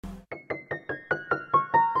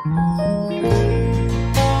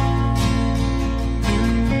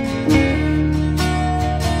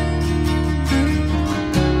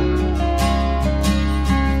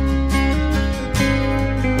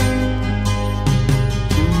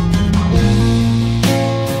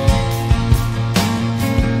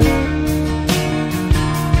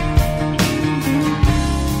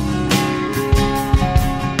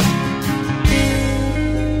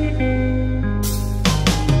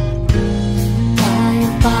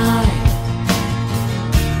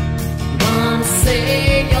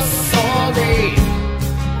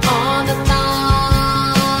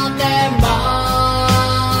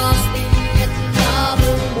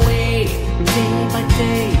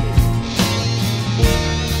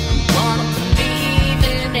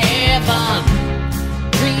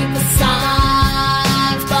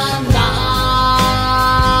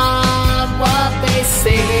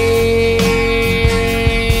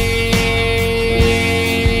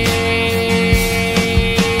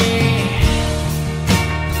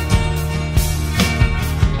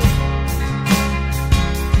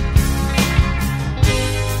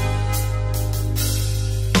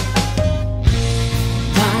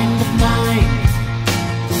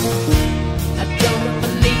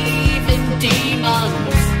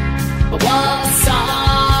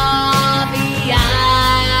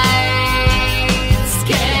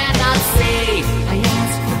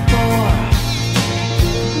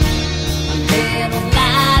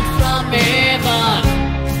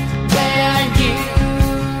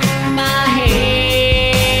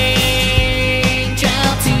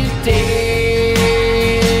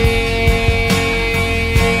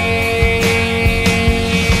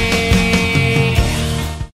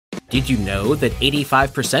Did you know that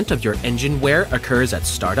 85% of your engine wear occurs at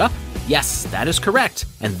startup? Yes, that is correct,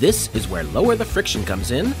 and this is where Lower the Friction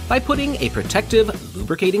comes in by putting a protective,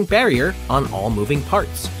 lubricating barrier on all moving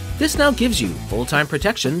parts. This now gives you full-time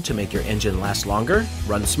protection to make your engine last longer,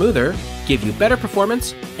 run smoother, give you better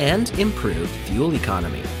performance, and improved fuel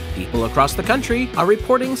economy. People across the country are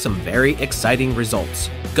reporting some very exciting results.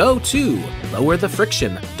 Go to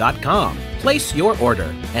lowerthefriction.com, place your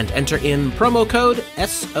order, and enter in promo code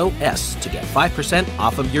SOS to get 5%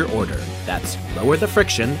 off of your order. That's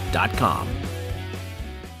lowerthefriction.com.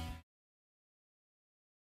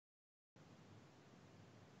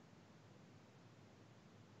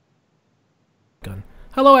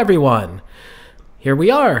 Hello, everyone. Here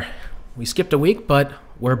we are. We skipped a week, but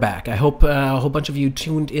we're back. I hope a whole bunch of you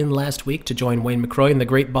tuned in last week to join Wayne McCroy and the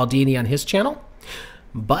Great Baldini on his channel.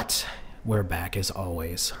 But we're back as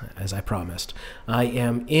always, as I promised. I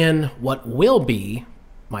am in what will be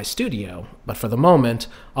my studio, but for the moment,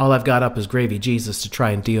 all I've got up is Gravy Jesus to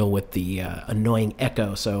try and deal with the annoying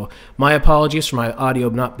echo. So my apologies for my audio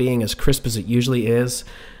not being as crisp as it usually is.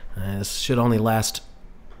 This should only last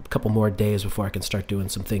couple more days before I can start doing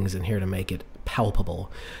some things in here to make it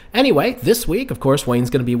palpable. Anyway, this week, of course, Wayne's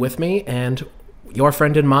going to be with me, and your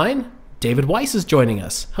friend and mine, David Weiss, is joining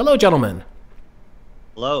us. Hello, gentlemen.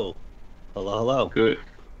 Hello. Hello.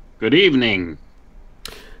 Good evening.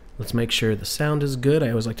 Let's make sure the sound is good. I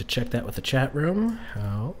always like to check that with the chat room.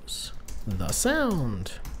 How's the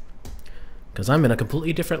sound? Because I'm in a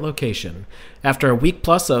completely different location. After a week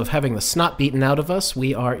plus of having the snot beaten out of us,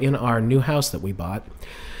 we are in our new house that we bought.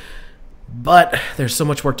 But there's so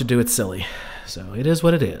much work to do, it's silly. So it is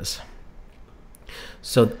what it is.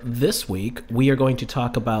 So this week, we are going to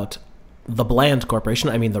talk about the Rand Corporation,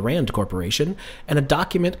 and a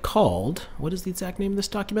document called, what is the exact name of this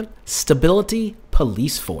document? Stability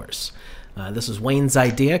Police Force. This is Wayne's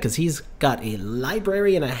idea because he's got a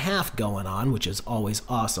library and a half going on, which is always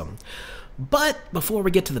awesome. But before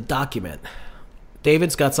we get to the document,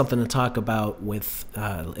 David's got something to talk about with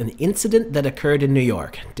an incident that occurred in New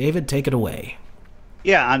York. David, take it away.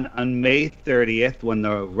 Yeah, on May 30th, when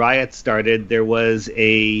the riot started, there was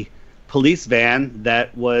a police van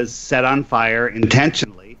that was set on fire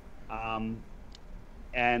intentionally.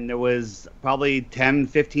 And there was probably 10,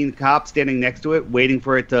 15 cops standing next to it, waiting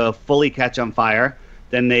for it to fully catch on fire.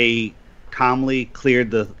 Then they calmly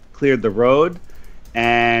cleared the road,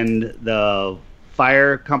 and the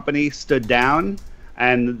fire company stood down,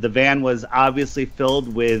 and the van was obviously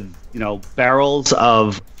filled with, barrels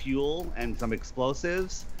of fuel and some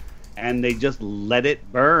explosives, and they just let it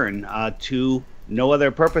burn to no other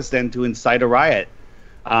purpose than to incite a riot.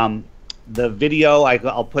 The video,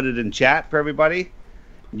 I'll put it in chat for everybody.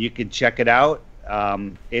 You can check it out.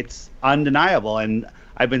 It's undeniable, and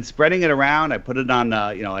I've been spreading it around. I put it on,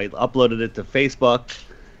 I uploaded it to Facebook.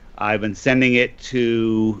 I've been sending it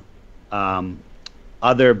to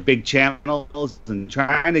other big channels and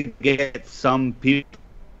trying to get some people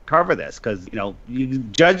cover this because you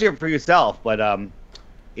judge it for yourself. But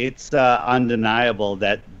it's undeniable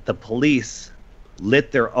that the police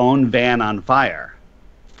lit their own van on fire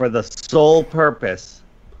for the sole purpose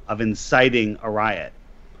of inciting a riot.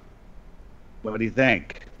 What do you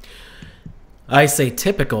think? I say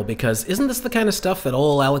typical because isn't this the kind of stuff that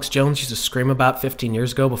old Alex Jones used to scream about 15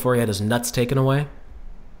 years ago before he had his nuts taken away?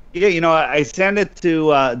 Yeah, I sent it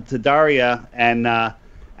to Daria, and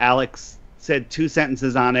Alex said 2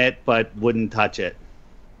 sentences on it, but wouldn't touch it.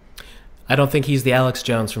 I don't think he's the Alex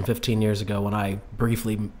Jones from 15 years ago when I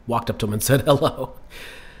briefly walked up to him and said hello.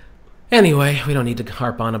 Anyway, we don't need to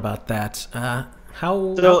harp on about that.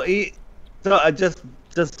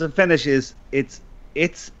 Just to finish,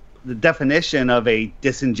 it's the definition of a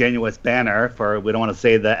disingenuous banner for, we don't want to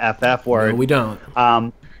say the FF word. No, we don't.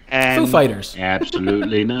 And Foo Fighters.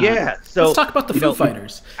 Absolutely not. Yeah. So let's talk about the Foo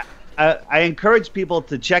Fighters. I encourage people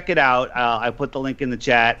to check it out. I put the link in the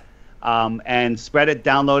chat. And spread it,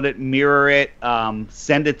 download it, mirror it,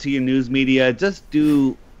 send it to your news media. Just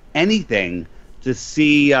do anything to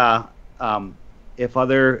see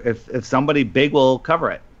if somebody big will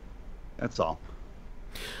cover it. That's all.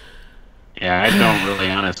 Yeah, I don't really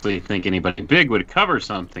honestly think anybody big would cover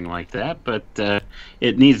something like that, but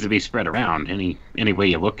it needs to be spread around any way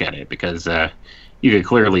you look at it, because you can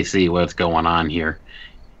clearly see what's going on here.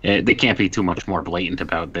 They can't be too much more blatant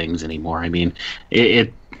about things anymore. I mean,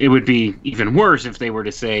 it would be even worse if they were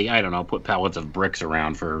to say, I don't know, put pallets of bricks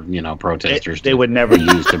around for protesters. They would never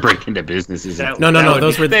use to break into businesses. No.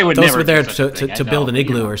 Those were there to build an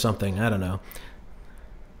igloo or something. I don't know.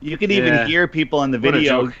 You can even hear people in the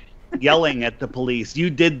video yelling at the police. You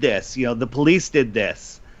did this. The police did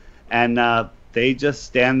this, and they just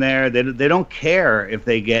stand there. They don't care if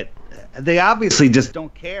they get. They obviously just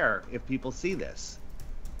don't care if people see this.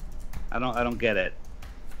 I don't get it.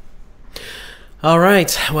 All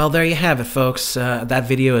right. Well, there you have it, folks. That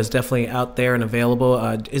video is definitely out there and available.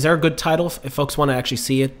 Is there a good title if folks want to actually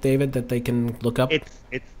see it, David, that they can look up?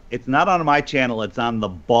 It's not on my channel. It's on the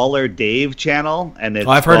Baller Dave channel, and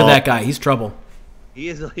I've heard of that guy. He's trouble. He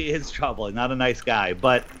is trouble. Not a nice guy,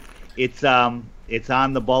 but it's on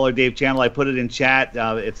the Baller Dave channel. I put it in chat.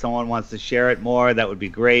 If someone wants to share it more, that would be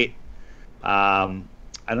great.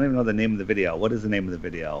 I don't even know the name of the video. What is the name of the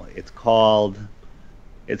video? It's called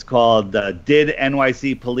Did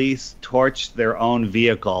NYC Police Torch Their Own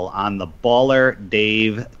Vehicle, on the Baller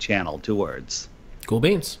Dave channel. 2 words. Cool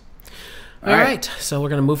beans. All right. So we're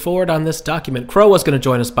going to move forward on this document. Crow was going to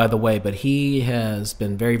join us, by the way, but he has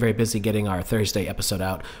been very, very busy getting our Thursday episode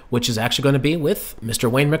out, which is actually going to be with Mr.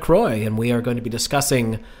 Wayne McCroy, and we are going to be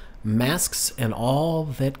discussing masks and all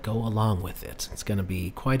that go along with it. It's going to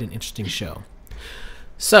be quite an interesting show.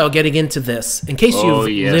 So, getting into this, in case you've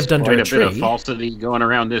lived under a tree... quite a bit of falsity going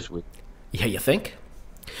around this week. Yeah, you think?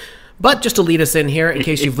 But just to lead us in here, in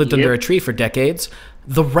case you've lived under a tree for decades,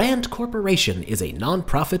 the RAND Corporation is a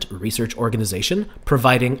nonprofit research organization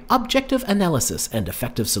providing objective analysis and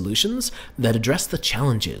effective solutions that address the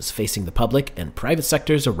challenges facing the public and private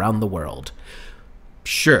sectors around the world.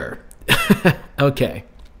 Sure. Okay.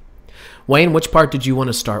 Wayne, which part did you want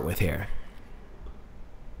to start with here?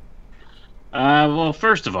 Well,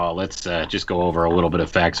 first of all, let's just go over a little bit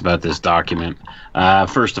of facts about this document.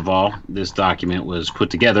 First of all, this document was put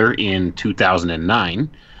together in 2009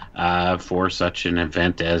 for such an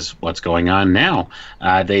event as what's going on now.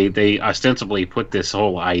 They ostensibly put this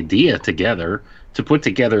whole idea together to put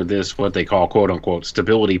together this, what they call, quote-unquote,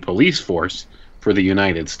 stability police force for the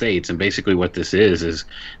United States. And basically what this is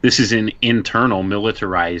this is an internal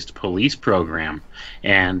militarized police program.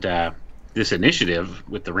 And this initiative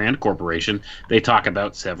with the RAND Corporation, they talk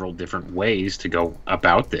about several different ways to go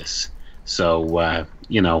about this. So,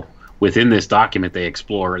 within this document, they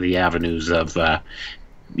explore the avenues of,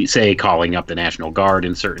 say, calling up the National Guard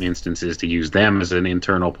in certain instances to use them as an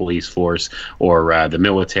internal police force, or the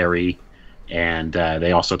military. And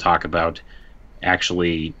they also talk about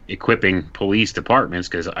actually equipping police departments,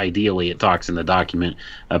 because ideally it talks in the document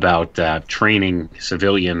about training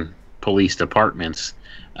civilian police departments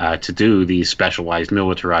to do these specialized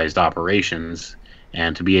militarized operations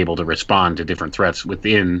and to be able to respond to different threats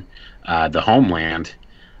within the homeland,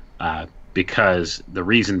 because the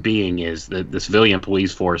reason being is that the civilian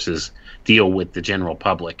police forces deal with the general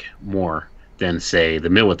public more than, say, the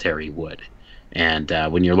military would. And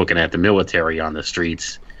when you're looking at the military on the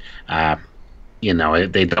streets, they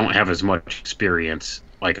don't have as much experience,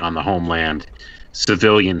 like on the homeland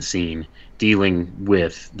civilian scene, dealing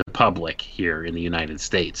with the public here in the United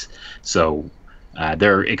States. So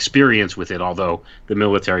their experience with it, although the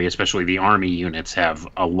military, especially the Army units, have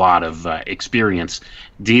a lot of experience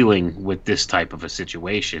dealing with this type of a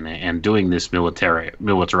situation and doing this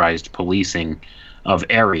militarized policing of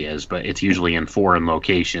areas, but it's usually in foreign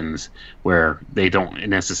locations where they don't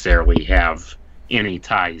necessarily have any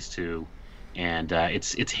ties to, and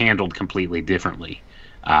it's handled completely differently.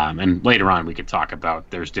 And later on, we could talk about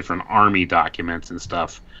there's different Army documents and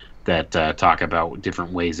stuff that talk about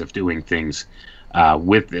different ways of doing things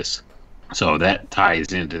with this. So that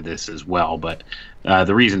ties into this as well. But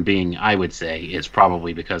the reason being, I would say, is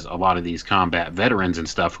probably because a lot of these combat veterans and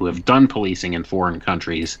stuff who have done policing in foreign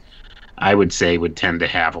countries, I would say, would tend to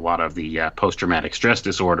have a lot of the post-traumatic stress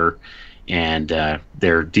disorder, and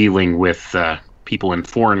they're dealing with people in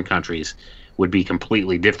foreign countries would be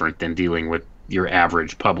completely different than dealing with your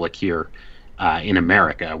average public here in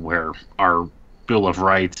America, where our Bill of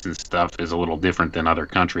Rights and stuff is a little different than other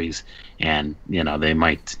countries, and they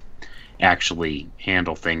might actually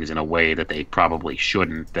handle things in a way that they probably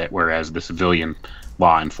shouldn't, that whereas the civilian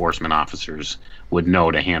law enforcement officers would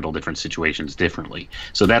know to handle different situations differently.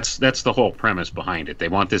 So that's the whole premise behind it. They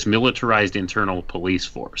want this militarized internal police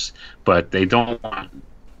force, but they don't want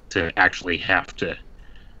to actually have to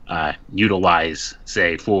utilize,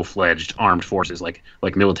 say, full-fledged armed forces like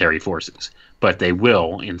military forces. But they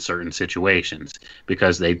will in certain situations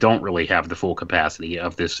because they don't really have the full capacity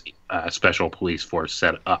of this special police force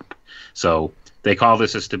set up. So they call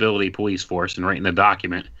this a stability police force, and right in the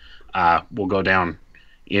document, we'll go down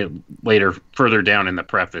further down in the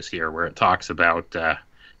preface here, where it talks about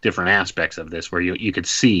different aspects of this, where you could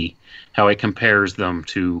see how it compares them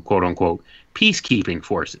to quote-unquote peacekeeping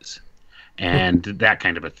forces and that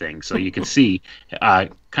kind of a thing. So you can see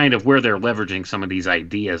kind of where they're leveraging some of these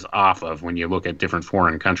ideas off of when you look at different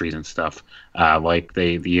foreign countries and stuff, like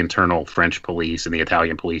the internal French police and the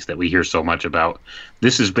Italian police that we hear so much about.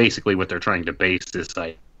 This is basically what they're trying to base this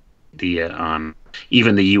idea on,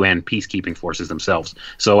 even the UN peacekeeping forces themselves.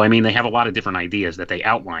 So, I mean, they have a lot of different ideas that they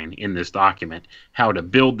outline in this document, how to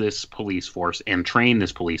build this police force and train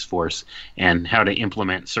this police force, and how to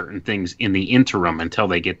implement certain things in the interim until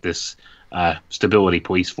they get this stability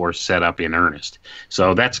police force set up in earnest.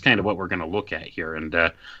 So that's kind of what we're going to look at here. And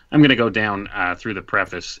I'm going to go down through the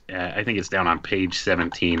preface. I think it's down on page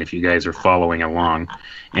 17 if you guys are following along.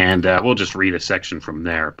 And we'll just read a section from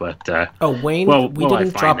there. But Wayne, we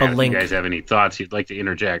didn't drop a link. If you guys have any thoughts you'd like to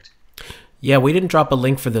interject. Yeah, we didn't drop a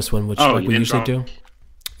link for this one, which we usually do.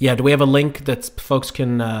 Yeah, do we have a link that folks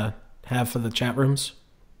can have for the chat rooms?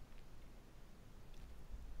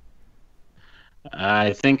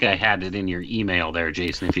 I think I had it in your email there,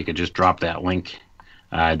 Jason, if you could just drop that link.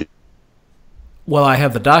 Well, I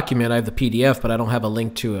have the document, I have the PDF, but I don't have a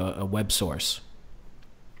link to a web source.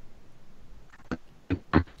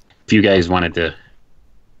 If you guys wanted to...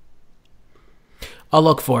 I'll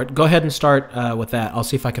look for it. Go ahead and start with that. I'll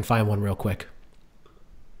see if I can find one real quick.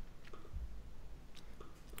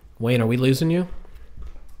 Wayne, are we losing you?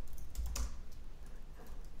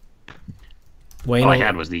 Wayne, all I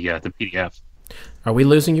had was the PDF. Are we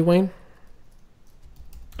losing you, Wayne?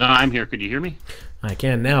 I'm here. Could you hear me? I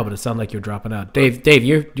can now, but it sounded like you're dropping out. Dave,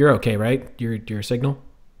 you're okay, right? Your signal?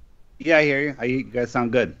 Yeah, I hear you. You guys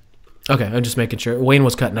sound good. Okay, I'm just making sure. Wayne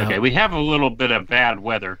was cutting out. Okay, we have a little bit of bad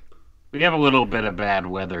weather. We have a little bit of bad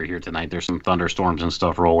weather here tonight. There's some thunderstorms and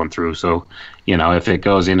stuff rolling through, so, if it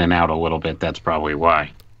goes in and out a little bit, that's probably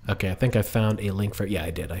why. Okay, I think I found a link for... Yeah,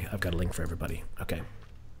 I did. I've got a link for everybody. Okay.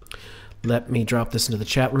 Let me drop this into the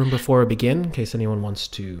chat room before we begin, in case anyone wants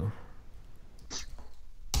to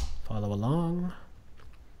follow along.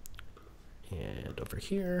 And over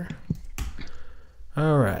here.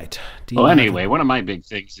 All right. Well, anyway, one of my big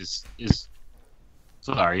things is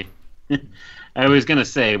sorry. I was going to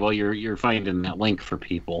say, well, you're finding that link for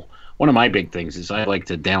people. One of my big things is I like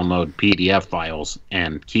to download PDF files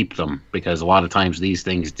and keep them, because a lot of times these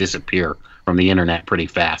things disappear from the internet pretty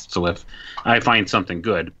fast. So if I find something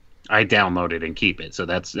good, I download it and keep it. So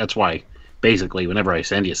that's why basically whenever I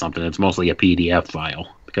send you something, it's mostly a PDF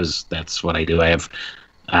file, because that's what I do. I have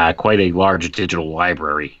quite a large digital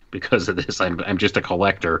library because of this. I'm just a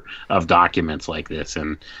collector of documents like this,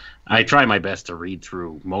 and I try my best to read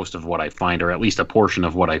through most of what I find, or at least a portion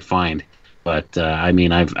of what I find. But I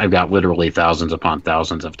mean, I've got literally thousands upon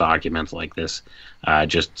thousands of documents like this,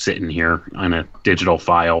 just sitting here on a digital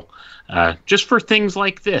file. Just for things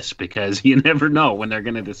like this, because you never know when they're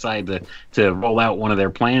going to decide to roll out one of their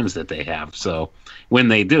plans that they have. So when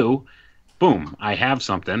they do, boom, I have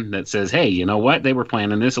something that says, hey, you know what? They were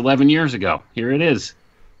planning this 11 years ago. Here it is.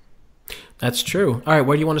 That's true. All right,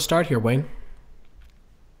 where do you want to start here, Wayne?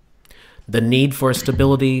 The need for a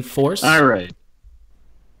stability force? All right.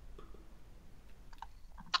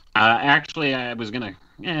 Actually, I was gonna.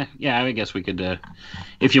 Yeah, I guess we could.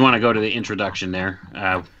 If you want to go to the introduction there,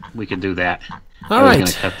 we could do that. All I was right.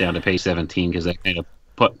 gonna cut down to page 17 because that kind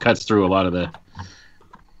of cuts through a lot of the.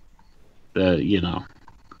 All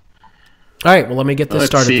right. Well, let me get this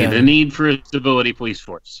Let's started see. then. The need for a stability police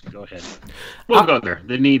force. Go ahead. We'll go there.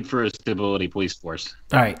 The need for a stability police force.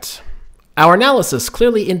 All right. Our analysis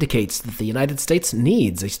clearly indicates that the United States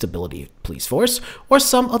needs a stability police force or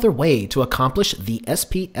some other way to accomplish the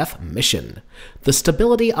SPF mission. The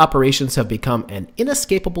stability operations have become an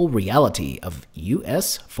inescapable reality of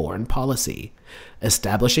U.S. foreign policy.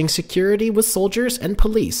 Establishing security with soldiers and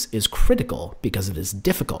police is critical because it is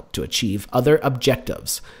difficult to achieve other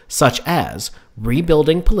objectives, such as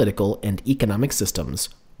rebuilding political and economic systems,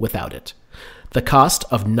 without it. The cost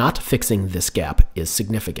of not fixing this gap is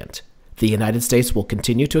significant. The United States will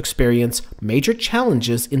continue to experience major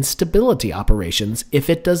challenges in stability operations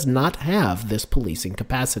if it does not have this policing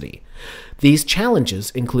capacity. These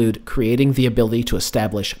challenges include creating the ability to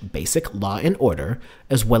establish basic law and order,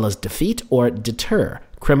 as well as defeat or deter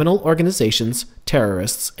criminal organizations,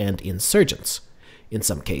 terrorists, and insurgents. In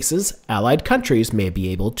some cases, allied countries may be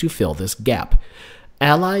able to fill this gap.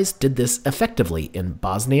 Allies did this effectively in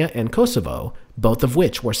Bosnia and Kosovo, both of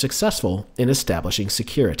which were successful in establishing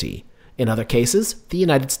security. In other cases, the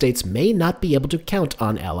United States may not be able to count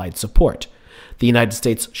on Allied support. The United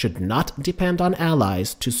States should not depend on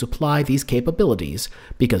allies to supply these capabilities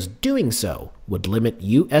because doing so would limit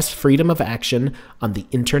U.S. freedom of action on the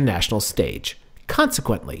international stage.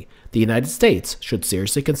 Consequently, the United States should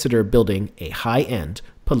seriously consider building a high-end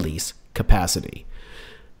police capacity.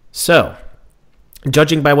 So,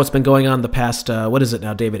 judging by what's been going on the past, what is it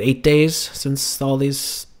now, David, 8 days since all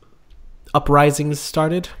these uprisings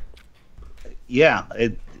started? Yeah,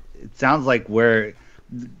 it sounds like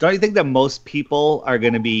don't you think that most people are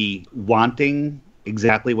going to be wanting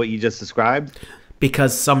exactly what you just described?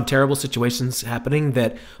 Because some terrible situation's happening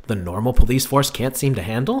that the normal police force can't seem to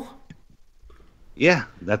handle? Yeah,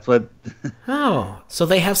 that's what... Oh, so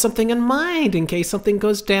they have something in mind in case something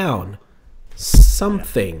goes down.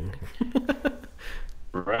 Something.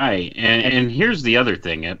 Right, and here's the other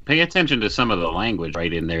thing. Pay attention to some of the language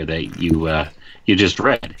right in there that you just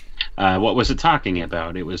read. What was it talking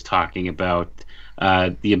about? It was talking about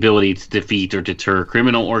the ability to defeat or deter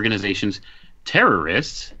criminal organizations,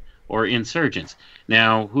 terrorists, or insurgents.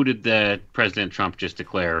 Now, who did President Trump just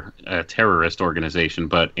declare a terrorist organization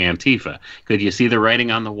but Antifa? Could you see the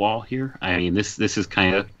writing on the wall here? I mean, this is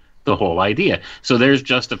kind of the whole idea. So there's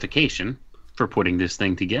justification for putting this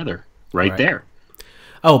thing together right there.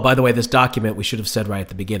 Oh, by the way, this document, we should have said right at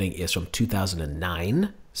the beginning, is from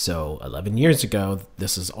 2009. So 11 years ago,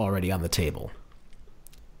 this is already on the table.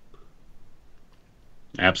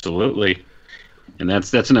 Absolutely. And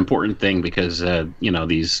that's an important thing because,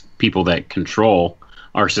 these people that control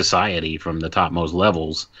our society from the topmost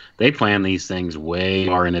levels, they plan these things way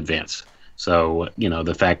far in advance. So,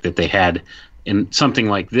 the fact that they had in something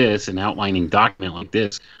like this, an outlining document like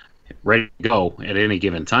this, ready to go at any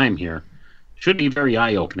given time here, should be very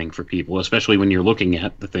eye-opening for people, especially when you're looking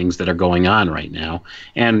at the things that are going on right now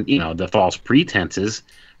and, the false pretenses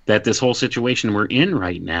that this whole situation we're in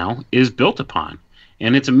right now is built upon.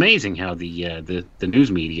 And it's amazing how the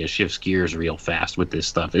news media shifts gears real fast with this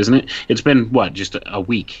stuff, isn't it? It's been, just a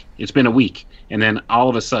week? It's been a week. And then all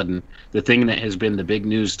of a sudden, the thing that has been the big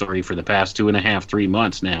news story for the past 2.5, 3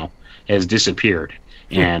 months now has disappeared.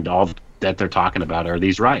 And all that they're talking about are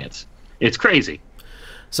these riots. It's crazy.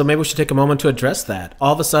 So maybe we should take a moment to address that.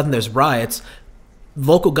 All of a sudden, there's riots.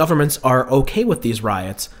 Local governments are okay with these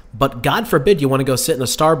riots, but God forbid you want to go sit in a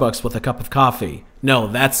Starbucks with a cup of coffee. No,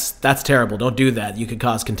 that's terrible. Don't do that. You could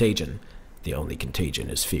cause contagion. The only contagion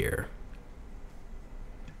is fear.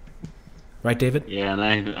 Right, David? Yeah,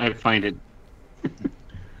 and I find it...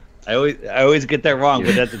 I always get that wrong,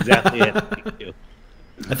 but that's exactly it. Thank you.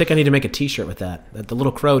 I think I need to make a T-shirt with that. The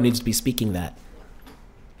little crow needs to be speaking that.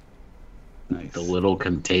 Nice. The little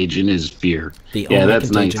contagion is fear. The only that's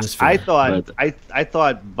contagion nice. is fear. I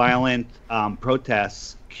thought violent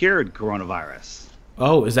protests cured coronavirus.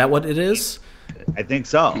 Oh, is that what it is? I think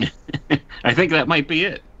so. I think that might be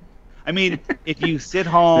it. I mean, if you sit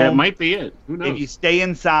home, That might be it. Who knows? if you stay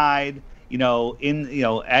inside,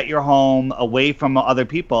 at your home, away from other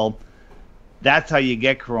people, that's how you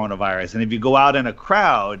get coronavirus. And if you go out in a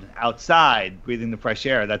crowd outside, breathing the fresh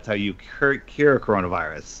air, that's how you cure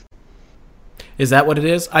coronavirus. Is that what it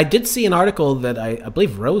is? I did see an article that I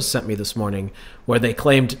believe Rose sent me this morning where they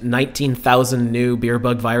claimed 19,000 new beer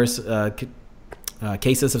bug virus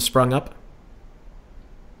cases have sprung up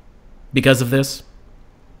because of this.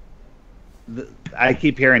 I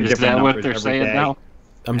keep hearing Is different that numbers what they're every saying day. now?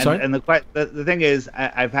 I'm sorry? And the thing is,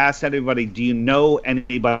 I've asked everybody, do you know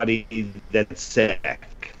anybody that's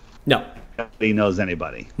sick? No. Nobody knows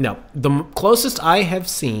anybody. No. The closest I have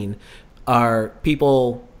seen are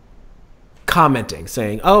people commenting,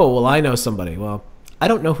 saying, oh, well, I know somebody. Well, I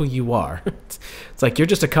don't know who you are. It's like, you're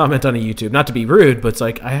just a comment on a YouTube. Not to be rude, but it's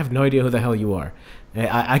like, I have no idea who the hell you are.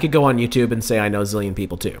 I could go on YouTube and say I know a zillion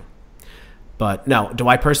people too. But no, do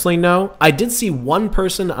I personally know? I did see one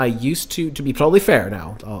person I used to be totally fair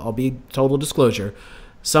now, I'll be total disclosure.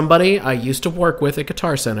 Somebody I used to work with at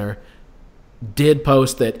Guitar Center did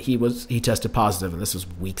post that he tested positive, and this was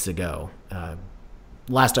weeks ago.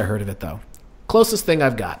 Last I heard of it, though. Closest thing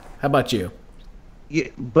I've got. How about you? Yeah,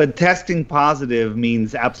 but testing positive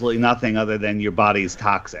means absolutely nothing other than your body's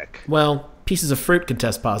toxic. Well, pieces of fruit can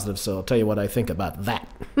test positive, so I'll tell you what I think about that.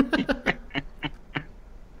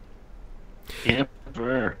 Yep.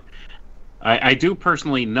 I do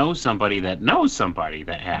personally know somebody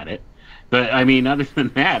that had it, but I mean, other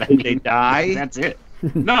than that, Did they die? That's it.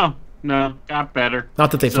 No, got better.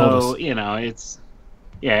 Not that they told us. So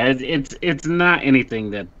it's not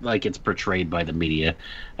anything that like it's portrayed by the media.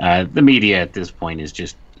 The media at this point is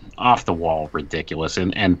just off the wall ridiculous,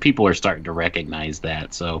 and people are starting to recognize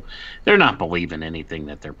that, so they're not believing anything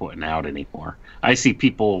that they're putting out anymore. I see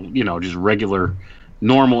people, just regular,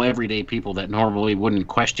 normal, everyday people that normally wouldn't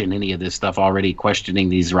question any of this stuff already questioning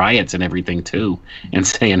these riots and everything too, and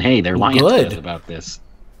saying, hey, they're lying to us about this.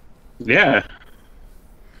 Yeah.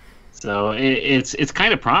 So it's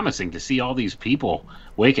kind of promising to see all these people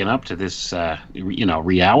waking up to this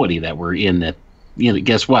reality that we're in, that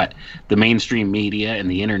guess what? The mainstream media and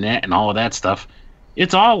the internet and all of that stuff,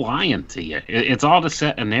 it's all lying to you. It's all to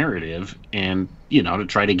set a narrative and, to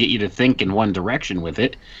try to get you to think in one direction with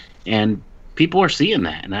it. And people are seeing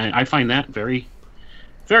that. And I find that very,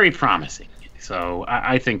 very promising. So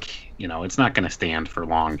I think, it's not going to stand for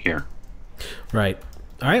long here. Right.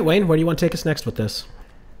 All right, Wayne, where do you want to take us next with this?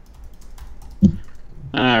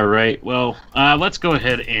 All right. Well, let's go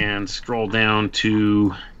ahead and scroll down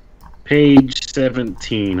to page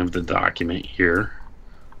 17 of the document here.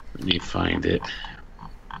 Let me find it.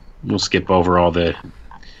 We'll skip over all the,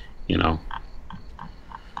 the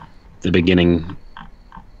beginning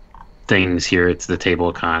things here. It's the table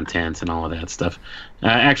of contents and all of that stuff.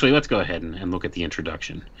 Actually, let's go ahead and look at the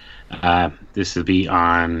introduction. This will be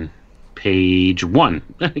on page 1.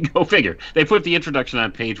 Go figure. They put the introduction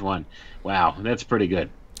on page 1. Wow, that's pretty good.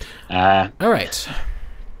 All right.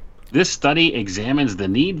 This study examines the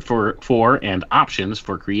need for and options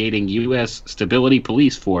for creating U.S. Stability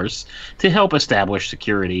Police Force to help establish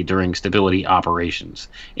security during stability operations.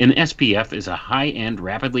 An SPF is a high-end,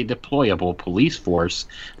 rapidly deployable police force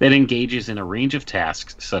that engages in a range of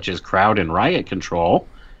tasks such as crowd and riot control,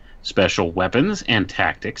 special weapons and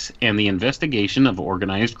tactics, and the investigation of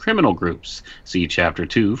organized criminal groups. See Chapter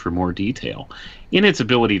 2 for more detail. In its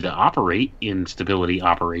ability to operate in stability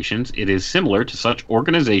operations, it is similar to such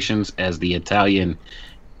organizations as the Italian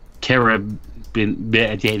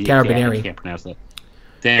Carabinieri. I can't pronounce that.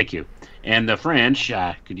 Thank you. And the French,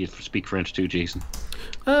 could you speak French too, Jason?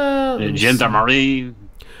 Gendarmerie.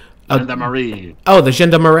 Gendarmerie. Oh, the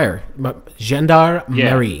Gendarmerie.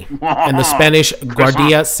 Gendarmerie. Yeah. And the Spanish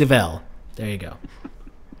Guardia Civil. There you go.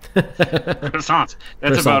 Croissant.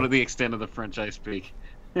 That's about the extent of the French I speak.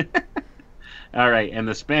 All right, and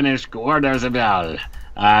the Spanish Guardia Civil.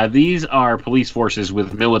 These are police forces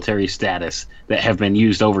with military status that have been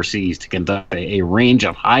used overseas to conduct a range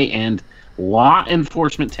of high-end law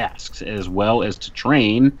enforcement tasks, as well as to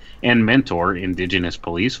train and mentor indigenous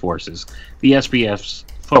police forces. The SPF's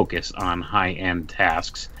focus on high-end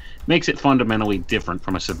tasks makes it fundamentally different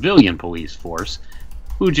from a civilian police force,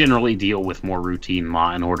 who generally deal with more routine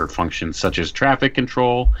law and order functions such as traffic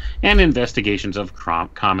control and investigations of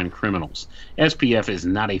common criminals. SPF is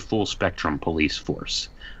not a full-spectrum police force.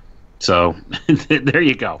 So there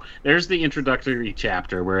you go. There's the introductory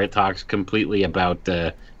chapter where it talks completely about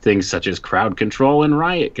things such as crowd control and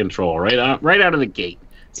riot control right out of the gate.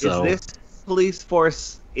 So, is this police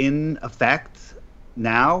force in effect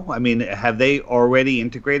now? I mean, have they already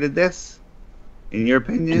integrated this, in your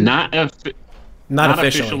opinion? Not Not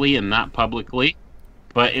officially and not publicly,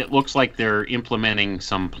 but it looks like they're implementing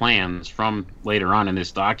some plans from later on in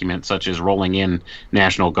this document, such as rolling in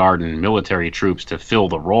National Guard and military troops to fill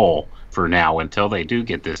the role for now until they do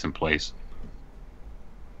get this in place.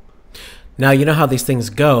 Now, you know how these things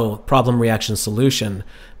go, problem, reaction, solution.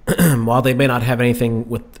 While they may not have anything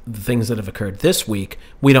with the things that have occurred this week,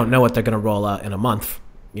 we don't know what they're going to roll out in a month.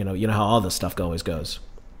 You know how all this stuff always goes.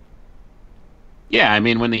 Yeah, I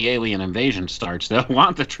mean, when the alien invasion starts, they'll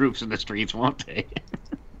want the troops in the streets, won't they?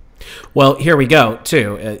 Well, here we go,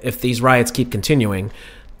 too. If these riots keep continuing,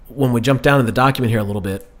 when we jump down in the document here a little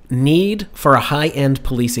bit, need for a high-end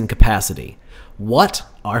policing capacity. What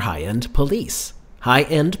are high-end police?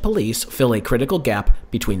 High-end police fill a critical gap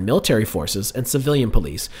between military forces and civilian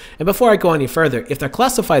police. And before I go any further, if they're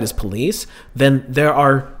classified as police, then there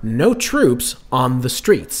are no troops on the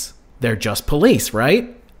streets. They're just police,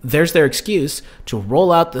 right? There's their excuse to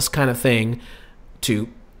roll out this kind of thing to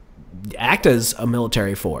act as a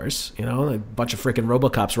military force, a bunch of freaking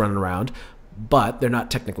RoboCops running around, but they're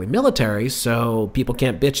not technically military, so people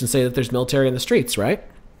can't bitch and say that there's military in the streets, right?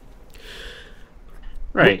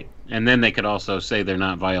 Right. And then they could also say they're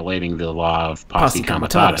not violating the law of posse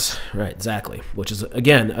comitatus. Right, exactly. Which is,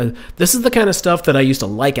 again, this is the kind of stuff that I used to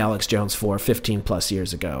like Alex Jones for 15 plus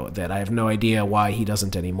years ago, that I have no idea why he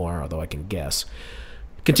doesn't anymore, although I can guess.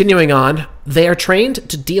 Continuing on, they are trained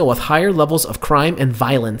to deal with higher levels of crime and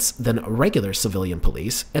violence than regular civilian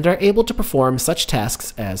police and are able to perform such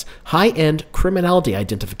tasks as high-end criminality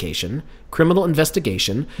identification, criminal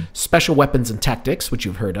investigation, special weapons and tactics, which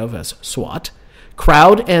you've heard of as SWAT,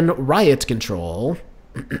 crowd and riot control,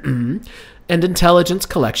 and intelligence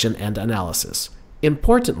collection and analysis.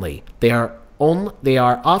 Importantly, they are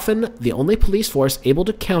often the only police force able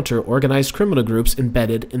to counter organized criminal groups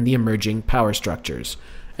embedded in the emerging power structures.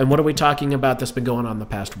 And what are we talking about that's been going on the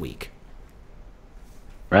past week?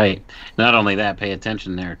 Right. Not only that, pay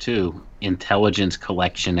attention there, too. Intelligence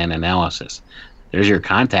collection and analysis. There's your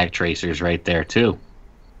contact tracers right there, too.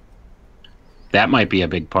 That might be a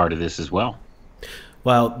big part of this as well.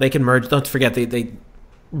 Well, they can merge. Don't forget, they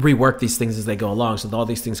rework these things as they go along, so all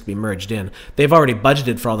these things can be merged in. They've already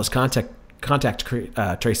budgeted for all this contact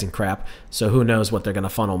tracing crap, so who knows what they're going to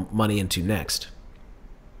funnel money into next.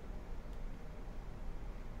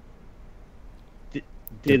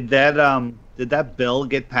 Did that bill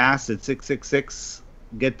get passed? Did 666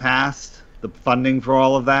 get passed? The funding for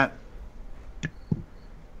all of that?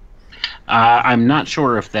 I'm not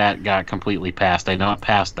sure if that got completely passed. I know it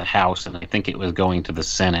passed the House, and I think it was going to the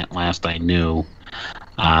Senate last I knew.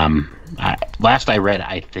 Last I read,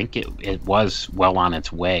 I think it was well on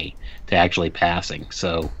its way to actually passing.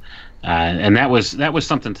 So, and that was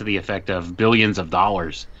something to the effect of billions of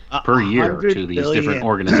dollars per year to these different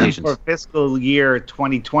organizations for fiscal year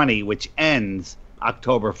 2020, which ends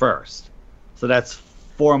October 1st. So that's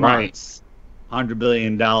 4 months, $100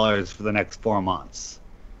 billion for the next 4 months.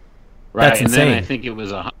 Right, That's insane. Then I think it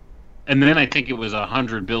was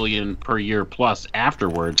 $100 billion per year plus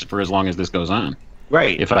afterwards for as long as this goes on.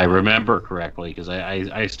 Right. If I remember correctly, because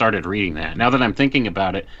I started reading that. Now that I'm thinking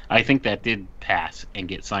about it, I think that did pass and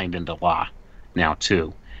get signed into law now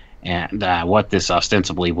too. And what this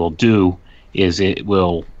ostensibly will do is it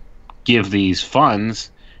will give these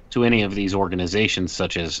funds to any of these organizations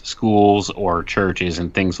such as schools or churches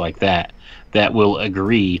and things like that that will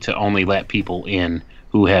agree to only let people in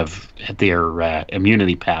who have their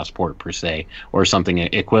immunity passport per se or something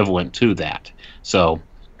equivalent to that. So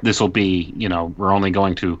this will be, we're only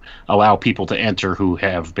going to allow people to enter who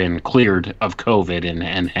have been cleared of COVID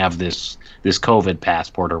and have this COVID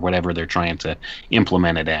passport or whatever they're trying to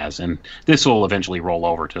implement it as. And this will eventually roll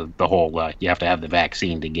over to the whole you have to have the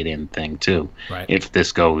vaccine to get in thing too, right, if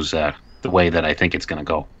this goes the way that I think it's going to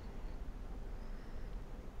go.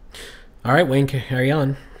 All right, Wayne, carry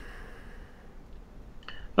on.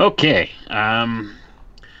 Okay,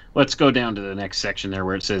 let's go down to the next section there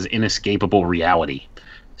where it says inescapable reality.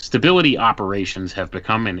 Stability operations have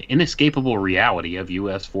become an inescapable reality of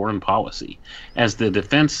U.S. foreign policy. As the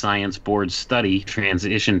Defense Science Board's study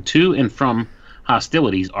Transition to and from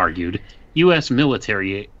Hostilities argued, U.S.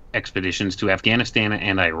 military expeditions to Afghanistan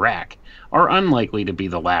and Iraq are unlikely to be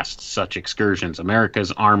the last such excursions.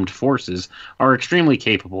 America's armed forces are extremely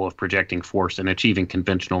capable of projecting force and achieving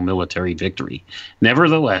conventional military victory.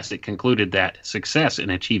 Nevertheless, it concluded that success in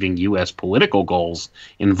achieving U.S. political goals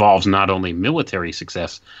involves not only military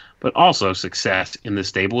success, but also success in the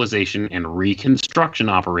stabilization and reconstruction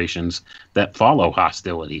operations that follow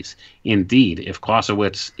hostilities. Indeed, if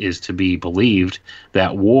Clausewitz is to be believed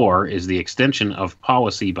that war is the extension of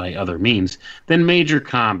policy by other means, then major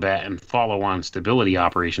combat and follow-on stability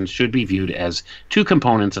operations should be viewed as two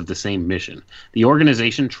components of the same mission. The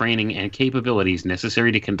organization, training, and capabilities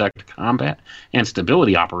necessary to conduct combat and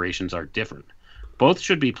stability operations are different. Both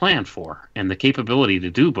should be planned for, and the capability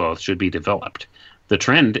to do both should be developed. The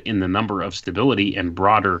trend in the number of stability and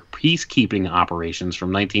broader peacekeeping operations from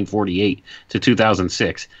 1948 to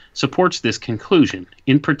 2006 supports this conclusion.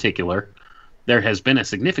 In particular, There has been a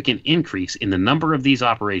significant increase in the number of these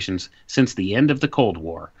operations since the end of the Cold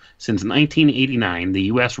War. Since 1989, the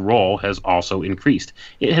U.S. role has also increased.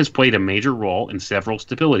 It has played a major role in several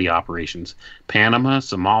stability operations: Panama,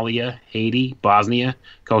 Somalia, Haiti, Bosnia,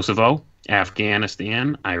 Kosovo,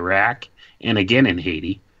 Afghanistan, Iraq, and again in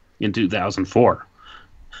Haiti in 2004.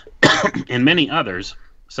 And many others,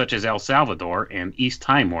 such as El Salvador and East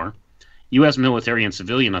Timor. U.S. military and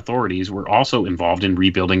civilian authorities were also involved in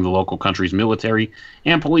rebuilding the local country's military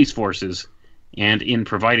and police forces and in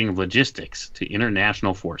providing logistics to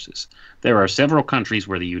international forces. There are several countries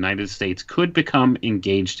where the United States could become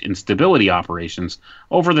engaged in stability operations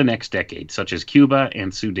over the next decade, such as Cuba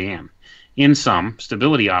and Sudan. In some,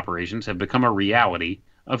 stability operations have become a reality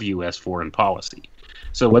of U.S. foreign policy.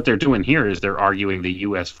 So what they're doing here is they're arguing the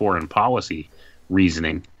U.S. foreign policy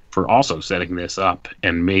reasoning for also setting this up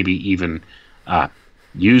and maybe even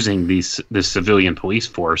using this civilian police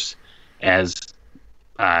force as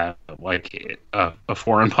like a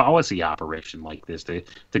foreign policy operation like this to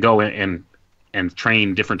go in and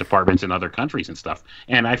train different departments in other countries and stuff.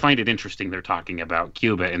 And I find it interesting they're talking about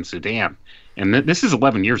Cuba and Sudan. And this is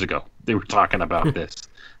 11 years ago they were talking about this.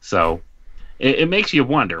 So it makes you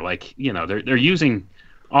wonder, like, you know, they're using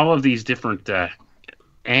all of these different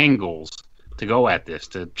angles to go at this,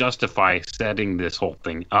 to justify setting this whole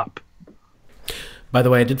thing up. By the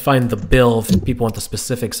way, I did find the bill, if people want the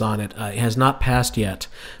specifics on it. It has not passed yet,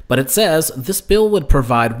 but it says this bill would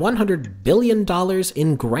provide $100 billion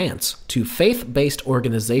in grants to faith-based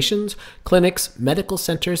organizations, clinics, medical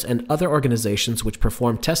centers, and other organizations which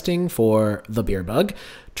perform testing for the beer bug,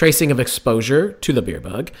 tracing of exposure to the beer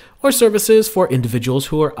bug, or services for individuals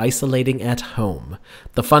who are isolating at home.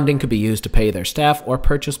 The funding could be used to pay their staff or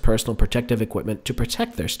purchase personal protective equipment to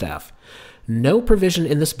protect their staff. No provision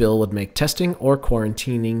in this bill would make testing or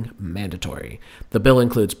quarantining mandatory. The bill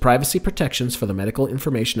includes privacy protections for the medical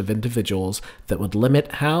information of individuals that would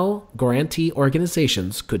limit how grantee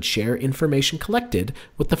organizations could share information collected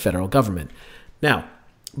with the federal government. Now,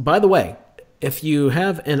 by the way, if you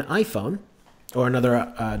have an iPhone or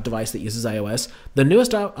another device that uses iOS, the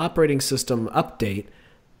newest operating system update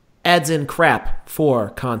adds in crap for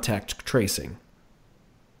contact tracing.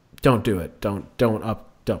 Don't do it. Don't.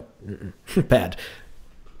 Bad.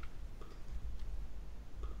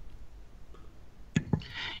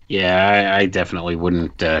 Yeah, I definitely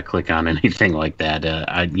wouldn't click on anything like that.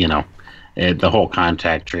 The whole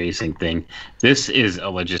contact tracing thing. This is a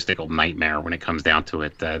logistical nightmare when it comes down to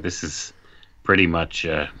it. This is pretty much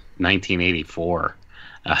 1984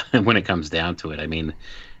 when it comes down to it. I mean,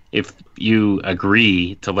 if you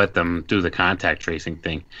agree to let them do the contact tracing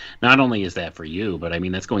thing, not only is that for you, but I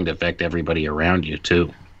mean, that's going to affect everybody around you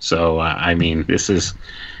too. So, I mean, this is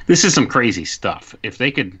some crazy stuff. If they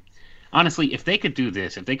could, honestly, if they could do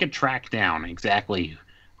this, if they could track down exactly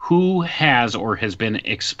who has or has been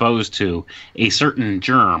exposed to a certain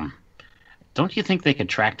germ, don't you think they could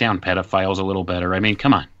track down pedophiles a little better? I mean,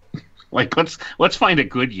 come on. Like, let's find a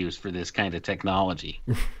good use for this kind of technology.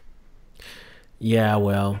 Yeah,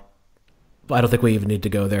 well, I don't think we even need to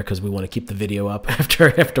go there because we want to keep the video up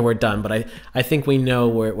after we're done. But I think we know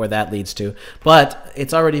where that leads to. But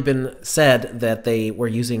it's already been said that they were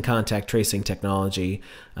using contact tracing technology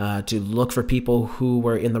to look for people who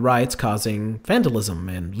were in the riots causing vandalism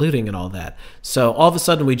and looting and all that. So all of a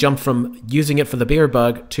sudden we jump from using it for the beer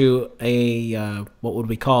bug to a, what would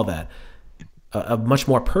we call that? A much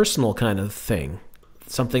more personal kind of thing.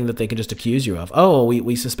 Something that they can just accuse you of. Oh,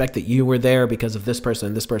 we suspect that you were there because of this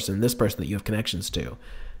person, this person, this person that you have connections to.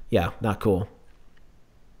 Yeah, not cool.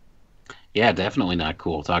 Yeah, definitely not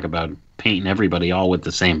cool. Talk about painting everybody all with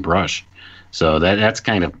the same brush. So that's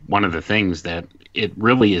kind of one of the things that it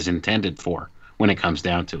really is intended for when it comes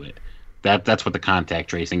down to it. That's what the contact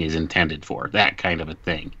tracing is intended for, that kind of a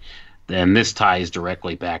thing. Then this ties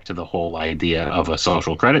directly back to the whole idea of a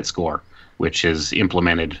social credit score, which is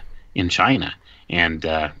implemented in China. And,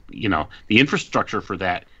 the infrastructure for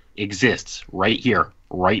that exists right here,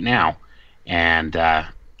 right now. And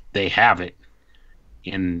they have it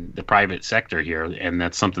in the private sector here. And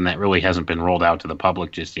that's something that really hasn't been rolled out to the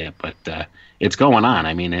public just yet. But it's going on.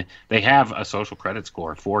 I mean, they have a social credit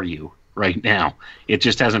score for you right now. It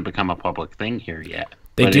just hasn't become a public thing here yet.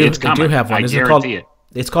 They do have one. I guarantee it.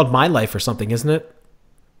 It's called My Life or something, isn't it?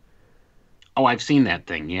 Oh, I've seen that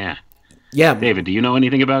thing, yeah. Yeah. David, do you know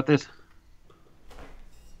anything about this?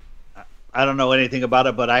 I don't know anything about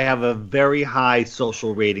it, but I have a very high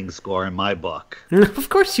social rating score in my book. Of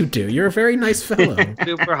course you do. You're a very nice fellow.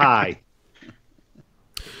 Super high.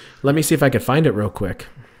 Let me see if I can find it real quick.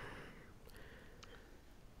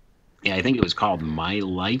 Yeah, I think it was called My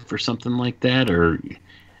Life or something like that, or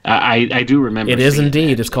I do remember. It is seeing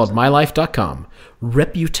indeed. that. It's called mylife.com.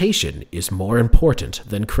 Reputation is more important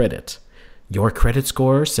than credit. Your credit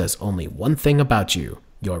score says only one thing about you.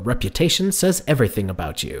 Your reputation says everything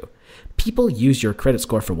about you. People use your credit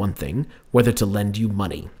score for one thing, whether to lend you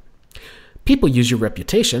money. People use your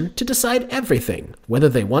reputation to decide everything, whether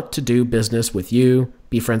they want to do business with you,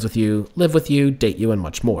 be friends with you, live with you, date you, and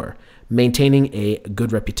much more. Maintaining a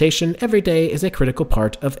good reputation every day is a critical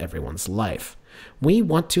part of everyone's life. We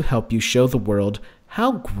want to help you show the world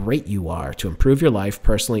how great you are to improve your life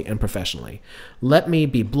personally and professionally. Let me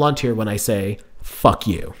be blunt here when I say, fuck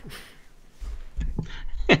you.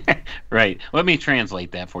 Right. Let me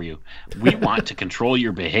translate that for you. We want to control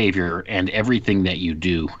your behavior and everything that you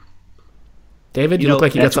do. David, you look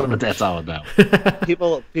like you got That's something. what that's all about.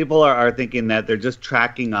 People are thinking that they're just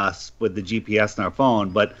tracking us with the GPS on our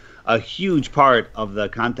phone, but a huge part of the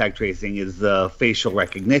contact tracing is the facial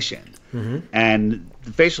recognition. Mm-hmm. And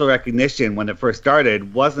the facial recognition, when it first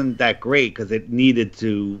started, wasn't that great because it needed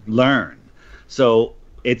to learn. So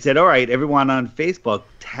it said, all right, everyone on Facebook,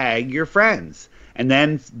 tag your friends. And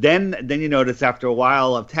then you notice after a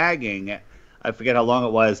while of tagging, I forget how long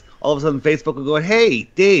it was, all of a sudden Facebook will go, hey,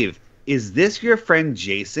 Dave, is this your friend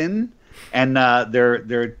Jason? And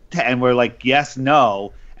and we're like, yes,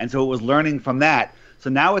 no. And so it was learning from that. So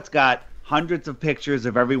now it's got hundreds of pictures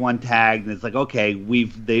of everyone tagged, and it's like, okay,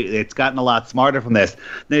 it's gotten a lot smarter from this.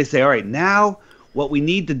 Then they say, all right, now what we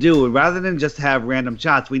need to do, rather than just have random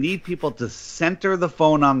shots, we need people to center the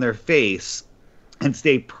phone on their face and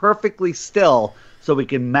stay perfectly still so we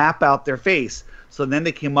can map out their face. So then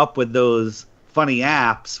they came up with those funny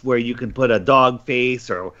apps where you can put a dog face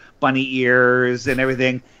or bunny ears and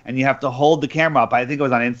everything, and you have to hold the camera up. I think it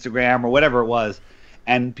was on Instagram or whatever it was,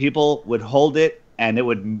 and people would hold it and it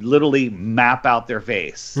would literally map out their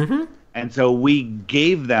face. Mm-hmm. And so we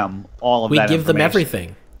gave them all of that information. We give them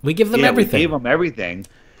everything. We give them everything. We gave them everything.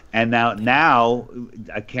 And now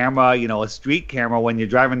a camera, a street camera, when you're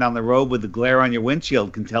driving down the road with the glare on your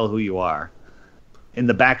windshield, can tell who you are in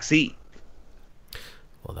the back seat.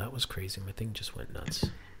 Well, that was crazy. My thing just went nuts.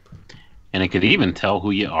 And it could even tell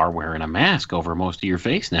who you are wearing a mask over most of your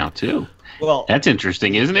face now, too. Well, that's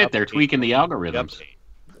interesting, isn't it? They're tweaking the algorithms.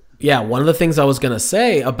 Yeah, one of the things I was going to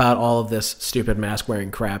say about all of this stupid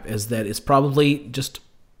mask-wearing crap is that it's probably just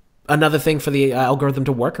another thing for the algorithm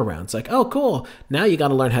to work around. It's like, oh, cool. Now you got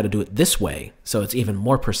to learn how to do it this way, so it's even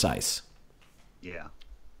more precise. Yeah.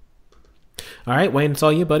 All right, Wayne, it's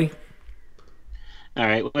all you, buddy. All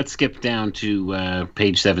right, let's skip down to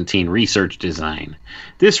page 17, research design.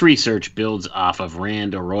 This research builds off of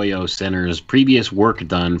Rand Arroyo Center's previous work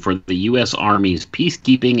done for the U.S. Army's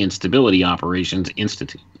Peacekeeping and Stability Operations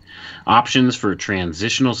Institute. Options for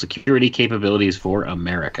transitional security capabilities for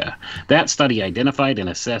America. That study identified and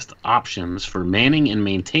assessed options for manning and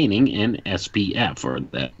maintaining an SPF, or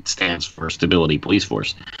that stands for Stability Police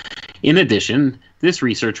Force. In addition, this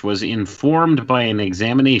research was informed by an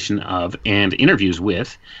examination of and interviews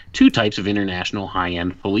with two types of international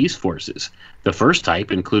high-end police forces. The first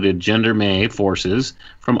type included gendarmerie forces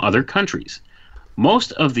from other countries.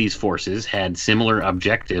 Most of these forces had similar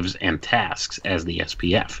objectives and tasks as the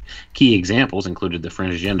SPF. Key examples included the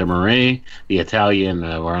French Gendarmerie, the Italian,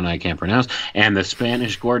 one I can't pronounce, and the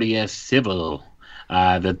Spanish Guardia Civil.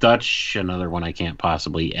 The Dutch, another one I can't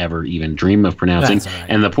possibly ever even dream of pronouncing, right.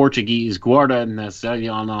 And the Portuguese Guarda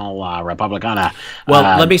Nacional Republicana.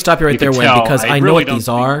 Well, let me stop you right there, Wayne, because I know what these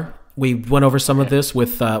are. We went over some of this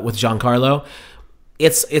with Giancarlo.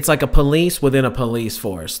 It's like a police within a police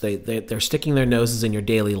force. They're sticking their noses in your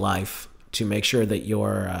daily life to make sure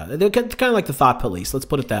that they're kind of like the thought police. Let's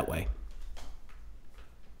put it that way.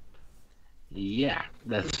 Yeah,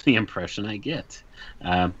 that's the impression I get.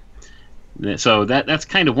 So that's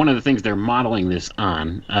kind of one of the things they're modeling this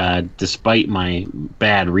on, despite my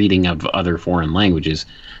bad reading of other foreign languages.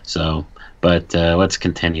 But let's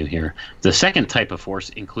continue here. The second type of force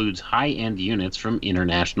includes high-end units from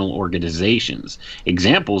international organizations.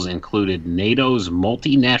 Examples included NATO's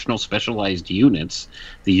multinational specialized units,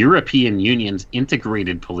 the European Union's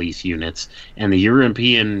integrated police units, and the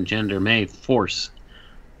European Gendarmerie Force.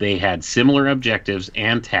 They had similar objectives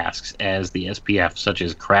and tasks as the SPF, such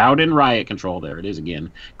as crowd and riot control, there it is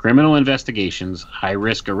again, criminal investigations,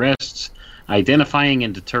 high-risk arrests, identifying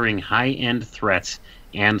and deterring high-end threats,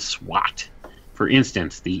 and SWAT. For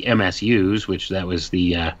instance, the MSUs, which that was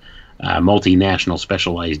the multinational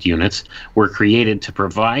specialized units, were created to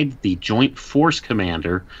provide the Joint Force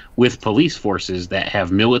Commander with police forces that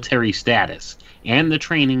have military status and the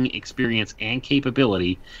training, experience, and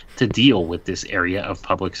capability to deal with this area of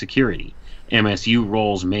public security. MSU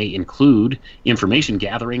roles may include information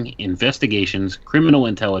gathering, investigations, criminal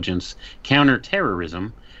intelligence,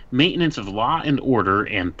 counterterrorism, maintenance of law and order,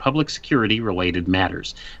 and public security related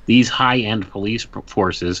matters. These high-end police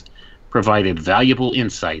forces provided valuable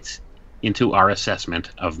insights into our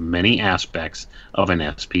assessment of many aspects of an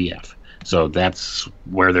SPF. So that's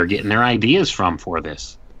where they're getting their ideas from for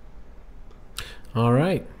this. All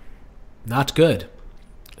right. Not good.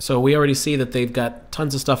 So we already see that they've got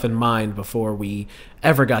tons of stuff in mind before we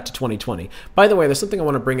ever got to 2020. By the way, there's something I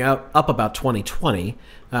want to bring up about 2020,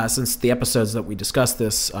 since the episodes that we discussed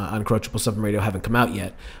this on Crow 777 Radio haven't come out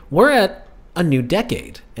yet. We're at a new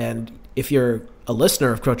decade, and if you're a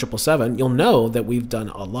listener of Crow 777, you'll know that we've done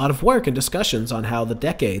a lot of work and discussions on how the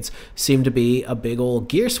decades seem to be a big old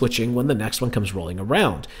gear switching when the next one comes rolling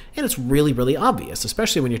around. And it's really, really obvious,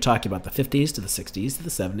 especially when you're talking about the 50s to the 60s to the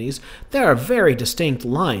 70s. There are very distinct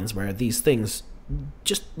lines where these things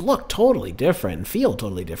just look totally different and feel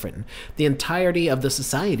totally different. The entirety of the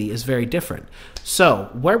society is very different. So,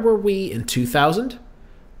 where were we in 2000,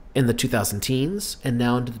 in the 2010s, and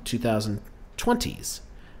now into the 2020s?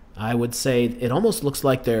 I would say it almost looks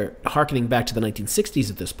like they're hearkening back to the 1960s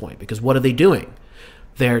at this point, because what are they doing?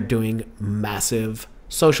 They're doing massive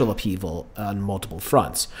social upheaval on multiple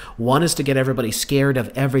fronts. One is to get everybody scared of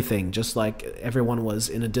everything, just like everyone was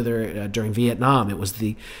in a dither during Vietnam. It was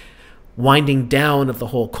the winding down of the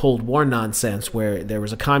whole Cold War nonsense where there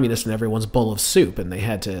was a communist in everyone's bowl of soup, and they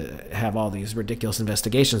had to have all these ridiculous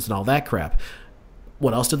investigations and all that crap.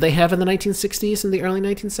 What else did they have in the 1960s and the early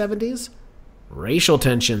 1970s? Racial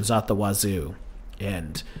tensions out the wazoo.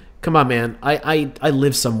 And come on, man, I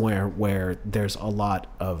live somewhere where there's a lot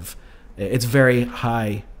of, it's very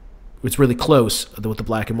high, it's really close with the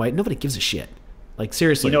black and white. Nobody gives a shit. Like,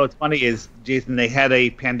 seriously. You know what's funny is, Jason, they had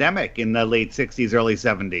a pandemic in the late 60s, early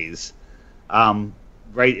 70s,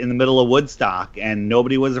 right in the middle of Woodstock, and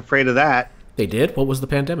nobody was afraid of that. They did? What was the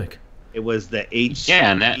pandemic? It was the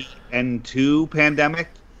H2 pandemic.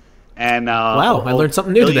 And wow, I learned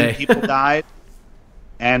something new today. People died.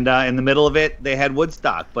 And in the middle of it, they had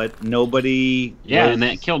Woodstock, but nobody... Yeah, and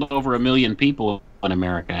that killed over 1 million people in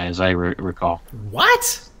America, as I recall.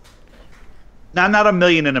 What? Not 1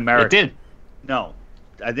 million in America. It did. No.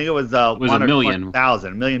 I think it was, 1 million.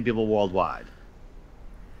 1,000. 1 million people worldwide.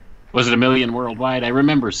 Was it 1 million worldwide? I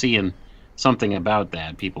remember seeing something about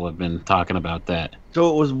that. People have been talking about that.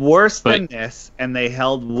 So it was worse than this, and they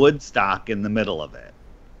held Woodstock in the middle of it.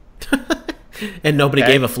 And nobody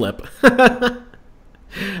gave a flip.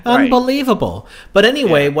 Right. Unbelievable. But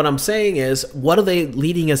anyway, what I'm saying is, what are they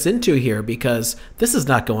leading us into here? Because this is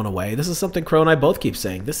not going away. This is something Crow and I both keep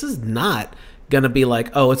saying. This is not going to be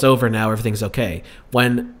like, oh, it's over now, everything's okay.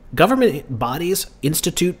 When government bodies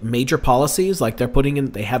institute major policies like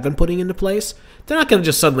they have been putting into place, they're not going to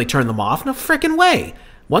just suddenly turn them off. No freaking way.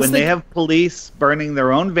 When they have police burning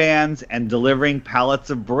their own vans and delivering pallets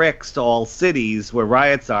of bricks to all cities where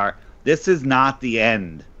riots are, this is not the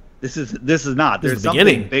end. This is not. There's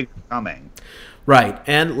something big coming. Right.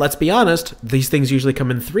 And let's be honest, these things usually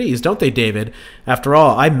come in threes, don't they, David? After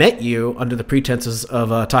all, I met you under the pretenses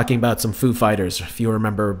of talking about some Foo Fighters, if you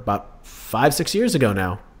remember, about 5-6 years ago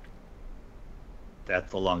now.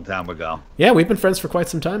 That's a long time ago. Yeah, we've been friends for quite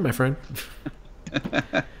some time, my friend.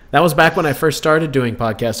 That was back when I first started doing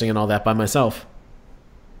podcasting and all that by myself.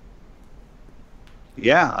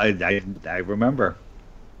 Yeah, I remember.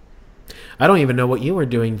 I don't even know what you were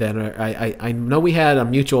doing then. I know we had a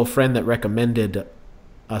mutual friend that recommended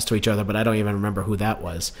us to each other, but I don't even remember who that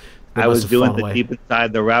was. I was doing the Deep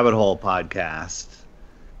Inside the Rabbit Hole podcast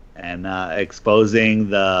and exposing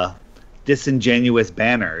the disingenuous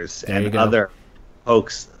banners and other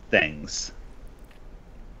hoax things.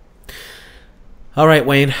 All right,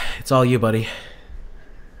 Wayne, it's all you, buddy.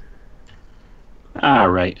 All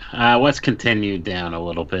right, let's continue down a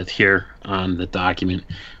little bit here on the document.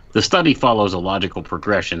 The study follows a logical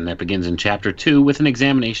progression that begins in Chapter 2 with an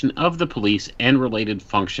examination of the police and related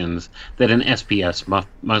functions that an SPF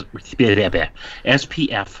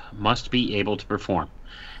must be able to perform.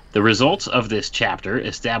 The results of this chapter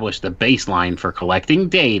establish the baseline for collecting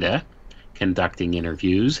data, conducting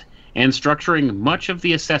interviews, and structuring much of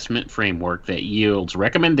the assessment framework that yields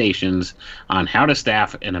recommendations on how to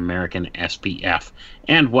staff an American SPF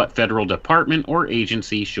and what federal department or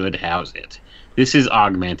agency should house it. This is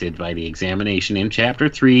augmented by the examination in Chapter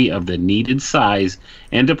 3 of the needed size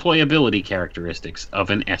and deployability characteristics of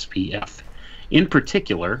an SPF. In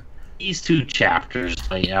particular, these two chapters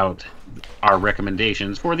lay out our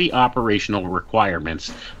recommendations for the operational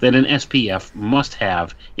requirements that an SPF must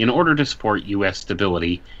have in order to support U.S.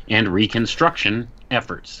 stability and reconstruction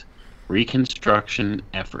efforts.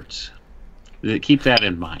 Keep that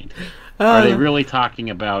in mind. Are they really talking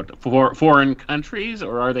about foreign countries,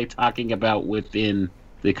 or are they talking about within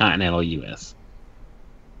the continental U.S.?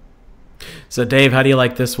 So, Dave, how do you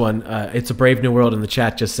like this one? It's a Brave New World in the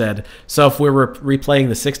chat just said, so if we were replaying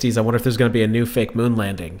the 60s, I wonder if there's going to be a new fake moon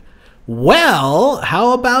landing. Well,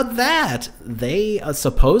 how about that? They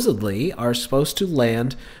supposedly are supposed to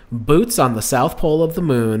land boots on the south pole of the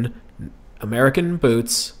moon, American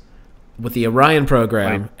boots, with the Orion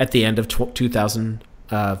program at the end of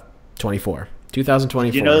 2024. 2024.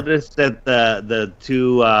 You notice that the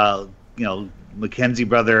two Mackenzie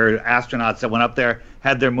brother astronauts that went up there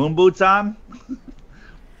had their moon boots on?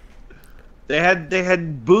 They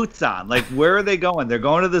had boots on. Like, where are they going? They're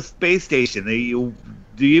going to the space station. Do you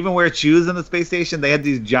even wear shoes in the space station? They had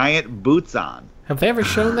these giant boots on. Have they ever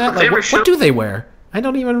shown that? Like, what do they wear? I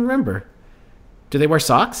don't even remember. Do they wear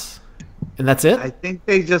socks? And that's it? I think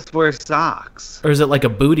they just wear socks. Or is it like a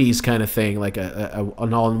booties kind of thing, like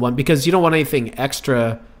an all-in-one? Because you don't want anything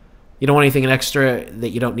extra. You don't want anything extra that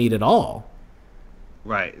you don't need at all.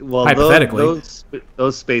 Right. Well, hypothetically,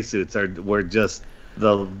 those spacesuits were just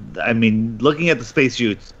looking at the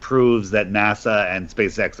spacesuits proves that NASA and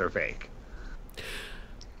SpaceX are fake.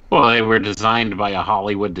 Well, they were designed by a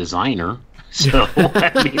Hollywood designer, so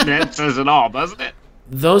that says it all, doesn't it?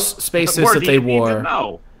 Those spacesuits that they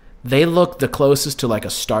wore, they look the closest to like a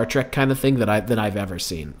Star Trek kind of thing that I've ever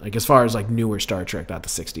seen. Like, as far as like newer Star Trek, not the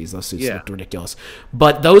 60s. Those suits looked ridiculous.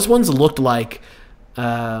 But those ones looked like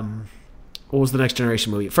what was the Next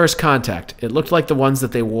Generation movie? First Contact. It looked like the ones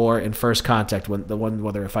that they wore in First Contact, when they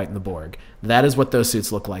were fighting the Borg. That is what those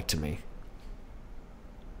suits look like to me.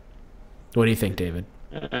 What do you think, David?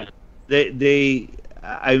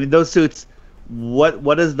 Those suits.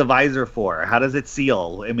 What is the visor for? How does it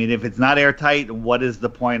seal? I mean, if it's not airtight, what is the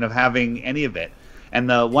point of having any of it? And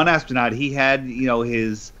the one astronaut, he had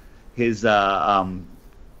his Cohen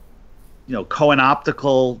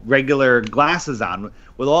optical regular glasses on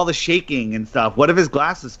with all the shaking and stuff. What if his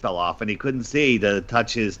glasses fell off and he couldn't see to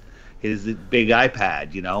touch his big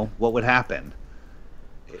iPad? What would happen?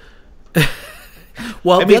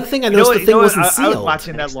 Well, the other thing I noticed, the thing wasn't sealed. I was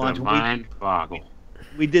watching that launch. Mind boggle.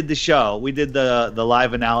 We did the show. We did the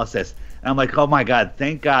live analysis. And I'm like, oh, my God,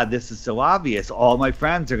 thank God this is so obvious. All my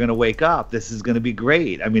friends are going to wake up. This is going to be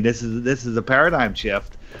great. I mean, this is a paradigm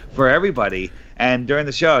shift for everybody. And during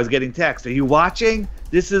the show, I was getting texts. Are you watching?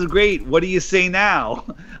 This is great. What do you say now?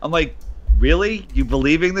 I'm like, really? You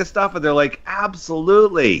believing this stuff? And they're like,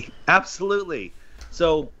 absolutely. Absolutely.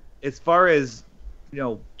 So as far as,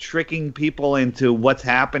 tricking people into what's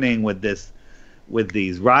happening with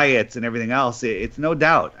these riots and everything else, it's no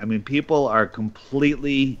doubt. I mean, people are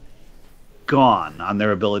completely gone on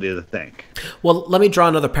their ability to think. Well, let me draw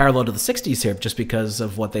another parallel to the 60s here, just because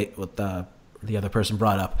of what the other person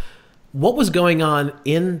brought up. What was going on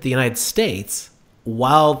in the United States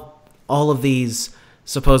while all of these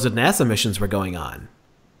supposed NASA missions were going on?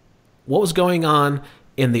 What was going on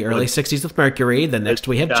in the early 60s with Mercury? Then next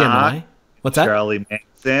we have Gemini. What's that? Charlie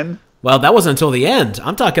Manson. Well, that wasn't until the end.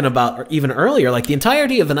 I'm talking about even earlier. Like, the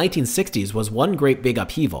entirety of the 1960s was one great big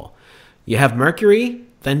upheaval. You have Mercury,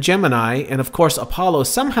 then Gemini, and of course Apollo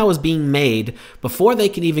somehow is being made before they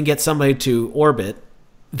can even get somebody to orbit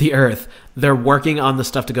the Earth. They're working on the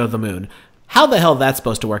stuff to go to the moon. How the hell that's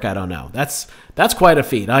supposed to work, I don't know. That's quite a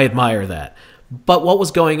feat. I admire that. But what was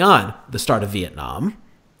going on? The start of Vietnam,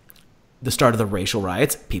 the start of the racial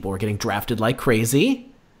riots. People were getting drafted like crazy.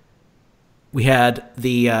 We had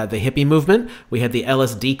the hippie movement. We had the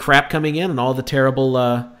LSD crap coming in and all the terrible,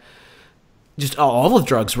 just all of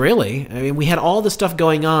drugs, really. I mean, we had all this stuff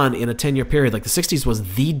going on in a 10-year period. Like, the 60s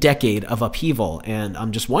was the decade of upheaval. And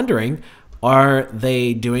I'm just wondering, are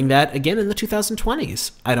they doing that again in the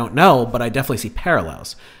 2020s? I don't know, but I definitely see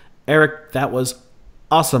parallels. Eric, that was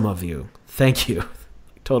awesome of you. Thank you.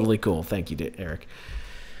 Totally cool. Thank you, Eric.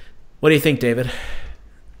 What do you think, David?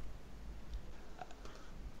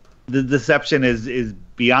 The deception is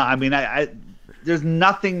beyond. I mean, there's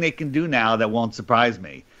nothing they can do now that won't surprise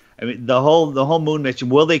me. I mean, the whole moon mission.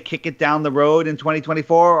 Will they kick it down the road in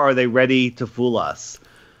 2024, or are they ready to fool us?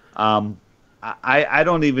 I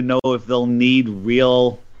don't even know if they'll need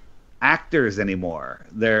real actors anymore.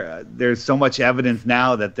 There's so much evidence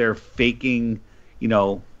now that they're faking,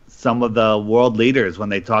 some of the world leaders when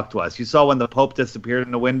they talk to us. You saw when the Pope disappeared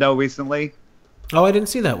in the window recently? Oh, I didn't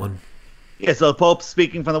see that one. Yeah, so the Pope's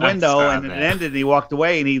speaking from the window, and it ended, and he walked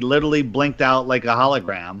away, and he literally blinked out like a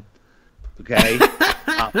hologram. Okay?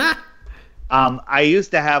 I used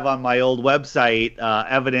to have on my old website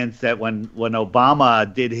evidence that when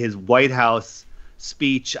Obama did his White House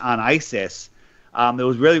speech on ISIS, It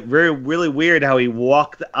was really weird how he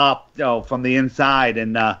walked up, from the inside,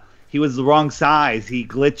 and he was the wrong size. He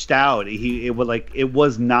glitched out. It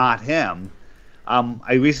was not him.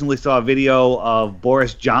 I recently saw a video of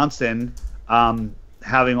Boris Johnson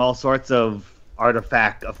having all sorts of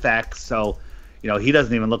artifact effects. So, he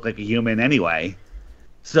doesn't even look like a human anyway.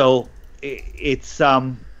 So it's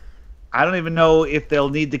I don't even know if they'll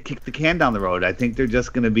need to kick the can down the road. I think they're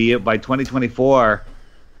just going to be, by 2024,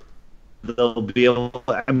 they'll be able.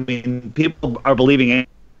 I mean, people are believing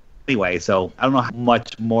anyway. So I don't know how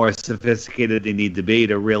much more sophisticated they need to be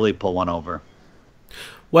to really pull one over.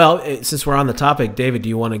 Well, since we're on the topic, David, do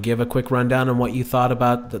you want to give a quick rundown on what you thought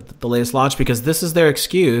about the latest launch? Because this is their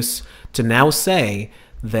excuse to now say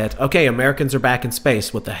that, okay, Americans are back in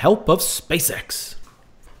space with the help of SpaceX.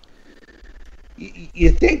 You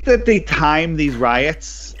think that they time these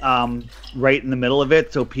riots right in the middle of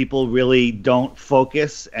it so people really don't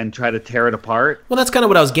focus and try to tear it apart? Well, that's kind of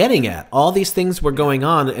what I was getting at. All these things were going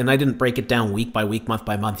on, and I didn't break it down week by week, month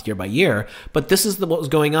by month, year by year, but this is what was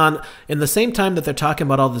going on. In the same time that they're talking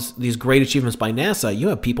about all these great achievements by NASA, you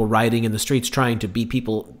have people rioting in the streets trying to beat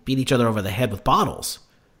each other over the head with bottles.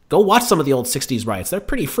 Go watch some of the old 60s riots. They're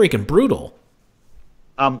pretty freaking brutal.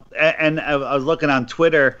 And I was looking on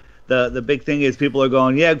Twitter. The big thing is people are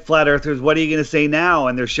going, yeah, flat earthers, what are you going to say now?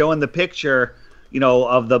 And they're showing the picture,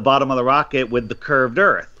 of the bottom of the rocket with the curved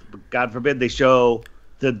earth. God forbid they show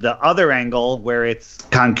the other angle where it's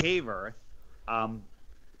concave earth. I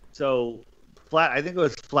think it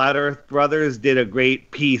was Flat Earth Brothers did a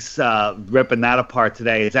great piece ripping that apart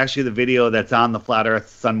today. It's actually the video that's on the Flat Earth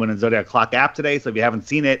Sun, Moon, and Zodiac Clock app today. So if you haven't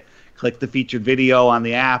seen it, click the featured video on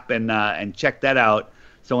the app and check that out.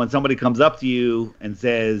 So when somebody comes up to you and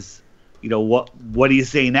says, what do you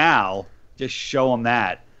say now? Just show them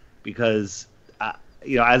that, because,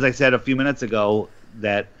 as I said a few minutes ago,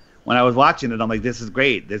 that when I was watching it, I'm like, this is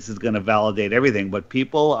great. This is going to validate everything. But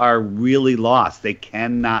people are really lost. They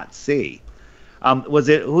cannot see.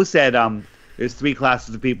 Who said there's three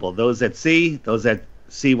classes of people? Those that see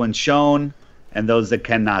when shown, and those that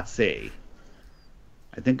cannot see.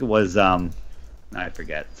 I think it was, I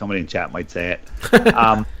forget. Somebody in chat might say it.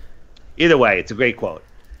 Either way, it's a great quote.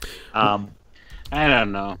 I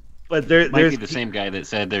don't know. But might be the same guy that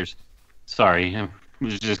said there's. Sorry, I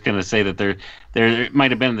was just going to say that there might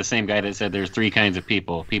have been the same guy that said there's three kinds of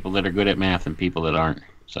people: people that are good at math and people that aren't.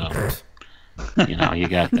 So, you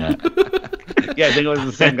got that. Yeah, I think it was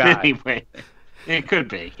the same guy. Anyway, it could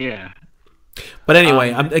be, yeah. But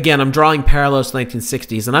anyway, I'm drawing parallels to the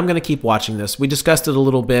 1960s, and I'm going to keep watching this. We discussed it a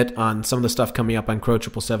little bit on some of the stuff coming up on Crow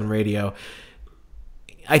 777 Radio.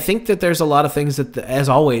 I think that there's a lot of things that, as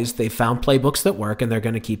always, they found playbooks that work, and they're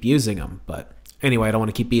going to keep using them. But anyway, I don't want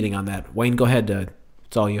to keep beating on that. Wayne, go ahead.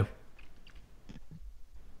 It's all you.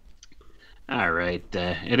 All right.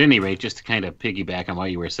 At any rate, just to kind of piggyback on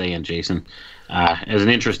what you were saying, Jason, as an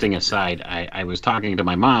interesting aside, I was talking to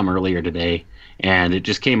my mom earlier today, and it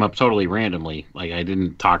just came up totally randomly. Like, I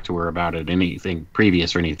didn't talk to her about it, anything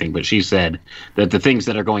previous or anything, but she said that the things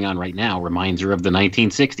that are going on right now reminds her of the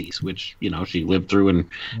 1960s, which, she lived through and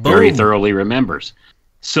very thoroughly remembers.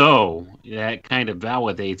 So that kind of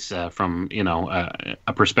validates from,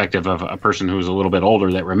 a perspective of a person who's a little bit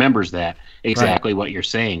older that remembers that exactly what you're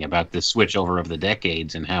saying about this switch over of the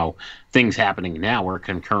decades and how things happening now are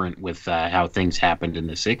concurrent with how things happened in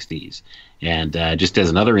the 60s. And just as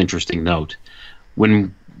another interesting note,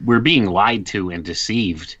 when we're being lied to and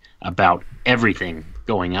deceived about everything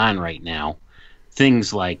going on right now,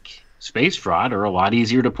 things like space fraud are a lot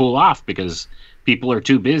easier to pull off because people are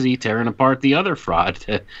too busy tearing apart the other fraud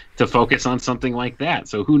to focus on something like that.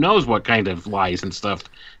 So who knows what kind of lies and stuff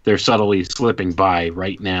they're subtly slipping by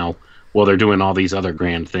right now while they're doing all these other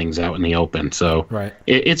grand things out in the open. So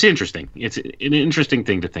it's interesting. It's an interesting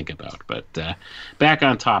thing to think about. But back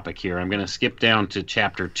on topic here, I'm going to skip down to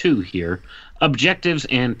Chapter 2 here, Objectives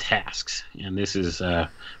and Tasks. And this is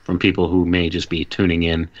from people who may just be tuning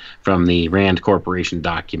in from the RAND Corporation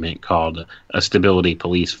document called A Stability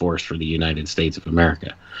Police Force for the United States of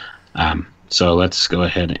America. So let's go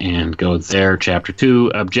ahead and go there. Chapter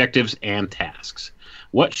 2, Objectives and Tasks.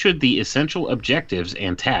 What should the essential objectives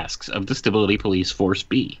and tasks of the Stability Police Force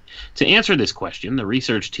be? To answer this question, the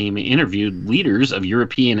research team interviewed leaders of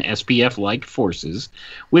European SPF-like forces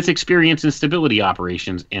with experience in stability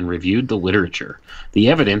operations and reviewed the literature. The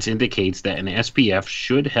evidence indicates that an SPF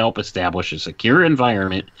should help establish a secure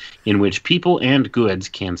environment in which people and goods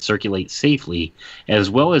can circulate safely, as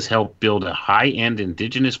well as help build a high-end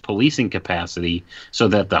indigenous policing capacity so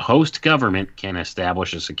that the host government can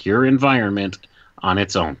establish a secure environment on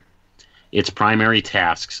its own. Its primary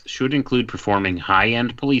tasks should include performing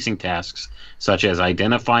high-end policing tasks such as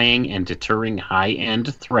identifying and deterring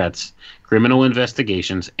high-end threats, criminal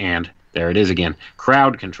investigations, and, there it is again,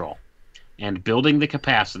 crowd control, and building the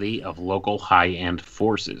capacity of local high-end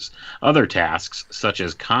forces. Other tasks, such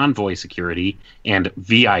as convoy security and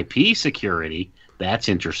VIP security, that's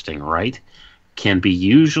interesting, right, can be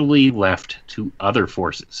usually left to other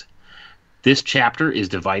forces. This chapter is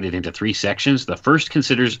divided into 3 sections. The first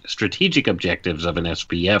considers strategic objectives of an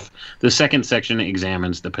SPF. The second section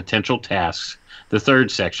examines the potential tasks. The third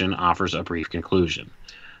section offers a brief conclusion.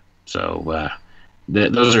 So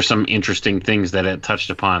those are some interesting things that it touched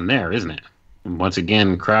upon there, isn't it? And once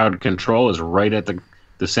again, crowd control is right at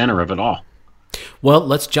the center of it all. Well,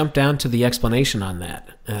 let's jump down to the explanation on that.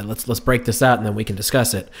 Let's break this out and then we can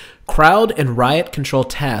discuss it. Crowd and riot control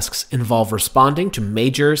tasks involve responding to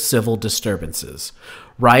major civil disturbances.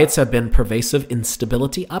 Riots have been pervasive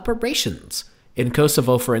instability operations. In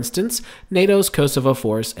Kosovo, for instance, NATO's Kosovo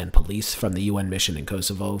force and police from the UN mission in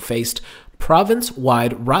Kosovo faced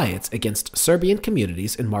province-wide riots against Serbian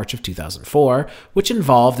communities in March of 2004, which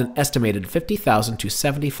involved an estimated 50,000 to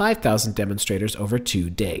 75,000 demonstrators over 2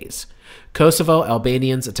 days. Kosovo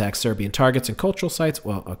Albanians attack Serbian targets and cultural sites.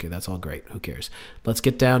 Well, okay, that's all great. Who cares? Let's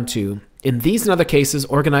get down to, in these and other cases,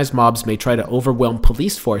 organized mobs may try to overwhelm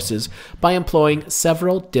police forces by employing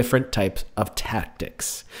several different types of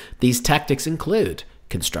tactics. These tactics include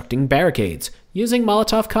constructing barricades, using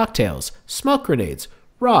Molotov cocktails, smoke grenades,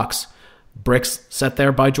 rocks, bricks set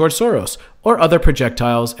there by George Soros, or other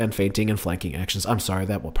projectiles and feinting and flanking actions. I'm sorry,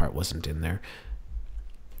 that part wasn't in there.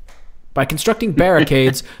 By constructing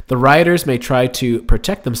barricades, the rioters may try to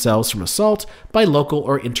protect themselves from assault by local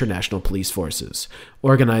or international police forces.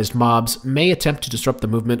 Organized mobs may attempt to disrupt the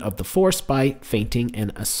movement of the force by feinting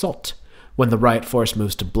an assault. When the riot force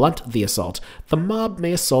moves to blunt the assault, the mob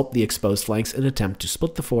may assault the exposed flanks and attempt to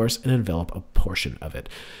split the force and envelop a portion of it.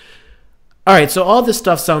 All right, so all this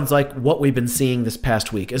stuff sounds like what we've been seeing this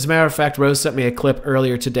past week. As a matter of fact, Rose sent me a clip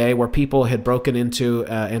earlier today where people had broken into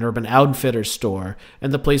an Urban Outfitters store,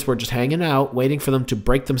 and the police were just hanging out, waiting for them to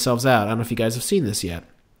break themselves out. I don't know if you guys have seen this yet.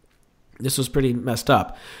 This was pretty messed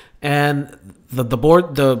up. And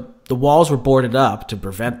the walls were boarded up to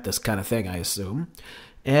prevent this kind of thing, I assume.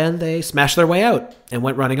 And they smashed their way out and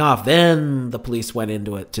went running off. Then the police went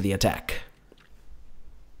into the attack.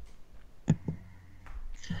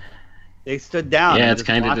 They stood down. Yeah, it's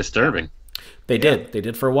kind of disturbing. They did. They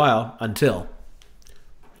did for a while until.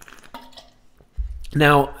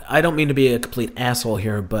 Now, I don't mean to be a complete asshole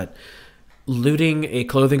here, but looting a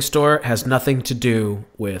clothing store has nothing to do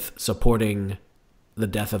with supporting the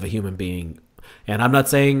death of a human being. And I'm not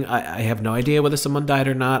saying I have no idea whether someone died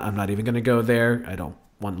or not. I'm not even going to go there. I don't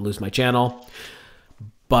want to lose my channel.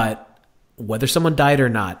 But whether someone died or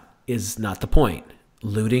not is not the point.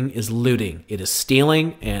 Looting is looting. It is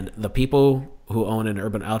stealing, and the people who own an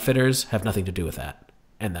Urban Outfitters have nothing to do with that.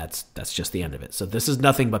 And that's just the end of it. So this is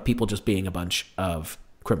nothing but people just being a bunch of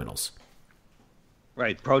criminals.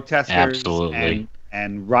 Right. Protesters Absolutely.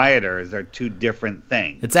 and rioters are 2 different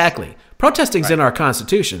things. Exactly. Protesting's in our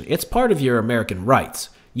Constitution. It's part of your American rights.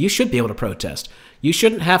 You should be able to protest. You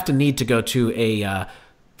shouldn't have to need to go to a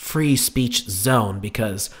free speech zone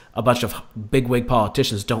because a bunch of bigwig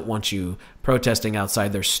politicians don't want you protesting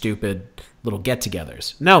outside their stupid little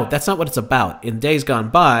get-togethers. No, that's not what it's about. In days gone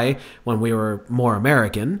by, when we were more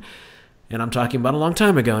American, and I'm talking about a long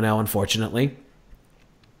time ago now, unfortunately,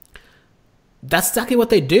 that's exactly what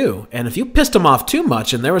they do. And if you pissed them off too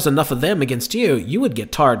much and there was enough of them against you, you would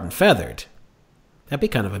get tarred and feathered. That'd be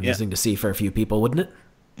kind of amusing to see for a few people, wouldn't it?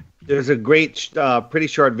 There's a great, pretty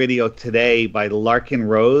short video today by Larkin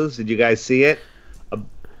Rose. Did you guys see it?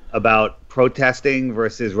 About protesting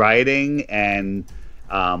versus rioting, and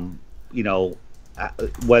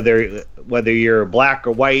whether you're black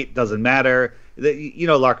or white doesn't matter.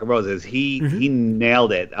 Larkin Rose is he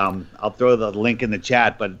nailed it. I'll throw the link in the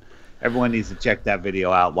chat, but everyone needs to check that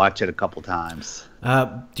video out. Watch it a couple times.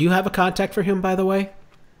 Do you have a contact for him, by the way?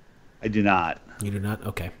 I do not. You do not?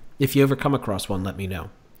 Okay. If you ever come across one, let me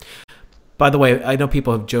know. By the way, I know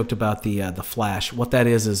people have joked about the Flash. What that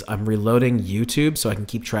is I'm reloading YouTube so I can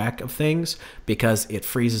keep track of things because it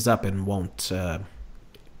freezes up and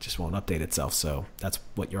just won't update itself. So that's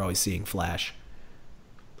what you're always seeing, Flash.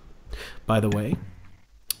 By the way,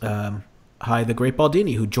 hi, the Great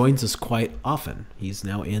Baldini, who joins us quite often. He's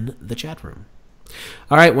now in the chat room.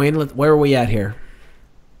 All right, Wayne, where are we at here?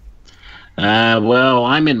 Well,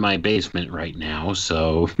 I'm in my basement right now,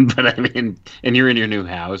 but I'm in, and you're in your new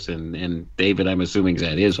house, and David, I'm assuming, is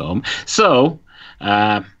at his home. So,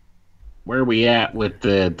 Where are we at with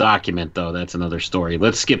the document, though? That's another story.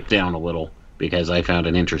 Let's skip down a little because I found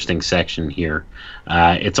an interesting section here.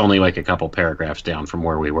 It's only like a couple paragraphs down from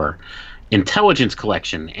where we were. Intelligence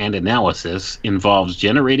collection and analysis involves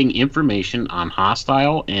generating information on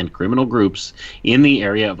hostile and criminal groups in the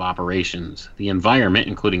area of operations, the environment,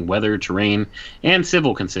 including weather, terrain, and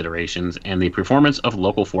civil considerations, and the performance of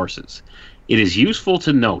local forces. It is useful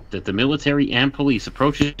to note that the military and police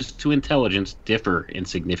approaches to intelligence differ in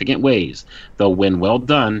significant ways, though when well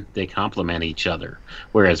done, they complement each other.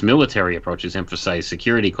 Whereas military approaches emphasize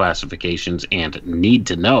security classifications and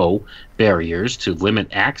need-to-know barriers to limit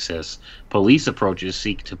access, police approaches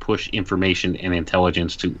seek to push information and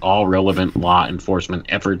intelligence to all relevant law enforcement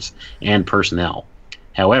efforts and personnel.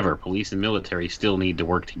 However, police and military still need to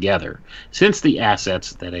work together, since the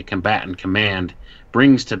assets that a combatant command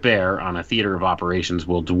brings to bear on a theater of operations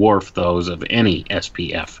will dwarf those of any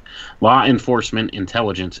SPF. Law enforcement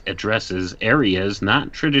intelligence addresses areas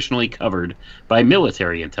not traditionally covered by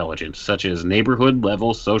military intelligence, such as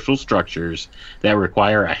neighborhood-level social structures that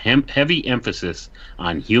require a heavy emphasis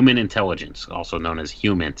on human intelligence, also known as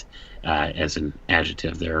HUMINT, as an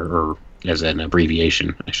adjective there, or as an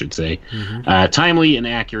abbreviation, I should say. Timely and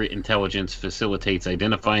accurate intelligence facilitates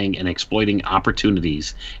identifying and exploiting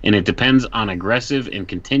opportunities, and it depends on aggressive and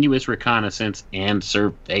continuous reconnaissance and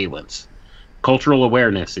surveillance. Cultural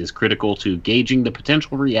awareness is critical to gauging the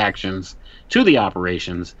potential reactions to the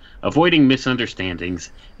operations, avoiding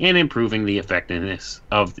misunderstandings, and improving the effectiveness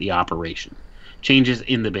of the operation. Changes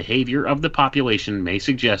in the behavior of the population may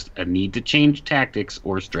suggest a need to change tactics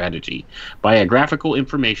or strategy. Biographical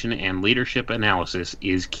information and leadership analysis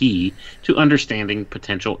is key to understanding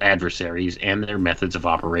potential adversaries and their methods of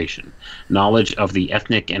operation. Knowledge of the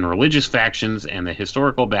ethnic and religious factions and the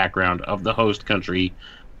historical background of the host country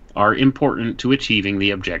are important to achieving the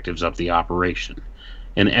objectives of the operation.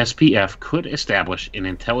 An SPF could establish an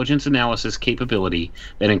intelligence analysis capability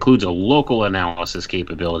that includes a local analysis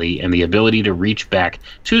capability and the ability to reach back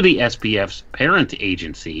to the SPF's parent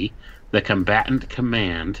agency, the combatant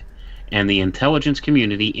command, and the intelligence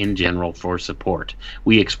community in general for support.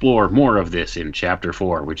 We explore more of this in Chapter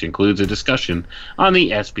 4, which includes a discussion on the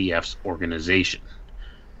SPF's organization.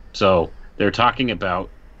 So they're talking about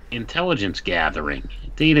intelligence gathering,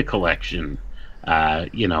 data collection,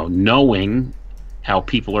 knowing how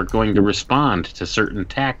people are going to respond to certain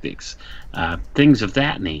tactics, things of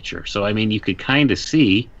that nature. So, I mean, you could kind of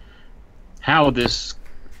see how this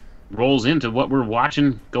rolls into what we're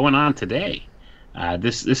watching going on today.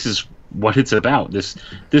 This is what it's about. This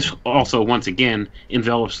also, once again,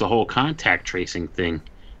 envelops the whole contact tracing thing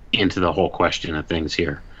into the whole question of things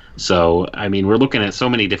here. So, I mean, we're looking at so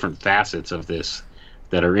many different facets of this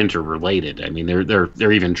that are interrelated. I mean,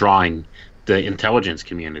 they're even drawing the intelligence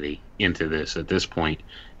community into this at this point,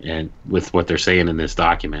 and with what they're saying in this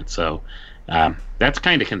document. So that's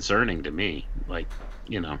kind of concerning to me. Like,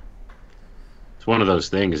 it's one of those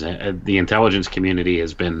things. The intelligence community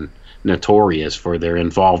has been notorious for their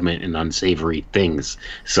involvement in unsavory things.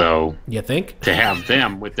 So you think to have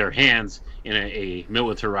them with their hands in a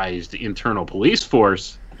militarized internal police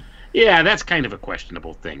force, yeah, that's kind of a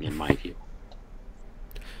questionable thing in my view.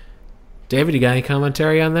 David, you got any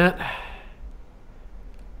commentary on that?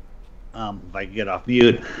 If I can get off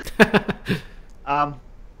mute. My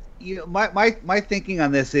thinking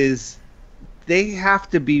on this is they have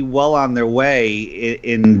to be well on their way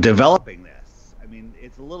in developing this. I mean,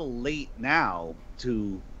 it's a little late now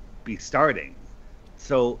to be starting.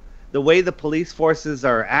 So the way the police forces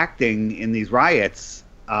are acting in these riots,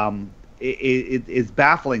 it is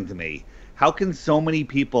baffling to me. How can so many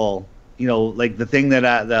people, like the thing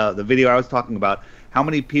that the video I was talking about, how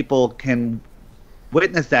many people can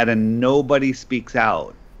witness that and nobody speaks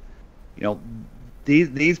out?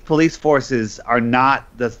 These police forces are not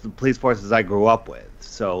the police forces I grew up with.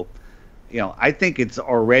 So, I think it's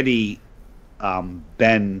already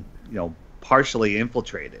been, partially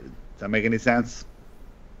infiltrated. Does that make any sense?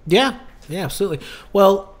 Yeah, absolutely.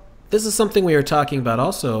 Well, this is something we were talking about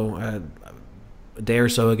also a day or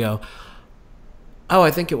so ago. Oh,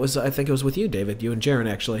 I think it was with you, David, you and Jaron,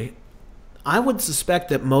 actually. I would suspect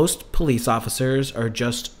that most police officers are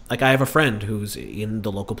just, like, I have a friend who's in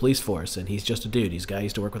the local police force, and he's just a dude. He's a guy I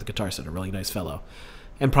used to work with at Guitar Center, a really nice fellow.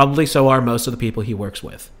 And probably so are most of the people he works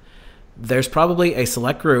with. There's probably a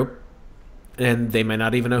select group, and they may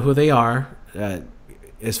not even know who they are,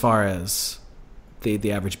 as far as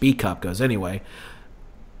the average B cop goes anyway,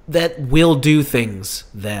 that will do things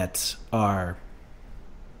that are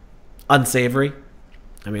unsavory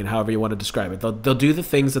I mean, however you want to describe it. They'll do the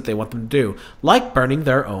things that they want them to do, like burning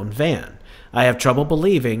their own van. I have trouble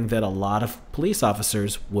believing that a lot of police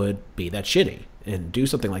officers would be that shitty and do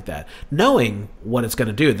something like that, knowing what it's going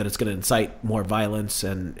to do, that it's going to incite more violence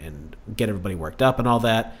and get everybody worked up and all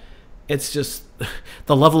that. It's just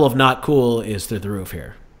the level of not cool is through the roof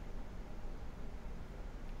here.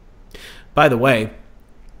 By the way,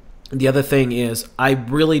 the other thing is I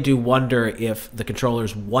really do wonder if the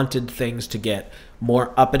controllers wanted things to get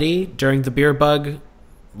more uppity during the beer bug,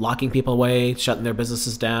 locking people away, shutting their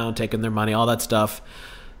businesses down, taking their money, all that stuff.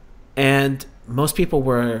 And most people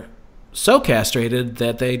were so castrated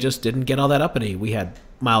that they just didn't get all that uppity. We had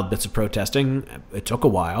mild bits of protesting. It took a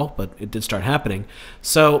while, but it did start happening.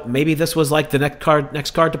 So maybe this was like the next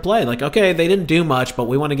card to play. Like, okay, they didn't do much, but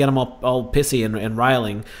we want to get them all pissy and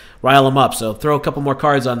rile them up. So throw a couple more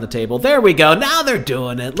cards on the table. There we go. Now they're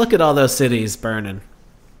doing it. Look at all those cities burning.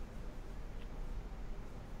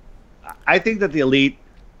 I think that the elite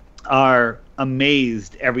are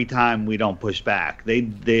amazed every time we don't push back. They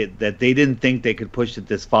didn't think they could push it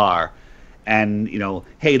this far. And,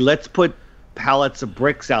 hey, let's put pallets of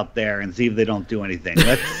bricks out there and see if they don't do anything.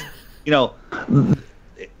 Let's,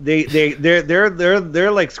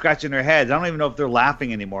 they're like scratching their heads. I don't even know if they're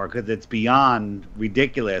laughing anymore because it's beyond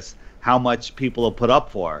ridiculous how much people will put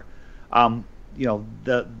up for.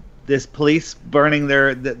 This police burning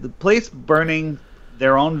the police burning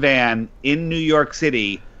their own van in New York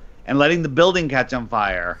City and letting the building catch on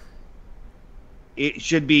fire. It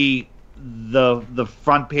should be the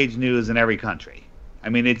front page news in every country. I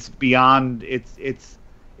mean, it's beyond. It's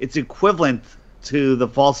equivalent to the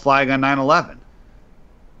false flag on 9/11.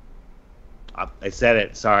 I said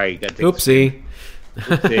it. Sorry. Oopsie.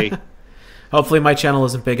 Oopsie. Hopefully, my channel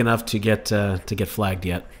isn't big enough to get flagged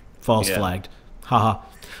yet. False flagged. Haha.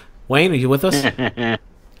 Wayne, are you with us?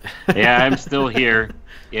 Yeah, I'm still here.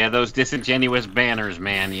 Yeah, those disingenuous banners,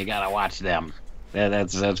 man. You gotta watch them.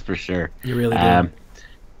 That's for sure. You really do.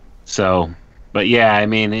 But yeah, I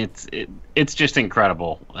mean, it's just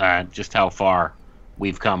incredible, just how far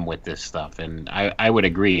we've come with this stuff, and I would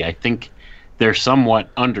agree. I think they're somewhat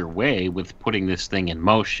underway with putting this thing in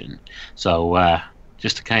motion. So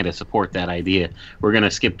just to kind of support that idea, we're going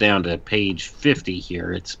to skip down to page 50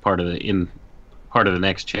 here. It's part of the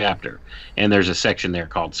next chapter, and there's a section there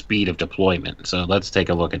called Speed of Deployment. So let's take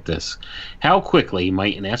a look at this. How quickly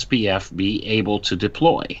might an SPF be able to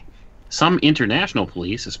deploy? Some international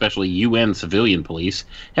police, especially UN civilian police,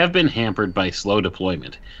 have been hampered by slow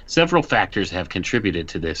deployment. Several factors have contributed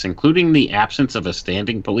to this, including the absence of a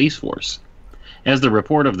standing police force. As the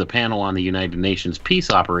report of the panel on the United Nations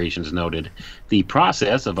peace operations noted, the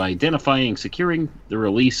process of identifying, securing the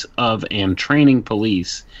release of, and training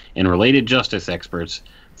police and related justice experts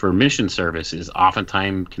for mission service is often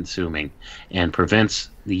time-consuming and prevents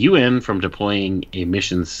the UN from deploying a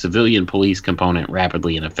mission's civilian police component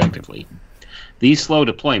rapidly and effectively. These slow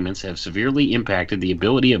deployments have severely impacted the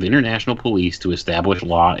ability of international police to establish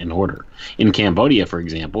law and order. In Cambodia, for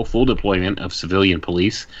example, full deployment of civilian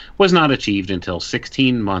police was not achieved until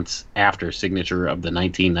 16 months after signature of the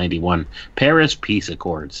 1991 Paris Peace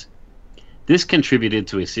Accords. This contributed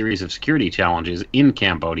to a series of security challenges in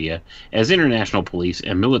Cambodia as international police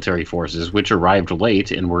and military forces, which arrived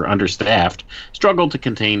late and were understaffed, struggled to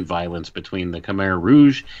contain violence between the Khmer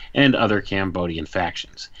Rouge and other Cambodian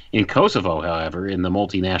factions. In Kosovo, however, in the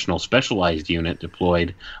multinational specialized unit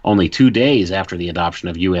deployed only 2 days after the adoption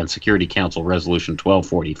of UN Security Council Resolution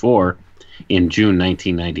 1244 in June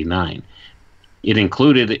 1999. It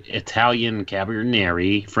included Italian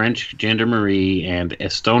Carabinieri, French Gendarmerie, and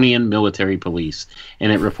Estonian military police,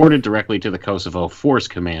 and it reported directly to the Kosovo force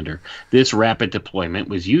commander. This rapid deployment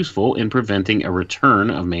was useful in preventing a return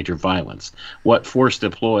of major violence. What force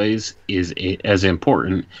deploys is as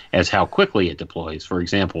important as how quickly it deploys. For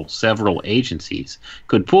example, several agencies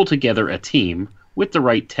could pull together a team with the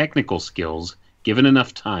right technical skills, given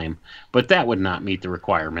enough time, but that would not meet the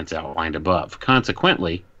requirements outlined above.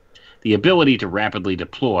 Consequently, the ability to rapidly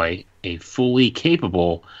deploy a fully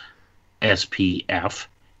capable SPF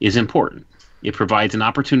is important. It provides an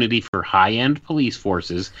opportunity for high-end police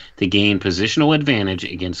forces to gain positional advantage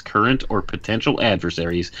against current or potential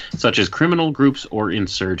adversaries, such as criminal groups or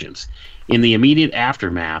insurgents. In the immediate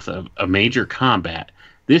aftermath of a major combat,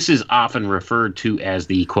 this is often referred to as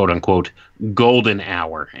the quote-unquote golden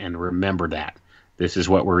hour. And remember that. This is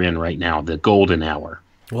what we're in right now, the golden hour.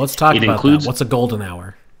 Well, let's talk about that. What's a golden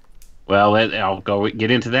hour? Well, I'll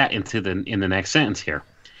get into that in the next sentence here.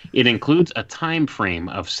 It includes a time frame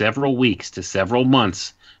of several weeks to several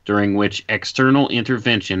months during which external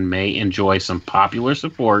intervention may enjoy some popular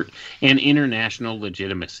support and international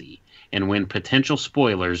legitimacy. and when potential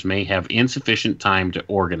spoilers may have insufficient time to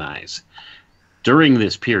organize. During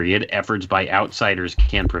this period, efforts by outsiders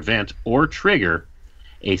can prevent or trigger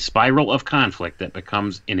a spiral of conflict that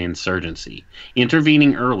becomes an insurgency.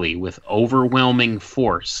 Intervening early with overwhelming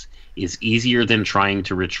force is easier than trying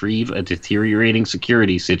to retrieve a deteriorating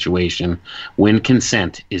security situation when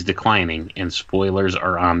consent is declining and spoilers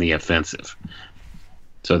are on the offensive.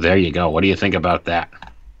 So there you go. What do you think about that?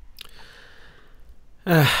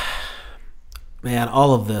 Man,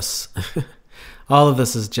 all of this all of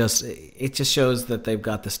this is just, it just shows that they've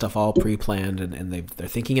got this stuff all pre-planned and they're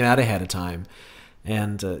thinking it out ahead of time.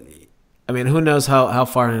 And I mean, who knows how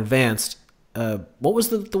far in advance. What was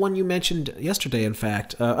the one you mentioned yesterday, in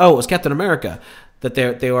fact? It was Captain America, that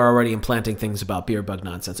they were already implanting things about beer bug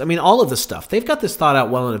nonsense. I mean, all of this stuff, they've got this thought out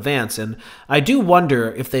well in advance, and I do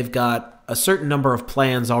wonder if they've got a certain number of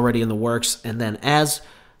plans already in the works, and then as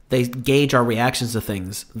they gauge our reactions to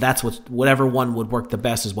things, that's whatever one would work the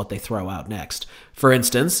best is what they throw out next. For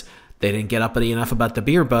instance, they didn't get uppity enough about the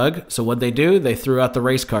beer bug, so what'd they do? They threw out the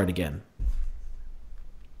race card again.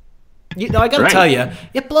 You know, I got to tell you,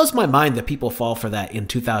 it blows my mind that people fall for that in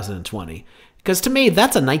 2020. Because to me,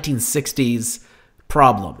 that's a 1960s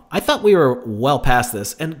problem. I thought we were well past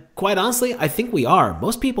this, and quite honestly, I think we are.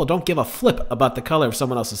 Most people don't give a flip about the color of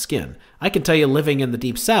someone else's skin. I can tell you, living in the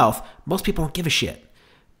Deep South, most people don't give a shit.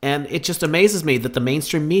 And it just amazes me that the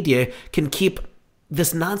mainstream media can keep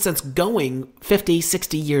this nonsense going 50,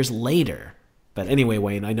 60 years later. But anyway,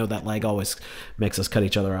 Wayne, I know that lag always makes us cut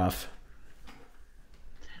each other off.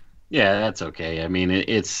 Yeah, that's okay. I mean,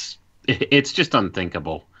 it's just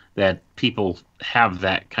unthinkable that people have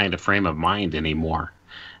that kind of frame of mind anymore.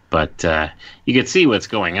 But you can see what's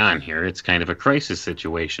going on here. It's kind of a crisis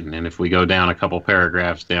situation. And if we go down a couple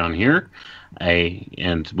paragraphs down here,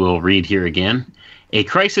 and we'll read here again. A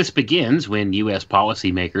crisis begins when U.S.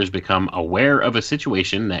 policymakers become aware of a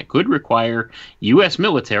situation that could require U.S.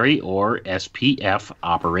 military or SPF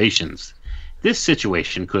operations. This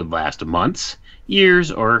situation could last months, years,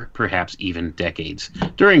 or perhaps even decades.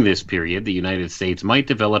 During this period, the United States might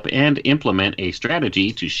develop and implement a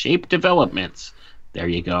strategy to shape developments. There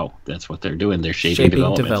you go. That's what they're doing. They're shaping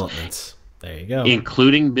developments. There you go.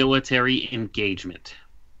 Including military engagement.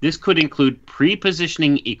 This could include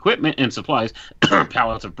pre-positioning equipment and supplies,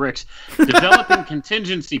 pallets of bricks, developing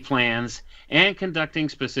contingency plans, and conducting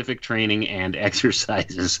specific training and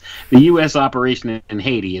exercises. The U.S. operation in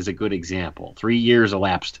Haiti is a good example. 3 years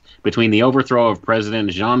elapsed between the overthrow of President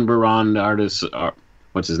Jean-Bertrand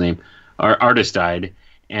Aristide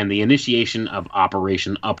and the initiation of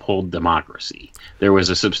Operation Uphold Democracy. There was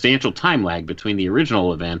a substantial time lag between the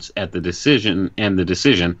original events at the decision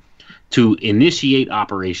to initiate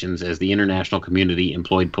operations as the international community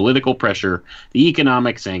employed political pressure, the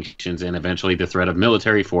economic sanctions, and eventually the threat of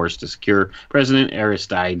military force to secure President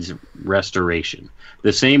Aristide's restoration.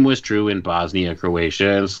 The same was true in Bosnia,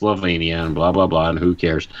 Croatia, and Slovenia, and blah, blah, blah, and who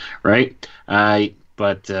cares, right?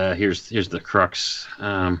 But here's the crux.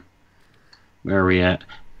 Where are we at?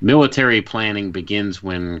 Military planning begins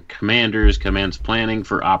when commanders commence planning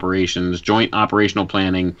for operations. Joint operational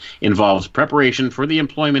planning involves preparation for the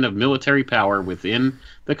employment of military power within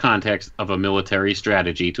the context of a military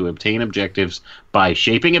strategy to obtain objectives by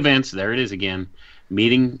shaping events, there it is again,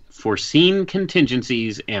 meeting foreseen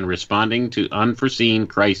contingencies, and responding to unforeseen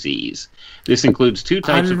crises. This includes two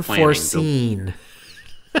types of planning. Unforeseen.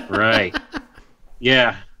 Right.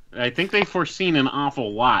 Yeah. I think they've foreseen an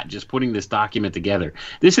awful lot just putting this document together.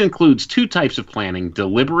 This includes two types of planning,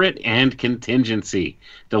 deliberate and contingency.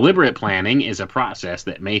 Deliberate planning is a process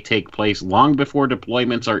that may take place long before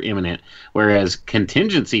deployments are imminent, whereas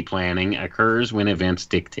contingency planning occurs when events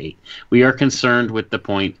dictate. We are concerned with the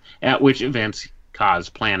point at which events cause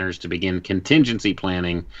planners to begin contingency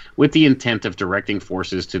planning with the intent of directing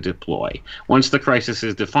forces to deploy. Once the crisis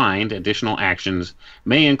is defined, additional actions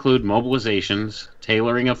may include mobilizations,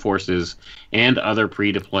 tailoring of forces, and other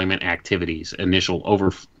pre-deployment activities, initial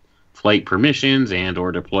overflight permissions and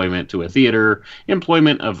or deployment to a theater,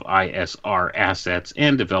 employment of ISR assets,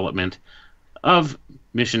 and development of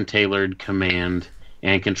mission-tailored command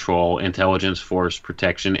and control, intelligence, force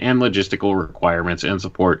protection, and logistical requirements and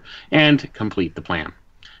support, and complete the plan.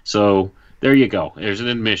 So there you go. There's an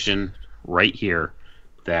admission right here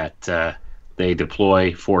that they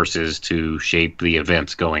deploy forces to shape the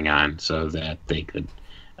events going on so that they could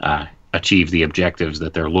achieve the objectives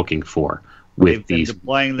that they're looking for. They've been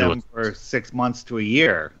deploying them for 6 months to a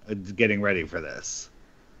year, getting ready for this.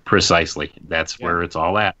 Precisely. That's where it's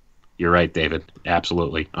all at. You're right, David.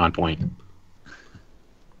 Absolutely. On point.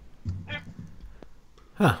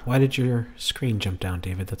 Huh, why did your screen jump down,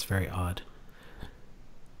 David? That's very odd.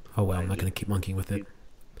 Oh, well, I'm not going to keep monkeying with it.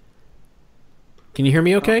 Can you hear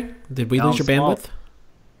me okay? Did we lose your bandwidth?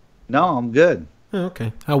 No, I'm good. Oh,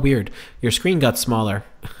 okay. How weird. Your screen got smaller.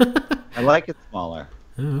 I like it smaller.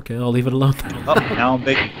 Oh, okay, I'll leave it alone. Oh, now I'm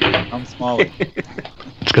big. I'm smaller.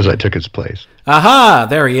 It's because I took his place. Aha!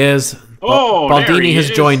 There he is. Oh, there Baldini he has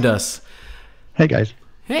is. joined us. Hey, guys.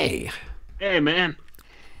 Hey. Hey, man.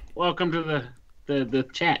 Welcome to the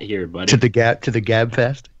chat here, buddy. To the Gab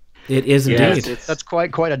Fest. It is Yes, indeed. That's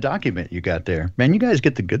quite a document you got there. Man, you guys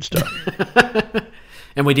get the good stuff.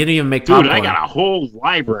 And we didn't even make Dude, popcorn. I got a whole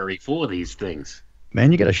library full of these things.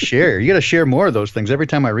 Man, you got to share. You got to share more of those things. Every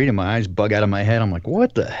time I read them, my eyes bug out of my head. I'm like,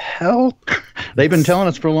 what the hell? They've been telling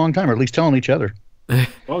us for a long time, or at least telling each other.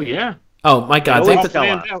 Oh, yeah. Oh, my God. Always They- tell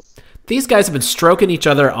Stand us. out. These guys have been stroking each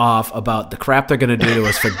other off about the crap they're going to do to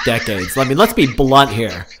us for decades. I mean, let's be blunt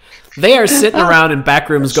here. They are sitting around in back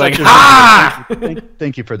rooms going, "Ha!"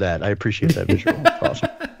 Thank you for that. I appreciate that visual. It's awesome.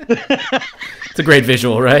 It's a great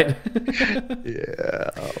visual, right?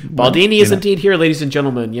 Yeah. Baldini is indeed here, ladies and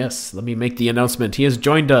gentlemen. Yes, let me make the announcement. He has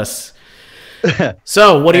joined us.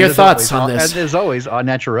 So, what are your thoughts on this? And as always, on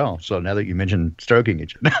natural. So now that you mentioned stroking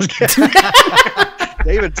each other.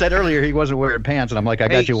 David said earlier he wasn't wearing pants, and I'm like, I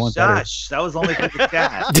got you one better. Shush. That was only for the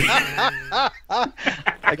chat.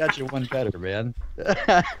 I got you one better, man.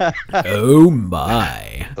 Oh,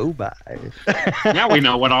 my. Oh, bye. Now we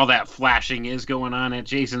know what all that flashing is going on at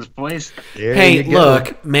Jason's place. There Hey, you go.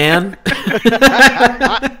 look, man.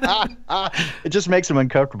 It just makes him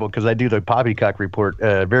uncomfortable because I do the poppycock report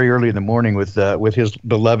very early in the morning with his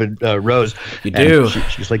beloved Rose. You And do.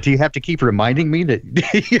 She's like, do you have to keep reminding me that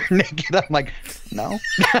you're naked? I'm like, no,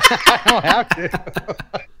 I don't have to.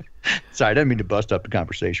 Sorry, I didn't mean to bust up the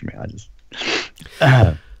conversation, man. I just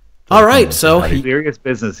All right, so Serious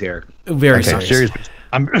business here. very okay, serious.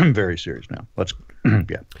 I'm very serious now. Let's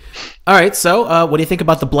yeah. All right, so what do you think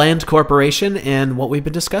about the Bland Corporation and what we've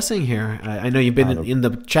been discussing here? I know you've been in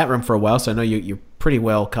the chat room for a while, so I know you're pretty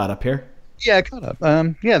well caught up here. Yeah, I caught up.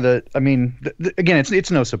 Again,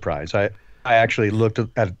 it's no surprise. I actually looked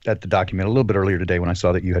at the document a little bit earlier today when I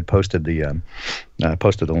saw that you had posted the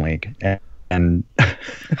link, and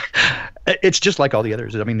it's just like all the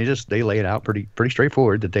others. I mean, they lay it out pretty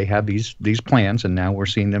straightforward that they have these plans, and now we're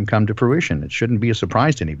seeing them come to fruition. It shouldn't be a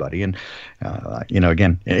surprise to anybody. And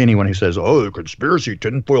again, anyone who says, "Oh, the conspiracy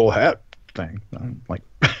tinfoil hat thing," I'm like,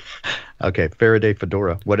 okay, Faraday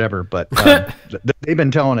fedora, whatever. But they've been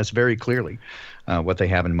telling us very clearly what they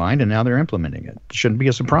have in mind, and now they're implementing it. It shouldn't be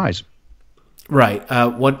a surprise. Right.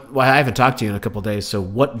 Well, I haven't talked to you in a couple of days, so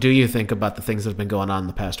what do you think about the things that have been going on in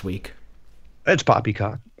the past week? It's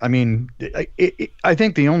poppycock. I mean, I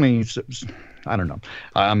think the only, I don't know.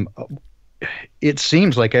 It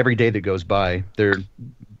seems like every day that goes by,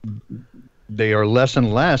 they are less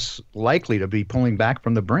and less likely to be pulling back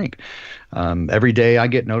from the brink. Every day I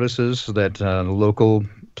get notices that local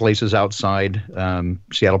places outside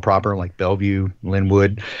Seattle proper, like Bellevue,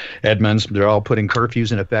 Linwood, Edmonds, they're all putting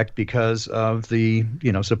curfews in effect because of the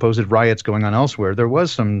supposed riots going on elsewhere. There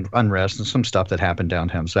was some unrest and some stuff that happened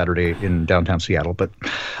downtown Saturday in downtown Seattle, but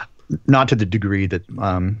not to the degree that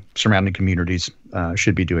surrounding communities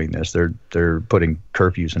should be doing this. They're putting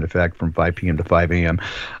curfews in effect from 5 p.m. to 5 a.m.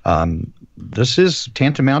 This is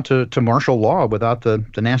tantamount to martial law without the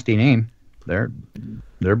nasty name. They're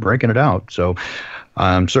breaking it out. So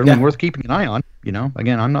certainly worth keeping an eye on.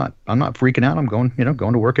 Again, I'm not freaking out. I'm going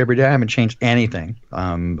to work every day. I haven't changed anything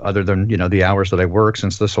other than the hours that I work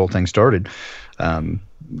since this whole thing started.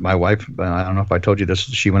 My wife, I don't know if I told you this,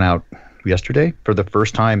 she went out yesterday for the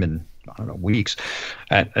first time in weeks,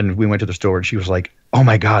 and we went to the store, and she was like, "Oh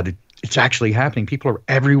my God, it's actually happening. People are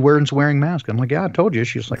everywhere and wearing masks." I'm like, "Yeah, I told you."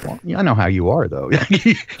 She's like, "Well, yeah, I know how you are, though."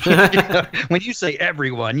 When you say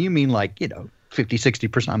everyone, you mean like 50,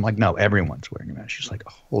 60%. I'm like, "No, everyone's wearing a mask." She's like,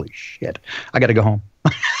 "Holy shit, I got to go home."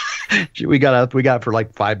 We got for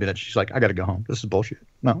like 5 minutes. She's like, "I got to go home. This is bullshit."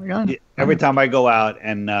 No, Every time I go out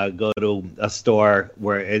and go to a store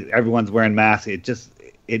where everyone's wearing masks,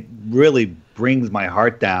 it really brings my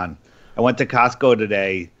heart down. I went to Costco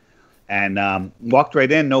today and walked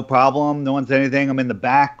right in, no problem. No one said anything. I'm in the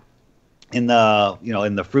back, in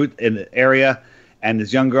the fruit area, and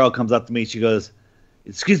this young girl comes up to me. She goes,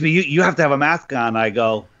 "Excuse me, you have to have a mask on." I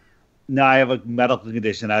go, "No, I have a medical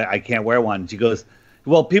condition. I can't wear one." She goes,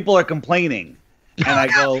 "Well, people are complaining," and I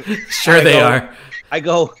go, Sure they are. I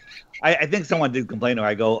go, I think someone did complain to her.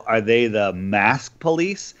 I go, "Are they the mask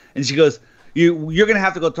police?" And she goes, You're going to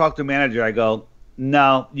have to go talk to a manager." I go,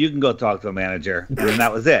 "No, you can go talk to a manager." And then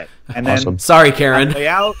that was it. And then Awesome. Sorry, on Karen. the way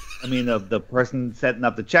out, I mean, the person setting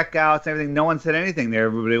up the checkouts and everything, no one said anything there.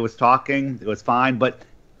 Everybody was talking. It was fine. But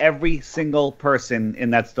every single person in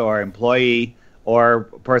that store, employee or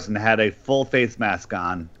person, had a full face mask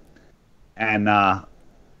on, and I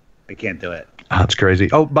can't do it. Oh, that's crazy.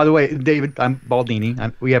 Oh, by the way, David, I'm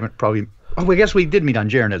Baldini. We haven't probably. Oh, I guess we did meet on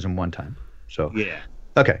Jeranism one time. So Yeah.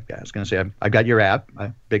 okay, yeah, I was gonna say I got your app. I'm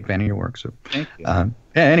a big fan of your work. So Thank you. yeah.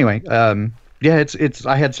 Anyway, yeah, it's.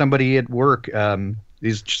 I had somebody at work.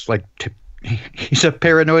 He's just like. He's a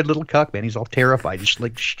paranoid little cuck, man. He's all terrified. He's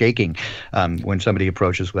like shaking when somebody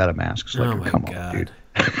approaches without a mask. It's like, Oh my come God. on, dude.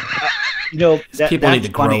 You know, People need that's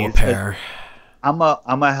to grow funny, a is 'cause pair. I'm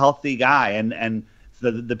a healthy guy, and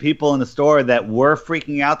the people in the store that were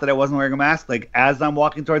freaking out that I wasn't wearing a mask, like as I'm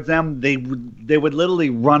walking towards them, they would literally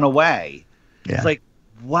run away. Yeah. It's like,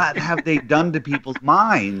 what have they done to people's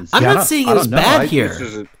minds? I'm Yeah, I not don't- seeing I it as don't know. bad I-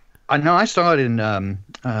 here. I know I saw it in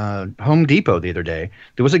Home Depot the other day.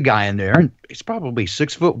 There was a guy in there, and he's probably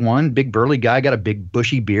 6'1", big burly guy, got a big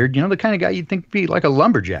bushy beard. You know, the kind of guy you'd think would be like a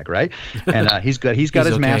lumberjack, right? And he's got his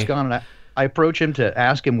okay. mask on, and I approach him to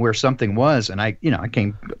ask him where something was, and I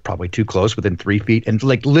came probably too close, within 3 feet, and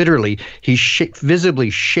like literally he's visibly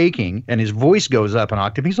shaking, and his voice goes up an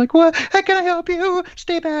octave. He's like, "What? How can I help you?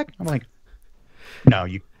 Stay back." I'm like, "No,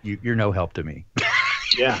 you're no help to me.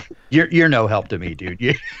 Yeah. You're no help to me, dude.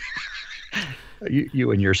 You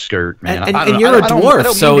and your skirt, man. And I don't know. you're I a don't- I dwarf,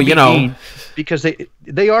 don't so, mean to be you know. mean, because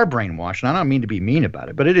they are brainwashed, and I don't mean to be mean about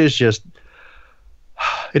it, but it is just,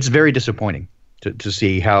 it's very disappointing to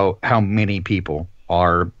see how many people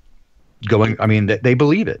are going. I mean, they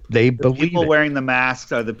believe it. They The believe people it. wearing the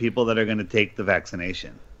masks are the people that are going to take the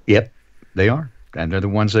vaccination. Yep, they are, and they're the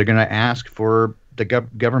ones that are going to ask for the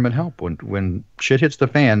government help when shit hits the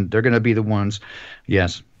fan. They're going to be the ones,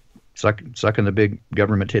 yes, sucking the big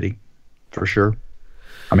government titty, for sure.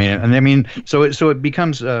 I mean, so it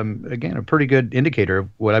becomes again a pretty good indicator of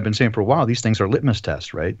what I've been saying for a while. These things are litmus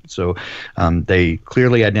tests, right? So they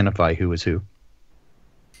clearly identify who is who.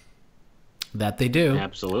 That they do.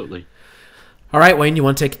 Absolutely. All right, Wayne, you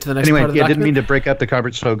want to take it to the next Anyway, part of the yeah, didn't document? mean to break up the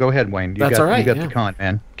conference. So go ahead, Wayne. That's all right, You got yeah. the con,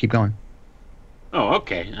 man. Keep going. Oh,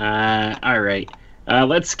 okay. All right.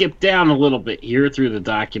 Let's skip down a little bit here through the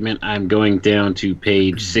document. I'm going down to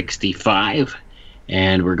page 65,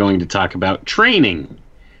 and we're going to talk about training.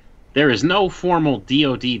 There is no formal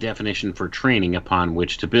DoD definition for training upon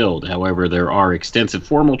which to build. However, there are extensive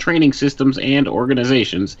formal training systems and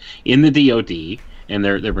organizations in the DoD, and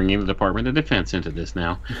they're bringing the Department of Defense into this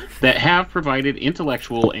now, that have provided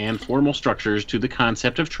intellectual and formal structures to the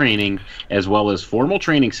concept of training, as well as formal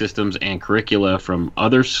training systems and curricula from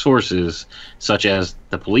other sources, such as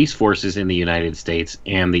the police forces in the United States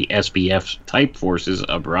and the SBF type forces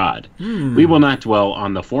abroad. We will not dwell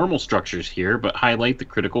on the formal structures here, but highlight the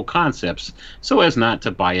critical concepts so as not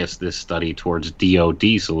to bias this study towards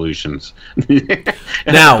DoD solutions.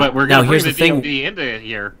 Now- but we're now going to here's bring the the thing, DoD into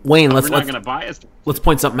here. Wayne, We're let's not going to bias. let's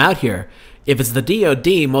point something out here. If it's the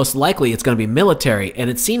DoD, most likely it's going to be military. And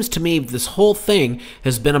it seems to me this whole thing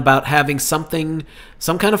has been about having some kind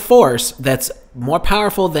of force that's more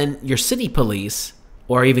powerful than your city police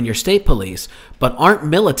or even your state police, but aren't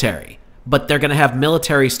military. But they're going to have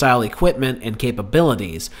military-style equipment and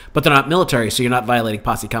capabilities, but they're not military, so you're not violating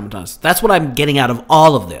posse comitatus. That's what I'm getting out of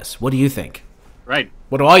all of this. What do you think? Right.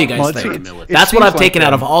 What do all you guys Well, think? it That's what seems I've taken like,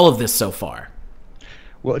 out of all of this so far.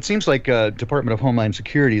 Well, it seems like Department of Homeland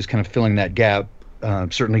Security is kind of filling that gap.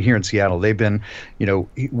 Certainly here in Seattle, they've been,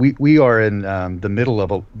 we are in the middle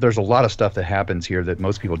of there's a lot of stuff that happens here that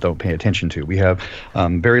most people don't pay attention to. We have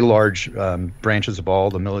very large branches of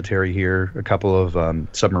all the military here, a couple of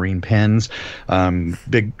submarine pens,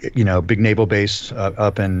 big naval base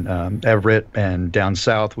up in Everett, and down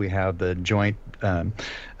south we have the joint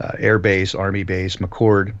air base, Army base,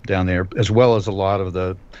 McCord down there, as well as a lot of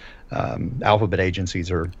the alphabet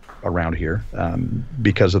agencies are around here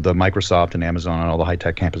because of the Microsoft and Amazon and all the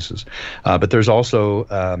high-tech campuses. But there's also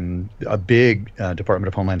a big Department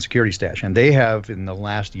of Homeland Security stash, and they have, in the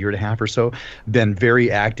last year and a half or so, been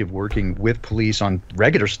very active working with police on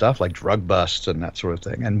regular stuff like drug busts and that sort of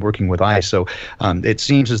thing, and working with ICE. So it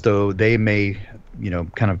seems as though they may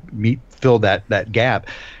kind of fill that gap.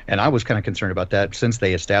 And I was kind of concerned about that since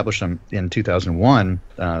they established them in 2001.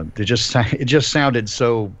 It just sounded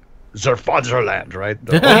so Zerfatherland, right?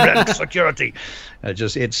 The Homeland Security.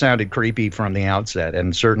 It sounded creepy from the outset,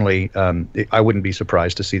 and certainly I wouldn't be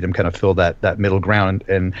surprised to see them kind of fill that middle ground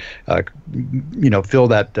and fill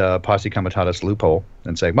that posse comitatus loophole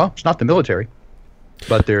and say, well, it's not the military,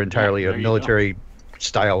 but they're entirely a military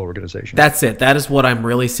style organization. That's it. That is what I'm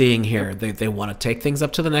really seeing here. They want to take things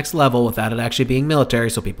up to the next level without it actually being military,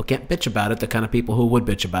 so people can't bitch about it, the kind of people who would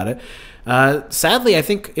bitch about it. Sadly, I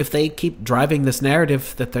think if they keep driving this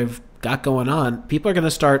narrative that they've got going on, people are going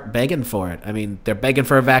to start begging for it. I mean, they're begging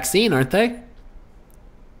for a vaccine, aren't they?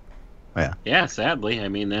 Yeah. Yeah, sadly. I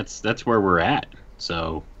mean, that's where we're at.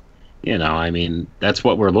 So, I mean, that's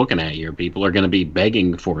what we're looking at here. People are going to be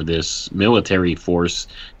begging for this military force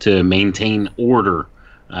to maintain order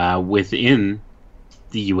within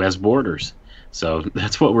the U.S. borders. So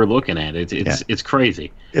that's what we're looking at. It's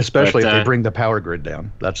crazy. Especially if they bring the power grid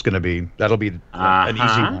down. That'll be an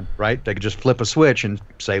easy one, right? They could just flip a switch and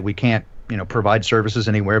say we can't, provide services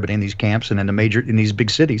anywhere but in these camps and in these big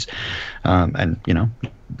cities, and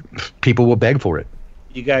people will beg for it.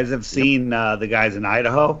 You guys have seen the guys in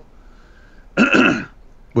Idaho?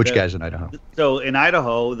 Which guys in Idaho? So in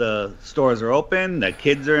Idaho, the stores are open, the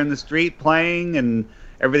kids are in the street playing, and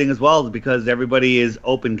everything as well, because everybody is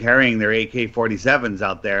open carrying their AK-47s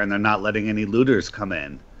out there, and they're not letting any looters come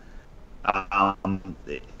in.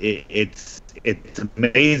 It's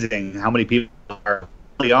amazing how many people are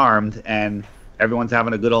fully armed, and everyone's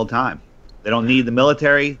having a good old time. They don't need the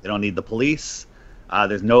military. They don't need the police.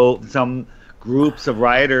 Some groups of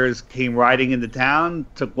rioters came riding into town,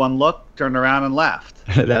 took one look, turned around, and left.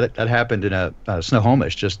 That happened in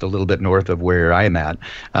Snohomish, just a little bit north of where I am at.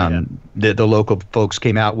 The local folks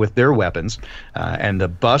came out with their weapons, and the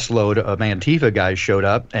busload of Antifa guys showed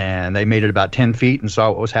up, and they made it about 10 feet and saw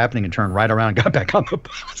what was happening and turned right around and got back on the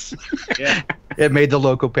bus. Yeah. It made the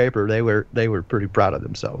local paper. They were pretty proud of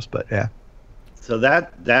themselves, but yeah. So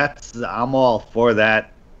I'm all for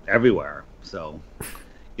that everywhere. So,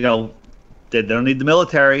 they don't need the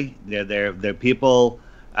military. They're people,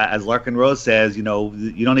 as Larkin Rose says, you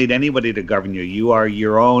don't need anybody to govern you. You are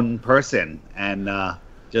your own person, and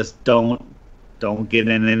just don't get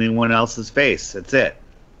in anyone else's face. That's it.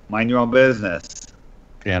 Mind your own business.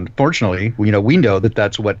 And fortunately, we know that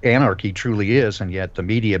that's what anarchy truly is, and yet the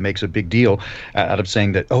media makes a big deal out of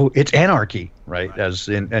saying that, it's anarchy, right?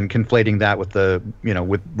 And conflating that with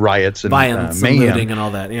with riots and violence, mayhem, and looting, and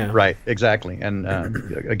all that. Yeah, right, exactly. And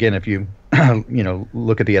again, if you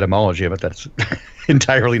look at the etymology of it, that's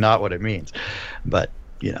entirely not what it means. But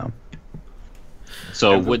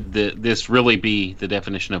So would this really be the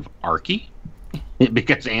definition of archy?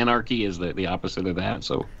 Because anarchy is the opposite of that.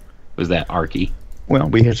 So was that archy? Well,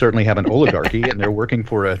 we certainly have an oligarchy, and they're working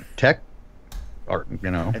for a tech, I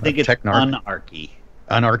think it's anarchy.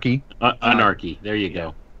 Anarchy. Anarchy. There you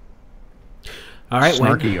go. All right,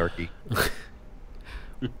 Snarky-archy.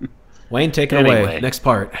 Wayne, take it away. Next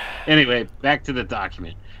part. Anyway, back to the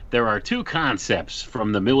document. There are two concepts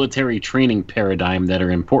from the military training paradigm that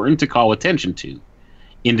are important to call attention to: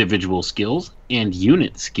 individual skills and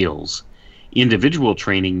unit skills. Individual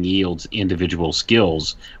training yields individual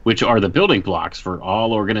skills, which are the building blocks for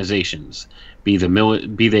all organizations, be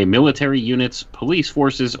they military units, police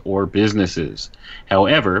forces, or businesses.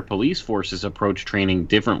 However, police forces approach training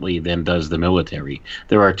differently than does the military.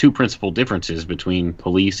 There are two principal differences between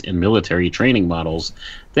police and military training models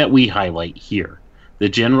that we highlight here: the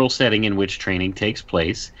general setting in which training takes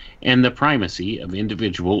place, and the primacy of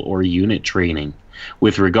individual or unit training.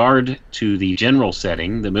 With regard to the general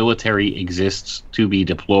setting, the military exists to be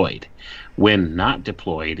deployed. When not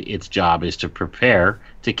deployed, its job is to prepare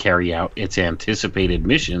to carry out its anticipated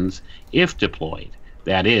missions if deployed,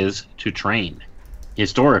 that is, to train.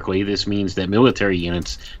 Historically, this means that military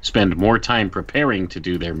units spend more time preparing to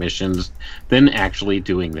do their missions than actually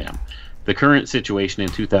doing them. The current situation in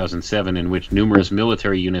 2007, in which numerous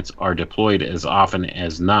military units are deployed as often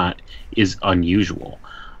as not, is unusual.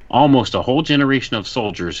 Almost a whole generation of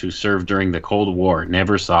soldiers who served during the Cold War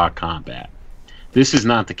never saw combat. This is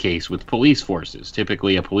not the case with police forces.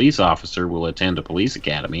 Typically, a police officer will attend a police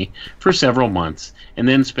academy for several months and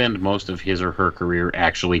then spend most of his or her career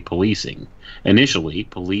actually policing. Initially,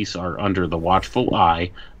 police are under the watchful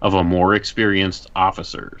eye of a more experienced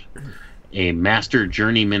officer, a master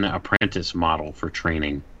journeyman apprentice model for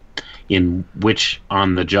training, in which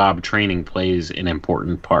on-the-job training plays an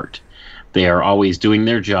important part. They are always doing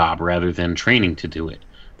their job rather than training to do it.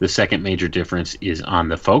 The second major difference is on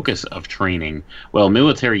the focus of training. While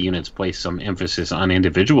military units place some emphasis on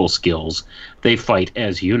individual skills, they fight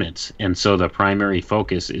as units, and so the primary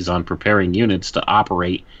focus is on preparing units to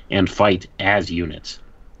operate and fight as units.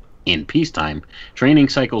 In peacetime, training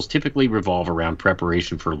cycles typically revolve around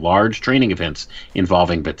preparation for large training events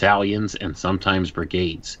involving battalions and sometimes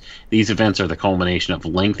brigades. These events are the culmination of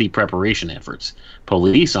lengthy preparation efforts.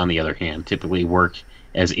 Police, on the other hand, typically work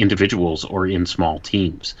as individuals or in small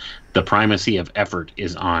teams. The primacy of effort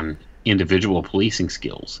is on individual policing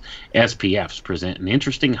skills. SPFs present an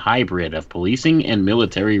interesting hybrid of policing and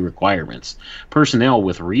military requirements. Personnel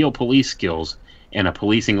with real police skills and a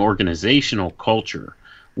policing organizational culture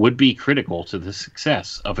would be critical to the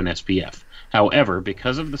success of an SPF. However,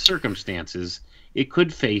 because of the circumstances it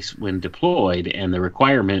could face when deployed and the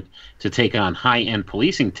requirement to take on high-end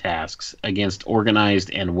policing tasks against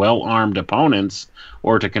organized and well-armed opponents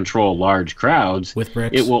or to control large crowds, with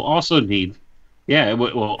bricks, it will also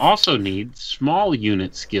need small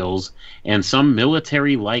unit skills and some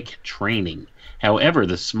military-like training. However,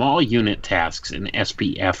 the small unit tasks an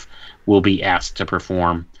SPF will be asked to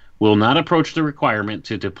perform will not approach the requirement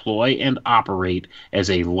to deploy and operate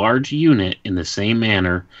as a large unit in the same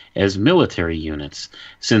manner as military units.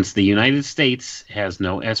 Since the United States has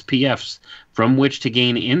no SPFs from which to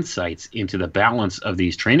gain insights into the balance of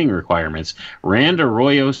these training requirements, Rand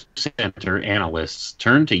Arroyo Center analysts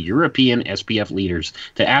turned to European SPF leaders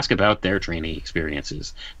to ask about their training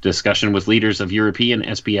experiences. Discussion with leaders of European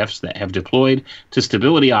SPFs that have deployed to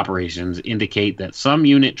stability operations indicate that some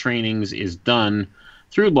unit trainings is done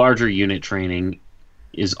through larger unit training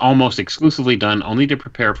is almost exclusively done only to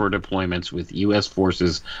prepare for deployments with U.S.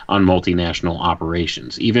 forces on multinational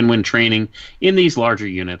operations. Even when training in these larger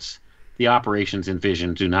units, the operations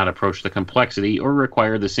envisioned do not approach the complexity or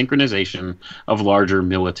require the synchronization of larger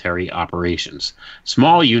military operations.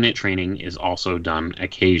 Small unit training is also done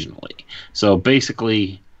occasionally. So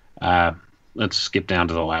basically, let's skip down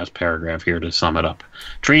to the last paragraph here to sum it up.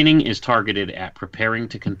 Training is targeted at preparing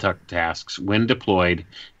to conduct tasks when deployed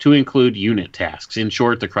to include unit tasks. In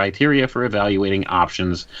short, the criteria for evaluating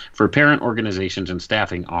options for parent organizations and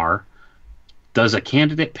staffing are: does a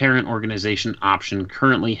candidate parent organization option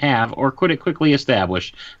currently have, or could it quickly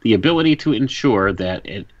establish, the ability to ensure that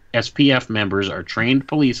SPF members are trained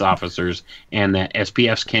police officers and that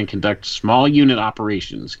SPFs can conduct small unit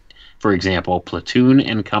operations, for example, platoon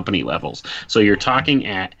and company levels? So you're talking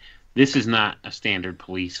at, this is not a standard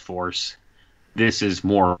police force. This is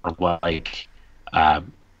more like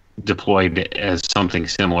deployed as something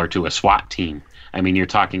similar to a SWAT team. I mean, you're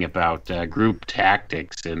talking about group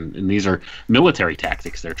tactics, and these are military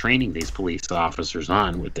tactics they're training these police officers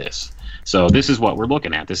on with this. So this is what we're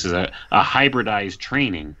looking at. This is a hybridized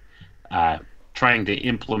training, trying to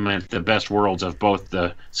implement the best worlds of both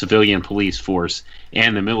the civilian police force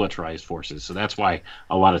and the militarized forces. So that's why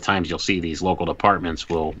a lot of times you'll see these local departments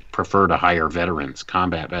will prefer to hire veterans,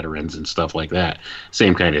 combat veterans and stuff like that.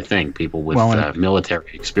 Same kind of thing, people with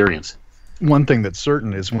military experience. One thing that's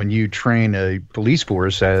certain is when you train a police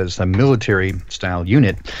force as a military-style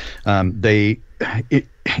unit, they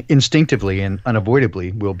instinctively and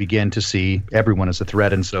unavoidably will begin to see everyone as a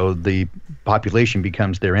threat, and so the population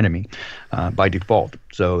becomes their enemy by default.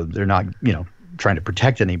 So they're not, trying to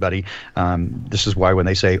protect anybody. This is why when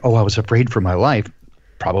they say, "Oh, I was afraid for my life,"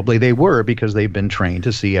 probably they were, because they've been trained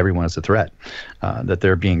to see everyone as a threat, that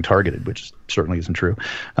they're being targeted, which certainly isn't true.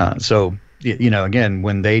 So again,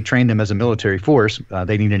 when they train them as a military force,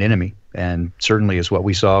 they need an enemy. And certainly is what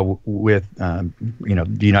we saw with, the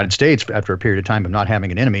United States after a period of time of not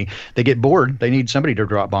having an enemy. They get bored. They need somebody to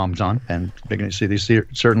drop bombs on. And they're going to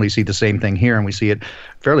certainly see the same thing here. And we see it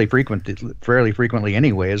fairly frequently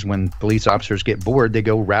anyways. When police officers get bored, they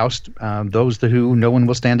go roust those who no one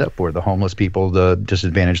will stand up for, the homeless people, the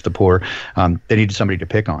disadvantaged, the poor. They need somebody to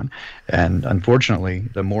pick on. And unfortunately,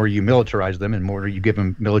 the more you militarize them and more you give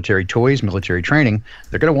them military toys, military training,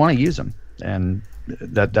 they're going to want to use them. And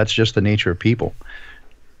that's just the nature of people.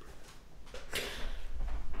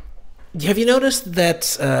 Have you noticed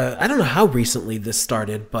that, I don't know how recently this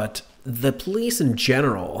started, but the police in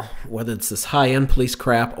general, whether it's this high-end police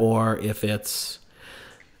crap or if it's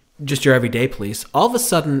just your everyday police, all of a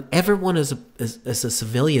sudden everyone is a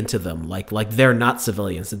civilian to them, like they're not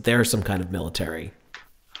civilians, that they're some kind of military.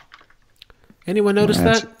 Anyone notice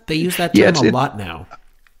that? They use that term a lot now.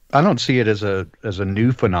 I don't see it as a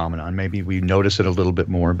new phenomenon. Maybe we notice it a little bit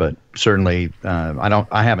more, but certainly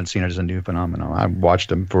I haven't seen it as a new phenomenon. I've watched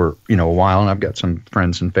them for a while, and I've got some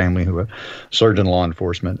friends and family who are served in law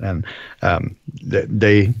enforcement, and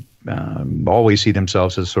they always see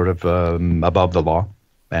themselves as sort of above the law.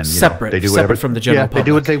 And separate, they do whatever, separate from the general public. They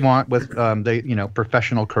do what they want with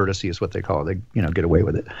professional courtesy is what they call it. They get away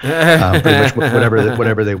with it, pretty much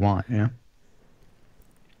whatever they want. Yeah.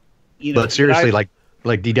 But seriously,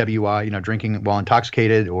 like DWI, drinking while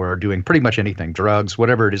intoxicated or doing pretty much anything, drugs,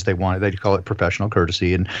 whatever it is they want. They call it professional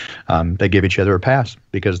courtesy, and they give each other a pass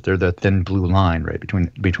because they're the thin blue line, right,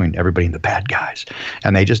 between everybody and the bad guys.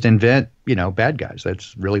 And they just invent, bad guys.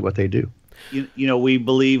 That's really what they do. We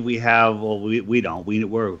believe we have, well, we don't.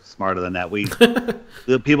 We're smarter than that.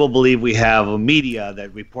 The people believe we have a media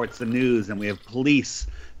that reports the news, and we have police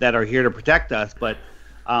that are here to protect us, but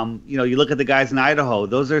you look at the guys in Idaho,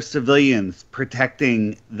 those are civilians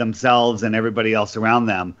protecting themselves and everybody else around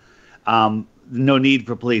them. no need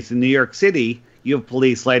for police. In New York City, you have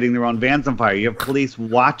police lighting their own vans on fire. You have police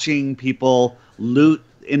watching people loot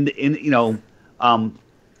in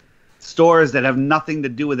stores that have nothing to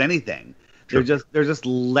do with anything. Sure. They're just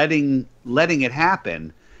letting it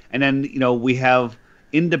happen. And then, we have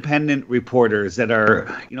independent reporters that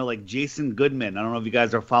are, like Jason Goodman. I don't know if you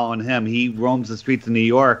guys are following him. He roams the streets of New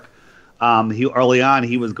York. Early on,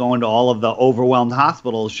 he was going to all of the overwhelmed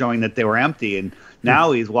hospitals showing that they were empty. And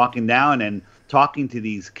now he's walking down and talking to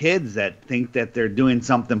these kids that think that they're doing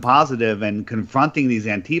something positive and confronting these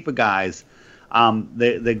Antifa guys. And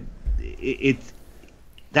then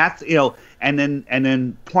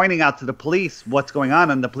pointing out to the police what's going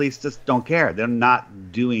on, and the police just don't care. They're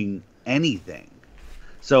not doing anything.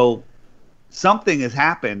 So something has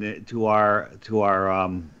happened to our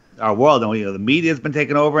world, and the media's been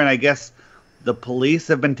taken over, and I guess the police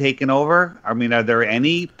have been taken over. I mean, are there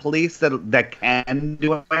any police that can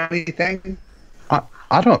do anything?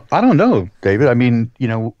 I don't know, David. I mean,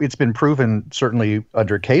 it's been proven certainly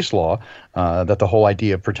under case law that the whole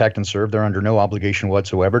idea of protect and serve, they're under no obligation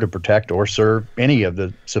whatsoever to protect or serve any of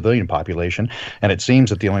the civilian population. And it seems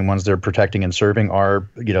that the only ones they're protecting and serving are,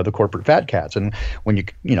 the corporate fat cats. And when you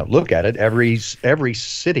look at it, every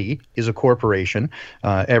city is a corporation.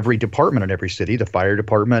 Every department in every city, the fire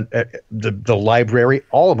department, the library,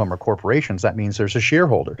 all of them are corporations. That means there's a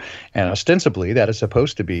shareholder. And ostensibly that is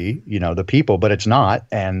supposed to be, the people, but it's not.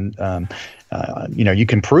 And, you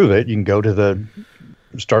can prove it. You can go to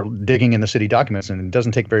start digging in the city documents, and it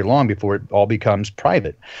doesn't take very long before it all becomes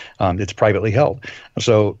private. It's privately held.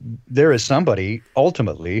 So there is somebody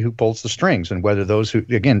ultimately who pulls the strings, and whether those who,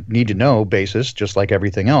 again, need to know basis, just like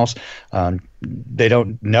everything else, they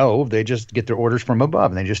don't know. They just get their orders from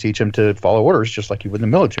above, and they just teach them to follow orders, just like you would in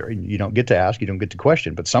the military. You don't get to ask, you don't get to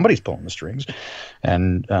question, but somebody's pulling the strings.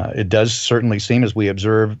 And it does certainly seem, as we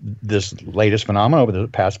observe this latest phenomenon over the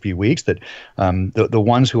past few weeks, that the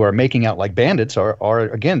ones who are making out like bandits are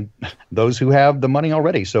again those who have the money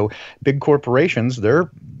already. So big corporations, they're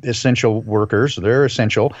essential workers, they're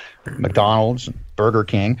essential. McDonald's, Burger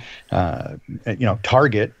King,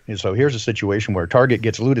 Target. And so here's a situation where Target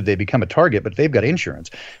gets looted, they become a target, but they've got insurance.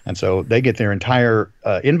 And so they get their entire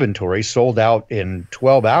inventory sold out in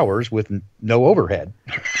 12 hours with no overhead,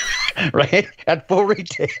 right? At full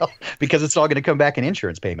retail, because it's all going to come back in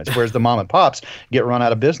insurance payments. Whereas the mom and pops get run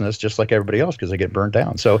out of business just like everybody else because they get burnt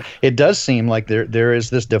down. So it does seem like there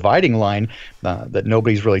is this dividing line that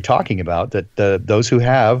nobody's really talking about, that those who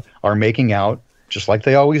have are making out just like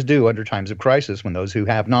they always do under times of crisis, when those who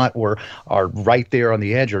have not or are right there on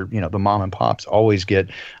the edge, or the mom and pops always get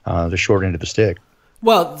the short end of the stick.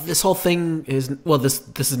 Well, this whole thing is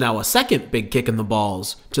this is now a second big kick in the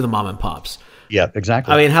balls to the mom and pops. Yeah,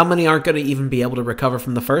 exactly. I mean, how many aren't going to even be able to recover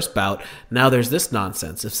from the first bout? Now there's this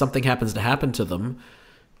nonsense. If something happens to happen to them,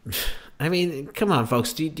 I mean, come on,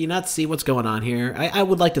 folks. Do you not see what's going on here? I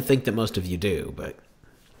would like to think that most of you do, but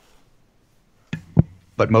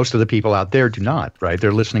most of the people out there do not, right?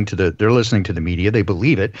 They're listening to the media. They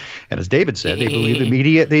believe it, and as David said, they believe the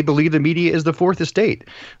media. They believe the media is the fourth estate.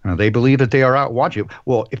 They believe that they are out watching.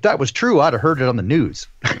 Well, if that was true, I'd have heard it on the news,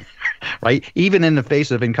 right? Even in the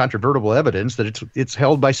face of incontrovertible evidence that it's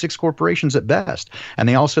held by 6 corporations at best, and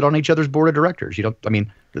they all sit on each other's board of directors.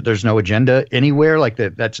 There's no agenda anywhere like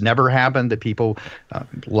that. That's never happened. That people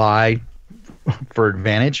lie for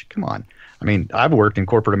advantage. Come on. I mean, I've worked in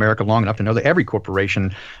corporate America long enough to know that every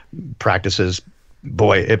corporation practices,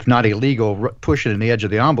 if not illegal, pushing the edge of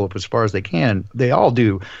the envelope as far as they can. They all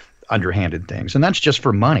do underhanded things, and that's just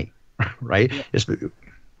for money, right?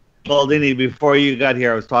 Well, Denny, before you got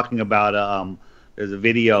here, I was talking about there's a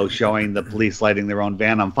video showing the police lighting their own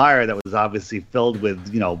van on fire that was obviously filled with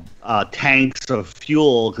tanks of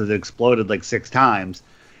fuel because it exploded like 6 times,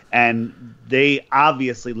 and they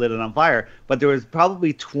obviously lit it on fire. But there was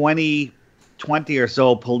probably 20 or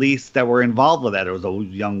so police that were involved with that. There was a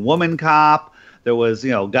young woman cop. There was,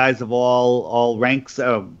 guys of all ranks,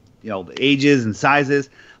 ages and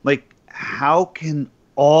sizes. Like, how can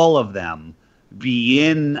all of them be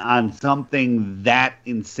in on something that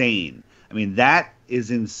insane? I mean, that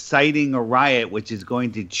is inciting a riot, which is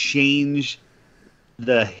going to change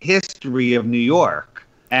the history of New York.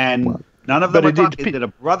 And none of them are talking. Is it a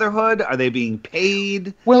brotherhood? Are they being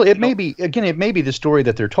paid? Well, it may be the story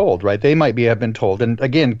that they're told, right? They might have been told. And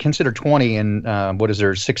again, consider 20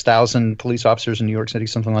 and 6,000 police officers in New York City,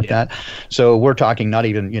 something like that. So we're talking not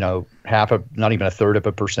even, not even a third of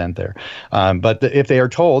a percent there. But if they are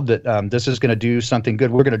told that this is going to do something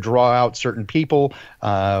good, we're going to draw out certain people.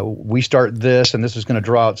 We start this, and this is going to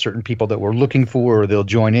draw out certain people that we're looking for, or they'll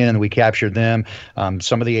join in, and we capture them.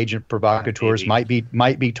 Some of the agent provocateurs might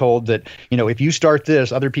be told that if you start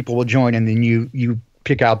this, other people will join, and then you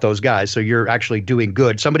pick out those guys. So you're actually doing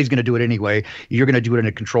good. Somebody's going to do it anyway. You're going to do it in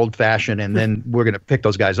a controlled fashion, and then we're going to pick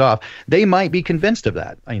those guys off. They might be convinced of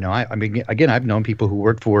that. I mean, again, I've known people who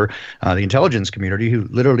worked for the intelligence community who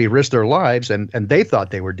literally risked their lives, and they thought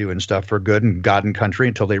they were doing stuff for good and God and country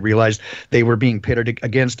until they realized they were being pitted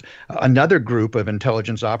against another group of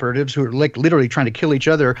intelligence operatives who were like literally trying to kill each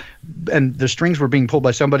other, and the strings were being pulled by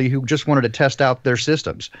somebody who just wanted to test out their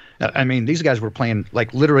systems. I mean, these guys were playing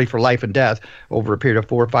like literally for life and death over a period of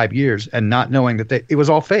 4 or 5 years, and not knowing that it was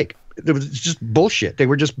all fake. It was just bullshit. They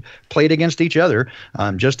were just played against each other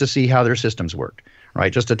just to see how their systems worked,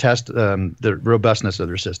 right? Just to test the robustness of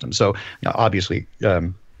their system. So obviously, he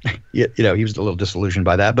was a little disillusioned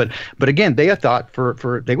by that. But again, they had thought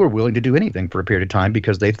they were willing to do anything for a period of time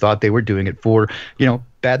because they thought they were doing it for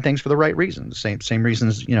bad things for the right reasons. Same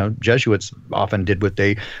reasons Jesuits often did what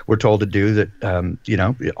they were told to do.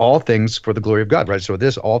 That all things for the glory of God, right? So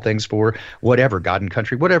all things for whatever God and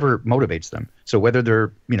country, whatever motivates them. So whether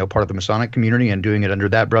they're part of the Masonic community and doing it under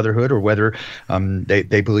that brotherhood, or whether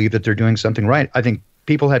they believe that they're doing something right, I think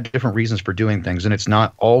people had different reasons for doing things, and it's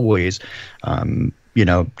not always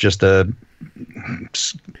just a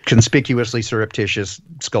conspicuously surreptitious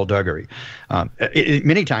skullduggery.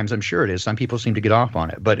 Many times, I'm sure it is. Some people seem to get off on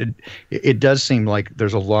it, but it does seem like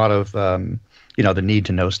there's a lot of the need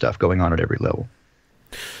to know stuff going on at every level.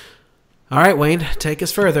 All right, Wayne, take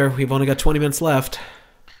us further. We've only got 20 minutes left.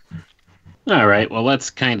 All right. Well, let's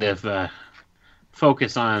kind of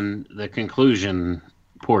focus on the conclusion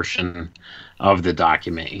portion of the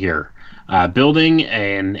document here. Building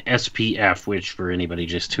an SPF, which for anybody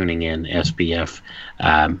just tuning in, SPF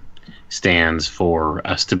stands for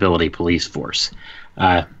Stability Police Force.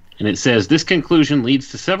 And it says, this conclusion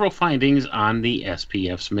leads to several findings on the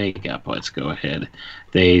SPF's makeup. Let's go ahead.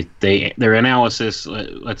 Their analysis,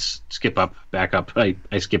 let's back up. I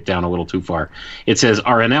skipped down a little too far. It says,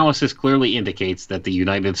 our analysis clearly indicates that the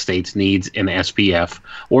United States needs an SPF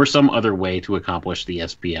or some other way to accomplish the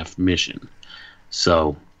SPF mission.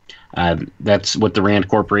 So that's what the Rand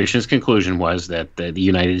Corporation's conclusion was, that the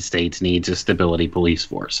United States needs a stability police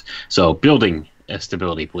force. So building a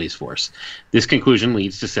stability police force. This conclusion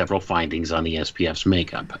leads to several findings on the SPF's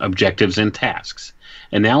makeup, objectives, and tasks.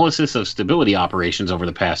 Analysis of stability operations over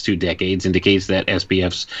the past 2 decades indicates that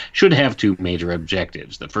SPFs should have 2 major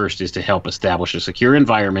objectives. The first is to help establish a secure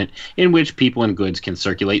environment in which people and goods can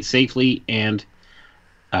circulate safely, and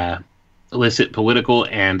illicit political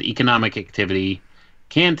and economic activity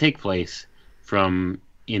can take place free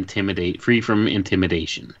from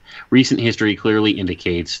intimidation. Recent history clearly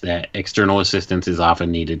indicates that external assistance is often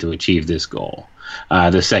needed to achieve this goal.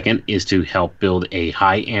 The second is to help build a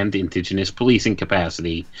high-end indigenous policing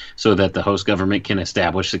capacity so that the host government can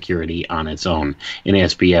establish security on its own. And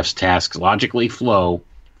SPF's tasks logically flow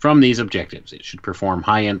from these objectives. It should perform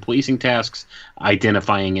high-end policing tasks,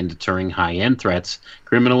 identifying and deterring high-end threats,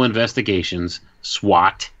 criminal investigations,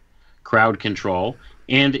 SWAT, crowd control,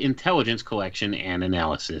 and intelligence collection and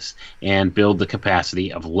analysis, and build the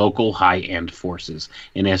capacity of local high-end forces.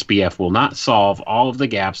 An SPF will not solve all of the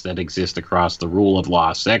gaps that exist across the rule of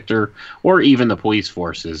law sector, or even the police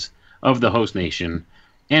forces of the host nation,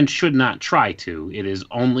 and should not try to. It is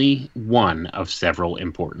only one of several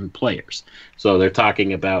important players. So they're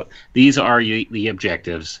talking about, these are the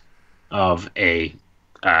objectives of a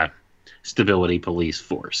stability police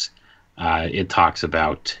force. It talks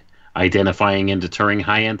about identifying and deterring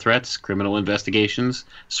high-end threats, criminal investigations,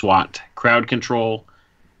 SWAT, crowd control,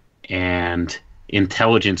 and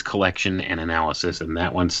intelligence collection and analysis. And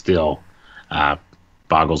that one still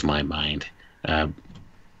boggles my mind.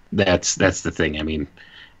 That's the thing. I mean,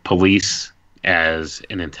 police as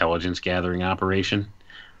an intelligence gathering operation.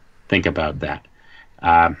 Think about that.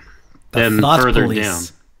 Then further down.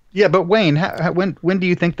 Yeah, but Wayne, when do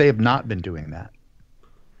you think they have not been doing that?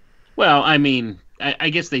 Well, I mean,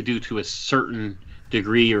 I guess they do to a certain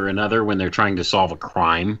degree or another when they're trying to solve a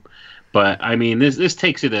crime. But, I mean, this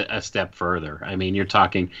takes it a step further. I mean, you're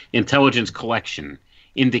talking intelligence collection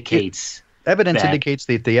indicates... Evidence indicates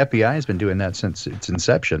that the FBI has been doing that since its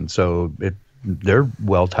inception. So they're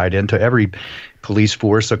well tied into every police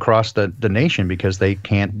force across the nation because they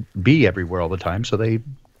can't be everywhere all the time. So they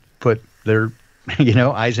put their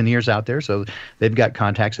eyes and ears out there. So they've got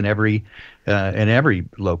contacts in every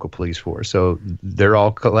local police force. So they're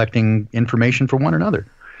all collecting information for one another.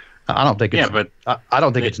 I don't think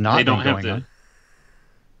it's not going on.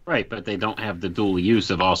 Right, but they don't have the dual use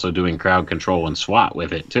of also doing crowd control and SWAT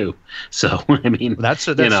with it too. So I mean, that's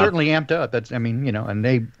certainly amped up. And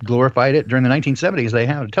they glorified it during the 1970s. They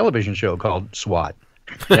had a television show called SWAT,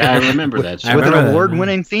 Yeah, I remember that show. With an remember that.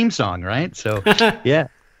 award-winning theme song, right? So, yeah,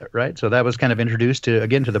 right. So that was kind of introduced to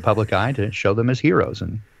the public eye to show them as heroes,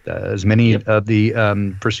 and as many of the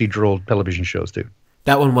procedural television shows do.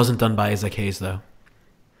 That one wasn't done by Isaac Hayes, though.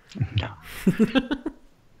 No.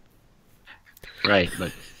 Right,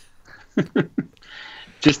 but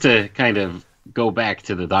just to kind of go back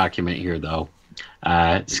to the document here, though,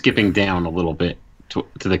 skipping down a little bit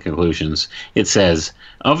to the conclusions, it says,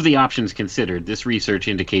 of the options considered, this research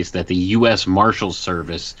indicates that the U.S. Marshals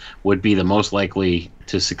Service would be the most likely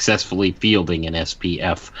to successfully fielding an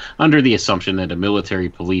SPF under the assumption that a military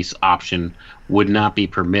police option would not be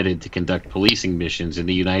permitted to conduct policing missions in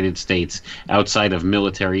the United States outside of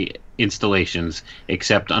military installations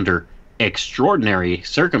except under extraordinary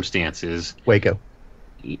circumstances, Waco.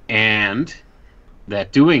 and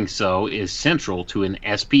that doing so is central to an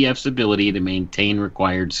SPF's ability to maintain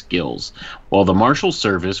required skills. While the Marshal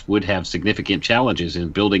Service would have significant challenges in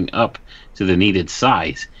building up to the needed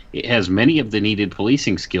size, it has many of the needed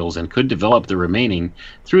policing skills and could develop the remaining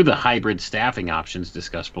through the hybrid staffing options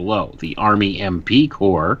discussed below. The Army MP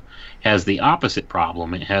Corps has the opposite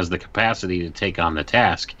problem. It has the capacity to take on the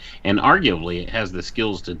task, and arguably it has the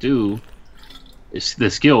skills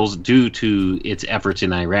due to its efforts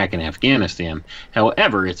in Iraq and Afghanistan.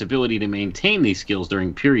 However, its ability to maintain these skills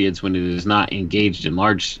during periods when it is not engaged in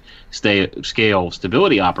large-scale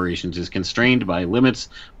stability operations is constrained by limits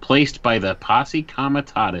placed by the Posse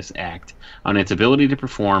Comitatus Act on its ability to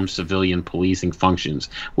perform civilian policing functions.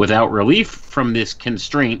 Without relief from this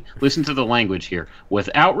constraint, listen to the language here,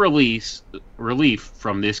 without relief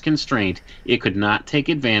from this constraint, it could not take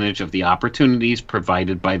advantage of the opportunities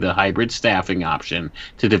provided by the hybrid staffing option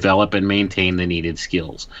to develop and maintain the needed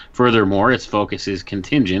skills. Furthermore, its focus is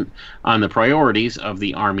contingent on the priorities of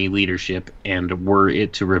the Army leadership, and were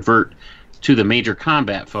it to revert to the major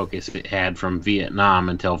combat focus it had from Vietnam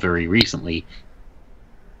until very recently,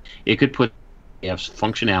 it could put F's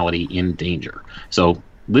functionality in danger. So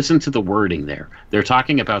listen to the wording there. They're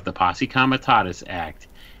talking about the Posse Comitatus Act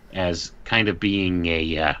as kind of being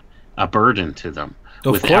a burden to them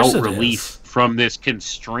without relief from this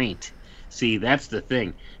constraint. See, that's the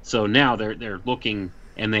thing. So now they're looking,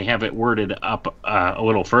 and they have it worded up a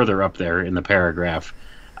little further up there in the paragraph,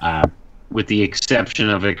 with the exception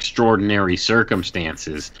of extraordinary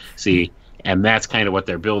circumstances. See, and that's kind of what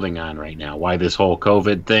they're building on right now. Why this whole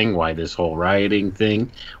COVID thing? Why this whole rioting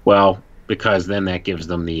thing? Well, because then that gives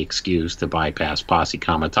them the excuse to bypass Posse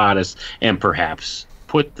Comitatus and perhaps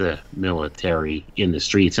put the military in the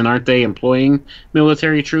streets. And aren't they employing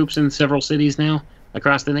military troops in several cities now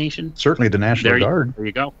across the nation? Certainly the National Guard. There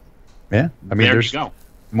you go. Yeah. I mean, there you go.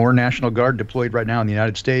 More National Guard deployed right now in the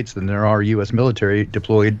United States than there are U.S. military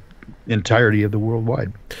deployed entirety of the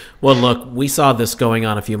worldwide. Well, look, we saw this going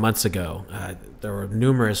on a few months ago. There were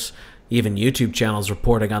numerous, even YouTube channels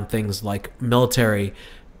reporting on things like military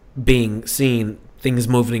being seen, things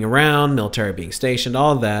moving around, military being stationed,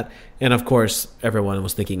 all of that. And of course, everyone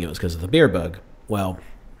was thinking it was because of the beer bug. Well,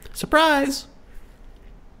 surprise.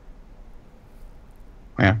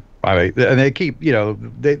 Yeah. And they keep,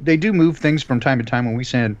 they do move things from time to time when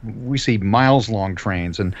we see miles-long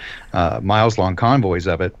trains and miles-long convoys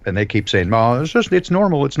of it, and they keep saying, "Oh, it's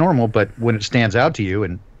normal." But when it stands out to you,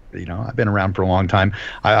 and I've been around for a long time,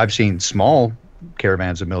 I've seen small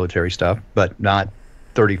caravans of military stuff, but not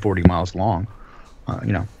 30, 40 miles long.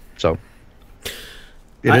 So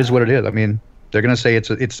it is what it is. I mean, they're going to say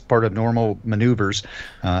it's part of normal maneuvers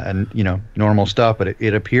and normal stuff, but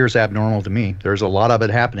it appears abnormal to me. There's a lot of it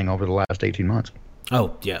happening over the last 18 months.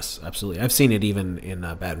 Oh, yes, absolutely. I've seen it even in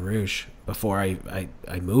Baton Rouge before I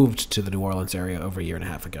moved to the New Orleans area over a year and a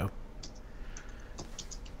half ago.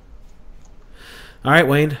 All right,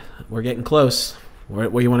 Wayne, we're getting close.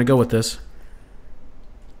 Where you want to go with this?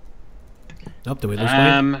 Oh, did we lose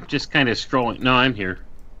Wayne? Just kind of scrolling. No, I'm here.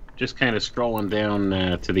 Just kind of scrolling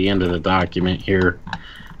down to the end of the document here.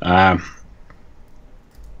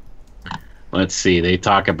 Let's see. They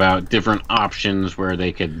talk about different options where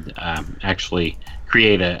they could actually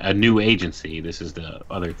create a new agency. This is the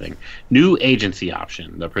other thing. New agency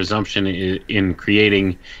option. The presumption in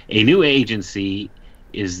creating a new agency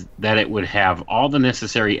is that it would have all the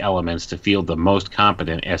necessary elements to field the most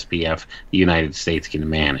competent SPF the United States can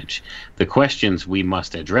manage. The questions we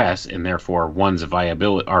must address, and therefore ones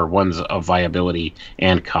of viability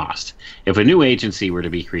and cost. If a new agency were to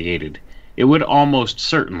be created, it would almost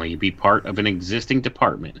certainly be part of an existing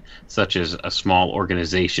department, such as a small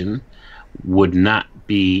organization, would not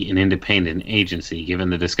be an independent agency, given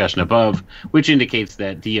the discussion above, which indicates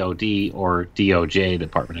that DOD or DOJ,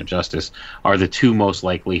 Department of Justice, are the two most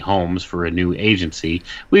likely homes for a new agency.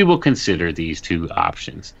 We will consider these two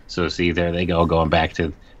options. So see, there they go, going back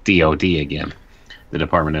to DOD again, the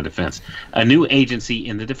Department of Defense. A new agency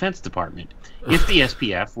in the Defense Department. If the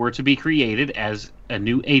SPF were to be created as a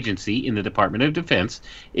new agency in the Department of Defense,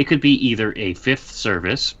 it could be either a fifth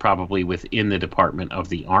service, probably within the Department of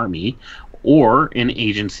the Army, or an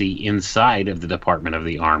agency inside of the Department of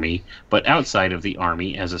the Army, but outside of the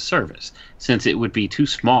Army as a service. Since it would be too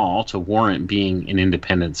small to warrant being an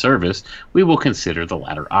independent service, we will consider the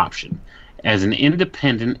latter option. As an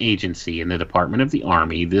independent agency in the Department of the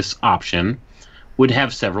Army, this option would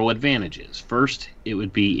have several advantages. First, it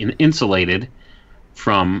would be insulated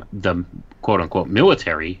from the quote-unquote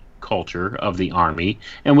military culture of the Army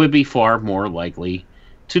and would be far more likely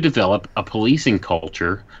to develop a policing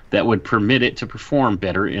culture that would permit it to perform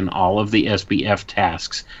better in all of the SPF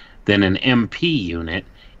tasks than an MP unit,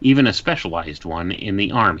 even a specialized one in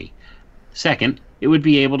the Army. Second, it would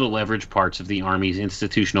be able to leverage parts of the Army's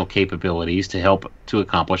institutional capabilities to help to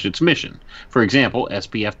accomplish its mission. For example,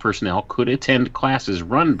 SPF personnel could attend classes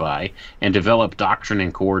run by and develop doctrine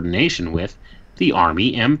and coordination with the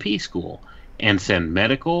Army MP School and send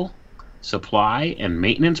medical, supply, and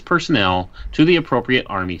maintenance personnel to the appropriate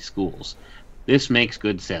Army schools. This makes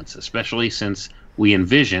good sense, especially since we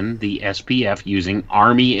envision the SPF using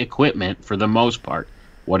Army equipment for the most part.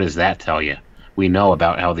 What does that tell you? We know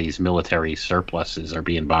about how these military surpluses are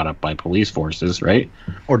being bought up by police forces, right?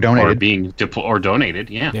 Or donated. Or being donated,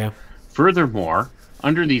 yeah. Furthermore,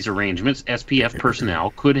 under these arrangements, SPF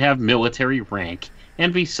personnel could have military rank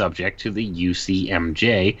and be subject to the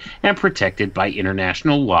UCMJ and protected by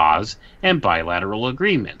international laws and bilateral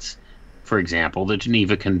agreements. For example, the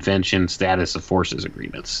Geneva Convention Status of Forces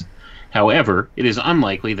Agreements. However, it is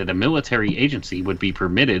unlikely that a military agency would be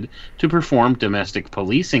permitted to perform domestic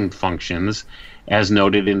policing functions as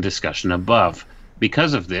noted in discussion above.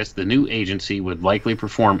 Because of this, the new agency would likely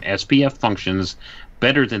perform SPF functions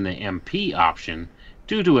better than the MP option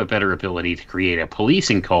due to a better ability to create a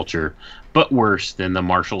policing culture, but worse than the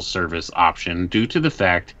Marshal Service option due to the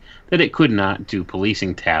fact that it could not do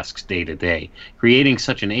policing tasks day to day. Creating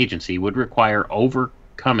such an agency would require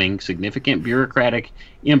overcoming significant bureaucratic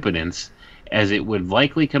impotence, as it would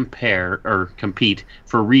likely compete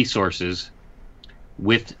for resources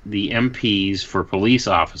with the MPs for police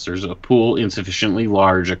officers, a pool insufficiently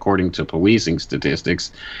large according to policing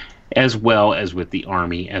statistics, as well as with the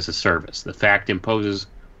Army as a service. The fact imposes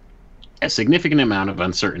a significant amount of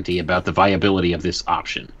uncertainty about the viability of this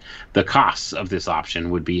option. The costs of this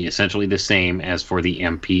option would be essentially the same as for the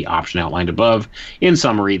MP option outlined above. In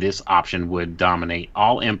summary, this option would dominate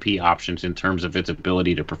all MP options in terms of its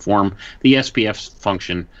ability to perform the SPF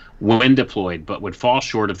function when deployed, but would fall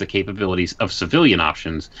short of the capabilities of civilian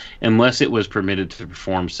options unless it was permitted to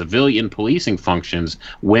perform civilian policing functions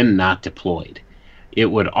when not deployed. It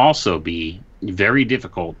would also be very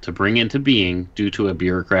difficult to bring into being due to a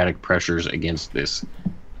bureaucratic pressures against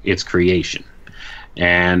its creation.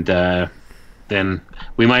 And then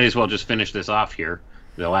we might as well just finish this off here.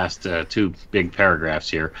 The last two big paragraphs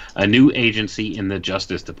here. A new agency in the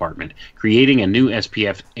Justice Department. Creating a new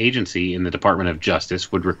SPF agency in the Department of Justice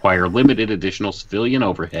would require limited additional civilian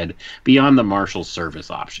overhead beyond the Marshal Service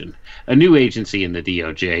option. A new agency in the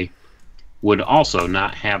DOJ would also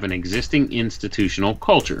not have an existing institutional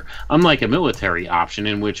culture, unlike a military option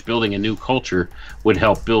in which building a new culture would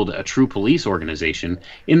help build a true police organization.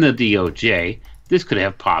 In the DOJ, this could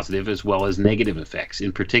have positive as well as negative effects.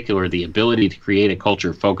 In particular, the ability to create a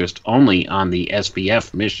culture focused only on the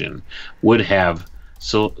SPF mission would have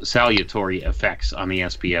salutary effects on the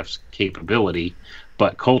SPF's capability,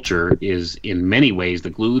 but culture is in many ways the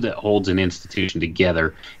glue that holds an institution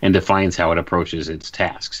together and defines how it approaches its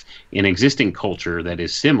tasks. An existing culture that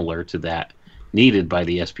is similar to that needed by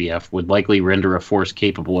the SPF would likely render a force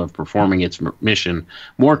capable of performing its mission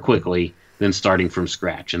more quickly than starting from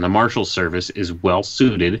scratch, and the Marshal Service is well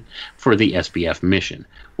suited for the SPF mission.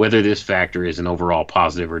 Whether this factor is an overall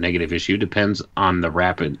positive or negative issue depends on the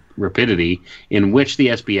rapidity in which the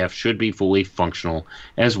SPF should be fully functional,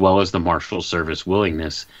 as well as the Marshal Service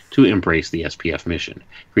willingness to embrace the SPF mission.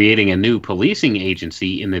 Creating a new policing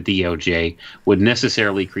agency in the DOJ would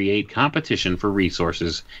necessarily create competition for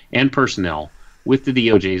resources and personnel with the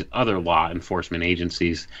DOJ's other law enforcement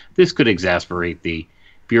agencies. This could exacerbate the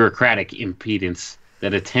bureaucratic impedance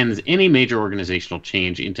that attends any major organizational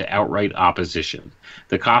change into outright opposition.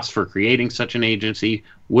 The cost for creating such an agency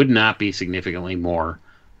would not be significantly more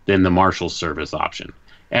than the Marshal Service option.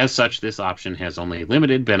 As such, this option has only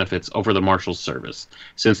limited benefits over the Marshals Service,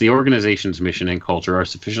 since the organization's mission and culture are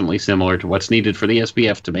sufficiently similar to what's needed for the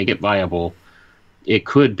SPF to make it viable. It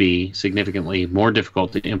could be significantly more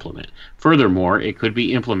difficult to implement. Furthermore, it could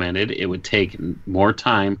be implemented. It would take more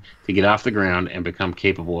time to get off the ground and become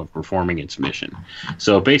capable of performing its mission.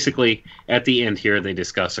 So basically, at the end here, they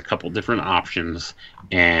discuss a couple different options,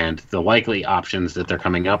 and the likely options that they're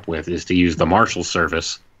coming up with is to use the Marshal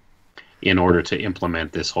Service in order to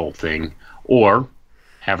implement this whole thing, or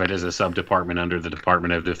have it as a sub-department under the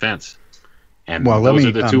Department of Defense. And those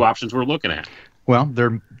are the two options we're looking at. Well,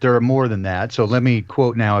 there are more than that. So let me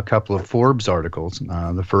quote now a couple of Forbes articles.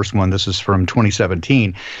 The first one, this is from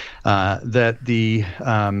 2017, that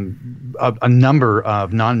a number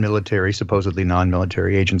of supposedly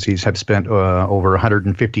non-military agencies have spent over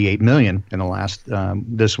 158 million in the last.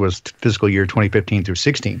 This was fiscal year 2015 through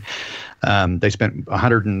 16. They spent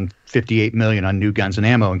 158 million on new guns and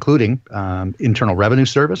ammo, including Internal Revenue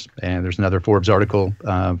Service. And there's another Forbes article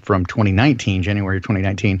from 2019, January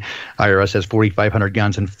 2019. IRS has 4,500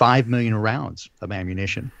 guns and 5 million rounds of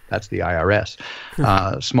ammunition. That's the IRS.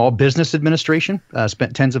 Small Business Administration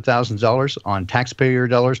spent tens of thousands of dollars on taxpayer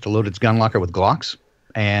dollars to load its gun locker with Glocks.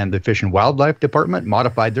 And the Fish and Wildlife Department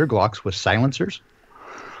modified their Glocks with silencers.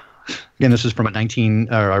 Again, this is from a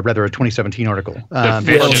 2017 article. The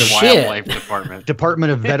Fish and Wildlife Department.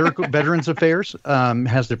 Department of Veterans Affairs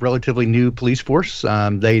has the relatively new police force.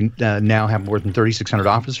 They now have more than 3,600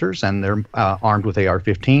 officers, and they're armed with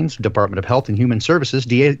AR-15s. Department of Health and Human Services,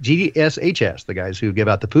 DSHS, the guys who give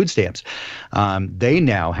out the food stamps, they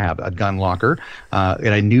now have a gun locker and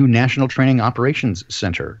a new National Training Operations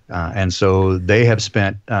Center. And so they have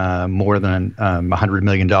spent more than $100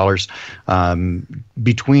 million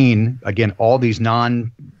between, again, all these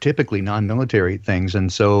typically non-military things.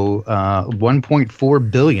 And so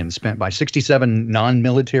 1.4 billion spent by 67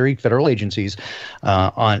 non-military federal agencies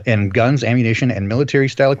on guns, ammunition, and military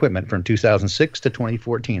style equipment from 2006 to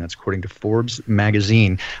 2014. That's according to Forbes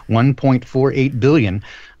magazine. 1.48 billion.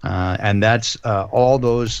 And that's all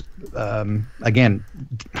those, again,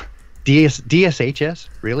 DSHS,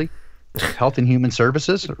 really? Health and Human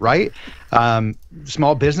Services, right?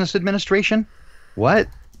 Small Business Administration, what?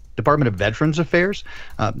 Department of Veterans Affairs.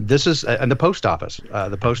 This is and the Post Office.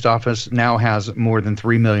 The Post Office now has more than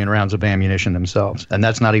 3 million rounds of ammunition themselves, and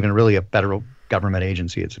that's not even really a federal government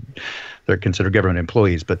agency. They're considered government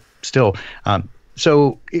employees, but still.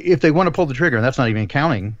 So if they want to pull the trigger, and that's not even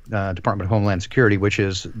counting Department of Homeland Security, which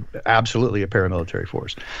is absolutely a paramilitary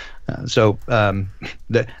force.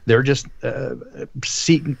 They're just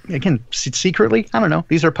secretly, I don't know.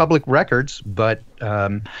 These are public records, but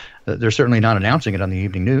they're certainly not announcing it on the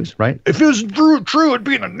evening news, right? If this is true, it'd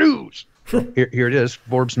be in the news. Here it is,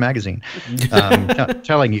 Forbes magazine,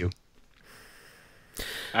 telling you.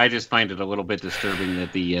 I just find it a little bit disturbing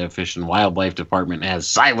that the Fish and Wildlife Department has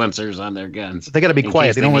silencers on their guns. They got to be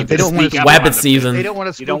quiet. They don't want to rabbit season. They don't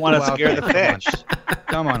want to. You don't want to scare the fish.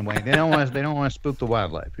 Come on, Wayne. They don't want to spook the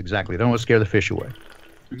wildlife. Exactly. They don't want to scare the fish away.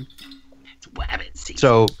 It's rabbit season.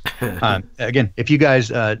 So, again, if you guys,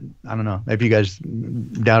 I don't know, if you guys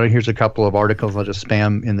doubt it, here's a couple of articles I'll just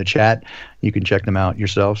spam in the chat. You can check them out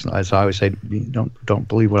yourselves. As I always say, don't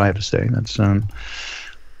believe what I have to say. That's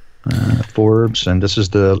Forbes, and this is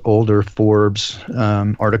the older Forbes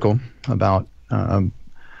article about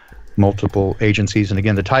multiple agencies. And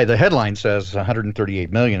again, the headline says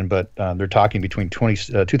 138 million, but they're talking between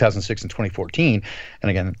 2006 and 2014.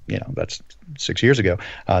 And again, that's 6 years ago.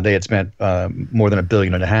 They had spent more than $1.5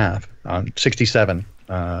 billion on 67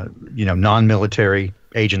 non-military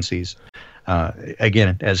agencies.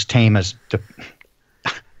 Again, as tame as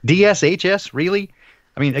DSHS, really?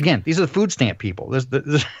 I mean, again, these are the food stamp people. This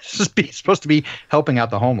is supposed to be helping out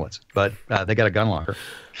the homeless, but they got a gun locker.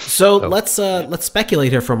 So let's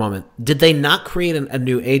speculate here for a moment. Did they not create a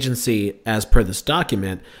new agency as per this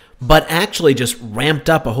document, but actually just ramped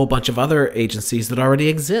up a whole bunch of other agencies that already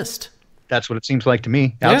exist? That's what it seems like to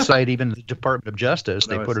me. Yeah. Outside even the Department of Justice,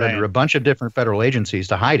 they put it under a bunch of different federal agencies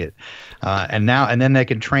to hide it. And then they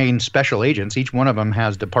can train special agents. Each one of them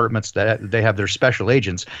has departments that they have their special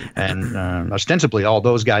agents. And ostensibly, all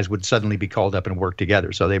those guys would suddenly be called up and work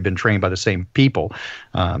together. So they've been trained by the same people.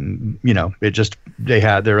 They're under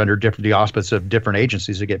the auspice of different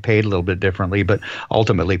agencies that get paid a little bit differently, but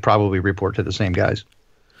ultimately probably report to the same guys.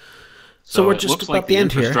 So we're just looks about like the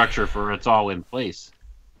end here. Infrastructure for it's all in place.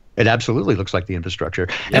 It absolutely looks like the infrastructure.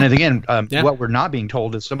 Yeah. And again, Yeah. what we're not being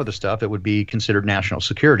told is some of the stuff that would be considered national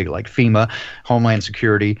security, like FEMA, Homeland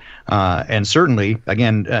Security, and certainly,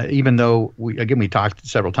 again, even though we talked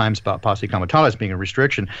several times about posse comitatus being a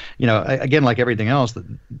restriction, again, like everything else,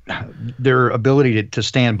 their ability to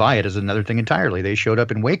stand by it is another thing entirely. They showed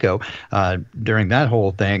up in Waco during that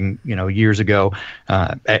whole thing, years ago.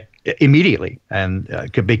 Immediately,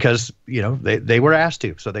 and because they were asked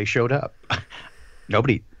to, so they showed up.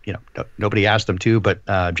 Nobody asked them to, but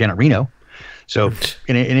Janet Reno. So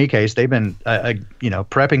in any case, they've been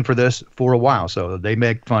prepping for this for a while. So they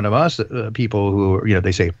make fun of us, people who are,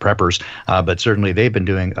 they say preppers, but certainly they've been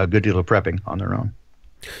doing a good deal of prepping on their own.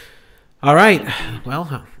 All right.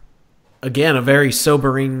 Well, again, a very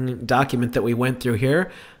sobering document that we went through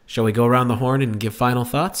here. Shall we go around the horn and give final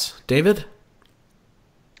thoughts? David?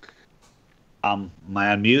 Am I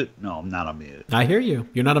on mute? No, I'm not on mute. I hear you.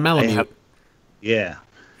 You're not a Malamute. Yeah.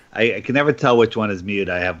 I can never tell which one is mute.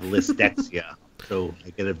 I have Listexia, so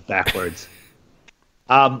I get it backwards.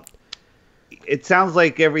 It sounds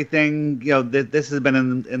like everything, this has been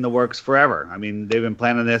in the works forever. I mean, they've been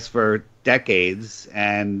planning this for decades,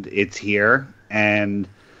 and it's here, and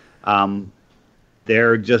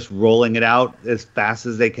they're just rolling it out as fast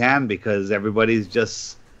as they can because everybody's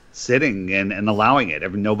just sitting and allowing it.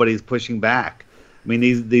 Nobody's pushing back. I mean,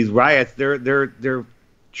 these riots, they're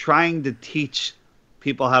trying to teach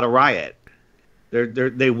people how to riot.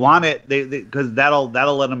 They want it because that'll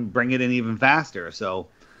let them bring it in even faster. So,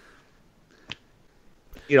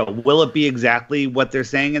 will it be exactly what they're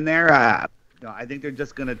saying in there? I think they're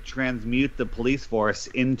just going to transmute the police force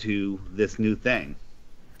into this new thing.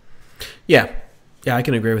 Yeah, I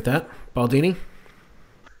can agree with that. Baldini?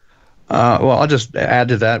 Well, I'll just add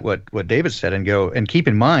to that what David said and keep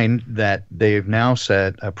in mind that they've now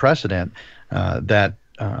set a precedent that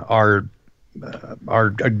our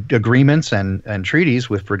agreements and treaties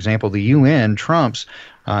with, for example, the UN trumps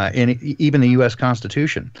even the U.S.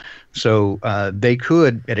 Constitution. So they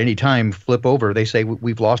could at any time flip over. They say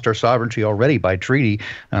we've lost our sovereignty already by treaty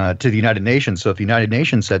to the United Nations. So if the United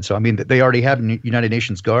Nations said so, I mean, they already have United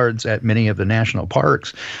Nations guards at many of the national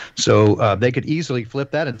parks. So they could easily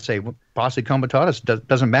flip that and say, well, posse comitatus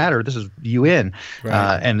doesn't matter. This is UN.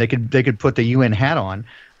 Right. And they could put the UN hat on.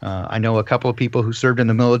 I know a couple of people who served in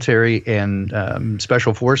the military and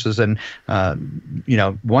special forces, and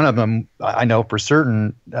one of them I know for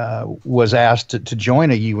certain was asked to join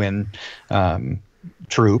a UN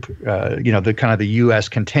troop, the kind of the U.S.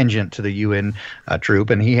 contingent to the UN troop,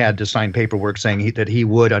 and he had to sign paperwork saying that he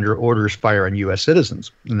would, under orders, fire on U.S.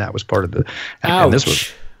 citizens, and that was part of the. Ouch. And this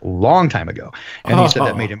was a long time ago, and he said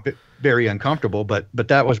that made him very uncomfortable, but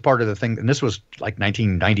that was part of the thing, and this was like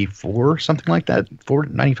 1994, something like that,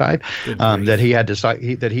 95, that he had to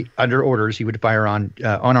that he under orders he would fire on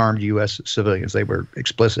unarmed U.S. civilians. They were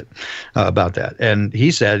explicit about that, and he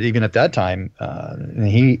said even at that time,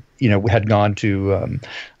 he had gone to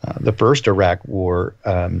the first Iraq War,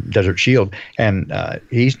 Desert Shield, and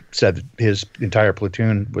he said that his entire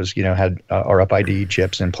platoon was had RFID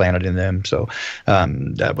chips implanted in them. So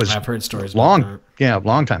that was I've heard stories long. About that. Yeah, a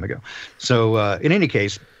long time ago. So in any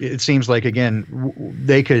case, it seems like, again,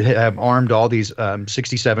 they could have armed all these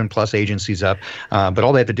 67 plus agencies up, but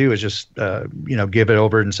all they have to do is just, give it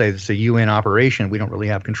over and say it's a UN operation. We don't really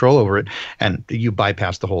have control over it. And you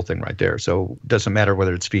bypass the whole thing right there. So it doesn't matter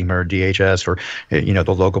whether it's FEMA or DHS or,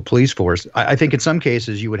 the local police force. I think in some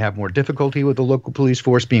cases you would have more difficulty with the local police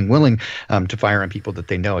force being willing to fire on people that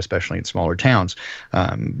they know, especially in smaller towns,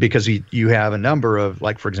 because you have a number of,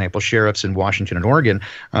 like, for example, sheriffs in Washington and Oregon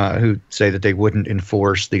who say that they wouldn't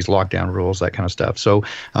enforce these lockdown rules, that kind of stuff. So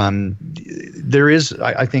there is,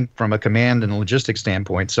 I think, from a command and logistics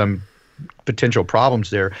standpoint, some potential problems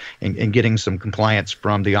there in getting some compliance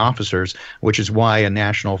from the officers, which is why a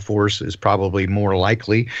national force is probably more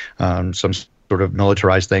likely, some sort of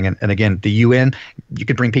militarized thing. And again, the UN, you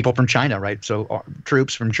could bring people from China, right? So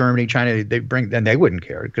troops from Germany, China, they wouldn't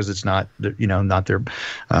care because it's not, not their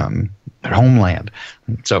homeland.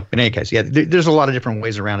 So in any case, yeah, there's a lot of different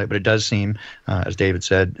ways around it, but it does seem, as David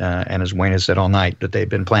said, and as Wayne has said all night, that they've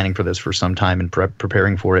been planning for this for some time and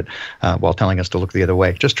preparing for it while telling us to look the other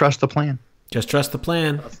way. Just trust the plan. Just trust the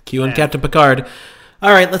plan. Q and Captain Picard.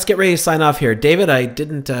 All right, let's get ready to sign off here. David, I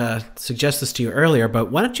didn't suggest this to you earlier,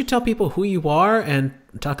 but why don't you tell people who you are and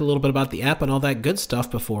talk a little bit about the app and all that good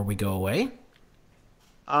stuff before we go away?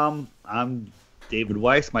 I'm David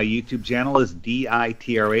Weiss. My YouTube channel is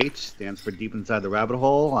DITRH, stands for Deep Inside the Rabbit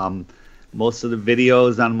Hole. Most of the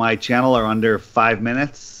videos on my channel are under 5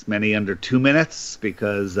 minutes, many under 2 minutes,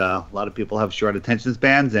 because a lot of people have short attention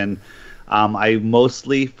spans, and I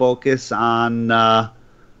mostly focus on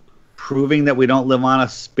proving that we don't live on a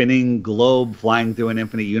spinning globe flying through an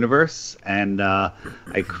infinite universe. And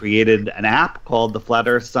I created an app called the Flat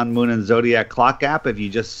Earth, Sun, Moon, and Zodiac Clock app. If you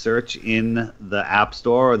just search in the App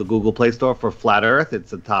Store or the Google Play Store for Flat Earth,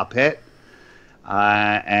 it's a top hit.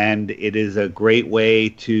 And it is a great way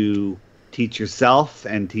to teach yourself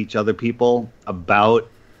and teach other people about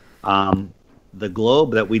the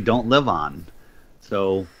globe that we don't live on.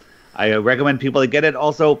 So I recommend people to get it.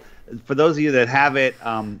 Also, for those of you that have it,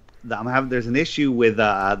 there's an issue with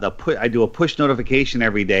I do a push notification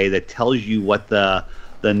every day that tells you what the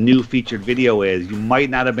new featured video is. You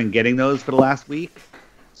might not have been getting those for the last week.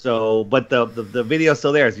 So, but the video's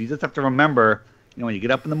still there. So you just have to remember, when you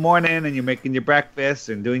get up in the morning and you're making your breakfast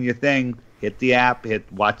and doing your thing, hit the app,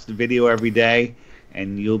 watch the video every day,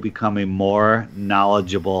 and you'll become a more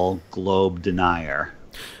knowledgeable globe denier.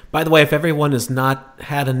 By the way, if everyone has not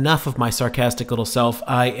had enough of my sarcastic little self,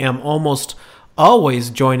 I am almost always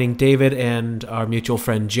joining David and our mutual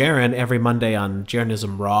friend Jaren every Monday on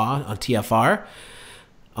Jeranism Raw on TFR.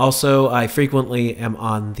 Also, I frequently am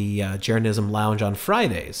on the Jeranism Lounge on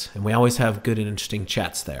Fridays, and we always have good and interesting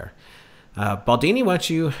chats there. Baldini, why don't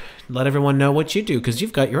you let everyone know what you do, because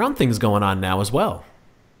you've got your own things going on now as well.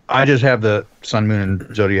 I just have the Sun, Moon,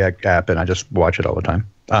 and Zodiac app, and I just watch it all the time.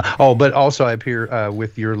 But also I appear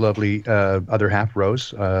with your lovely other half,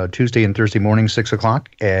 Rose, Tuesday and Thursday morning, 6 o'clock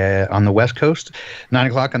on the West Coast, 9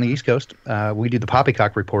 o'clock on the East Coast. We do the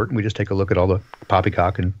Poppycock Report, and we just take a look at all the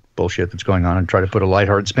poppycock and bullshit that's going on and try to put a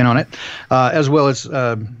lighthearted spin on it, as well as,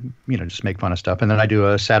 just make fun of stuff. And then I do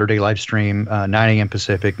a Saturday live stream, 9 a.m.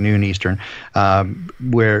 Pacific, noon Eastern,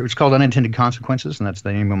 where it's called Unintended Consequences, and that's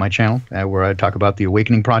the name of my channel, where I talk about the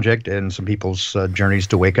Awakening Project and some people's journeys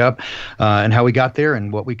to wake up and how we got there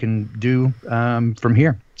and what we can do from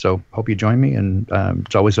here. So hope you join me, and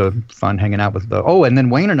it's always a fun hanging out with and then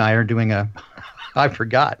Wayne and I are doing I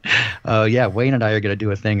forgot. Wayne and I are going to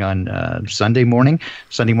do a thing on Sunday morning,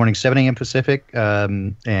 7 a.m. Pacific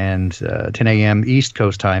and 10 a.m. East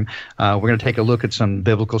Coast time. We're going to take a look at some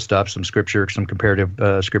biblical stuff, some scripture, some comparative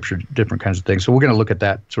scripture, different kinds of things. So we're going to look at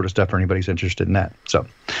that sort of stuff for anybody's interested in that. So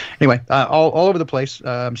anyway, all over the place.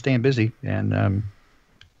 I'm staying busy, and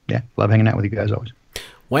love hanging out with you guys always.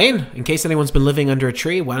 Wayne, in case anyone's been living under a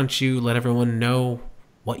tree, why don't you let everyone know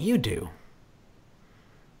what you do?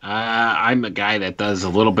 I'm a guy that does a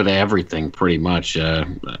little bit of everything, pretty much.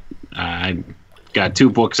 I've got 2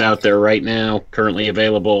 books out there right now, currently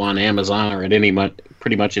available on Amazon or at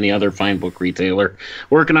pretty much any other fine book retailer.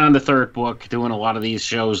 Working on the 3rd book, doing a lot of these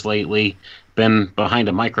shows lately. Been behind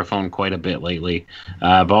a microphone quite a bit lately.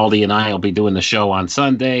 Baldy and I will be doing the show on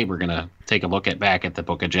Sunday. We're going to take a look back at the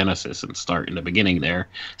book of Genesis and start in the beginning there.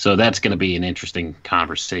 So that's going to be an interesting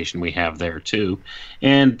conversation we have there too.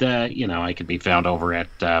 And, I could be found over at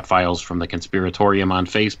Files from the Conspiratorium on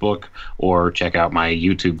Facebook, or check out my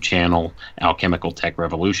YouTube channel, Alchemical Tech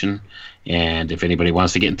Revolution. And if anybody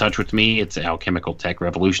wants to get in touch with me, it's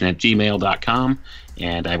alchemicaltechrevolution@gmail.com.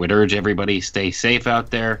 And I would urge everybody, stay safe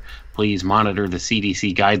out there. Please monitor the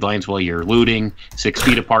CDC guidelines while you're looting. 6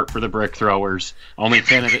 feet apart for the brick throwers. Only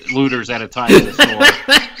 10 looters at a time in the store.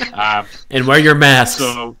 And wear your masks.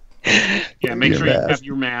 So, make sure you have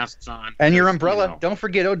your masks on. And your umbrella. Don't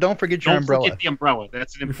forget your umbrella. Don't forget the umbrella.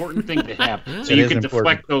 That's an important thing to have. So you can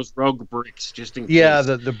deflect those rogue bricks just in case. Yeah,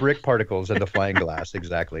 the brick particles and the flying glass,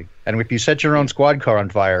 exactly. And if you set your own squad car on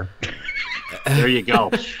fire... There you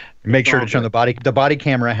go. Make sure to turn the body. The body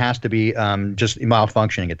camera has to be just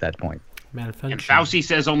malfunctioning at that point. And Fauci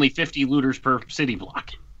says only 50 looters per city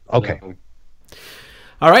block. Okay. So.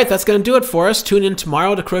 All right, that's going to do it for us. Tune in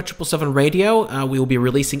tomorrow to Crow 777 Radio. We will be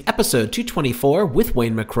releasing episode 224 with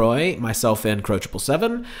Wayne McCroy, myself, and Crow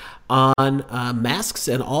 777 on masks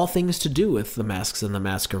and all things to do with the Masks and the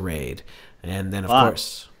Masquerade. And then, of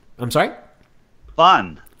course... I'm sorry?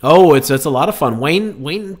 Fun. Oh, it's a lot of fun.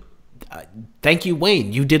 Wayne... thank you,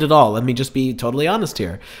 Wayne. You did it all. Let me just be totally honest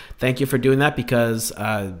here. Thank you for doing that, because,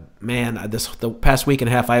 the past week and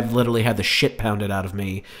a half, I've literally had the shit pounded out of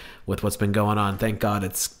me with what's been going on. Thank God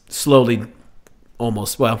it's slowly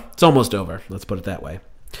it's almost over. Let's put it that way.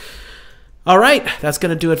 All right, that's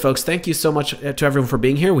going to do it, folks. Thank you so much to everyone for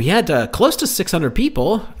being here. We had close to 600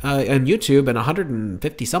 people on YouTube and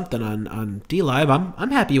 150-something on DLive.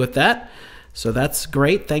 I'm happy with that. So that's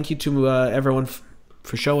great. Thank you to everyone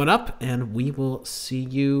for showing up, and we will see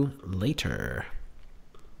you later.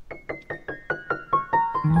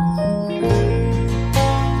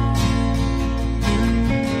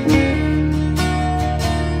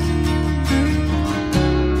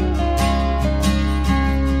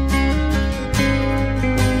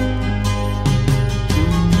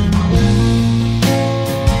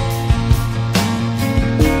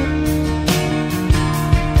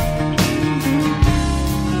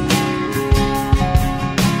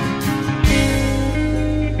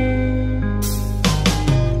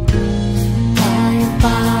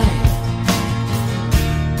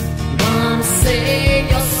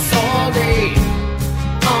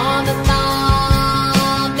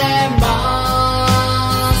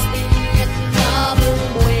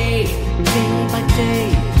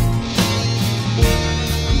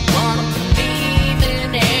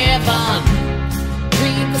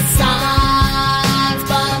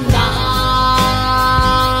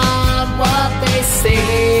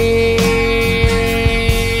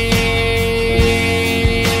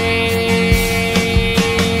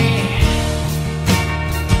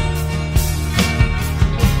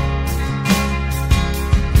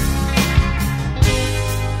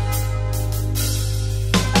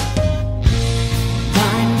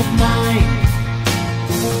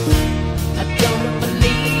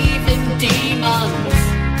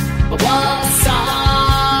 but what's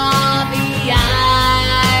on the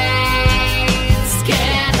eyes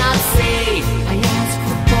cannot see. I ask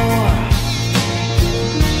for more,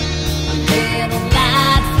 a little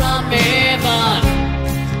light from heaven.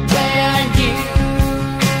 Where are you,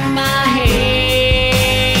 my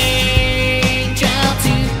angel,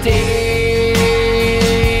 today?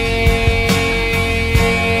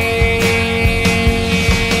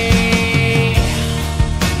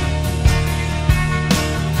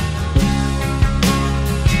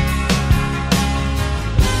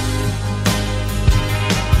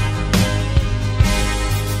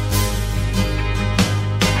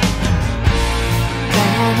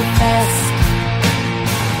 Manifest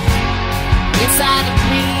inside of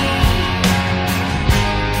me,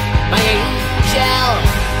 my angel.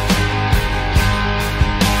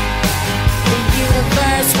 The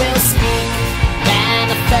universe will speak,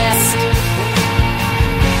 manifest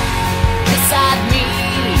inside me,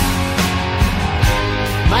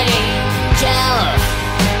 my angel,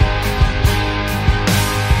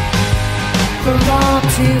 for all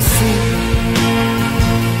to see.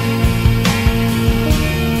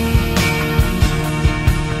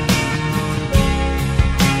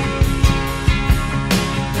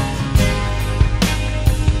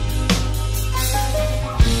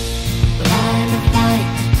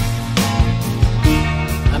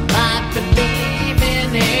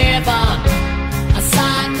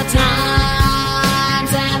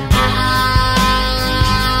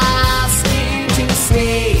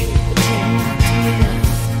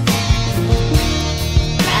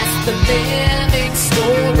 Living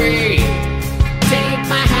story. Take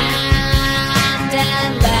my hand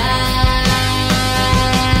and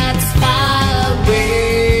let's fly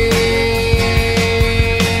away.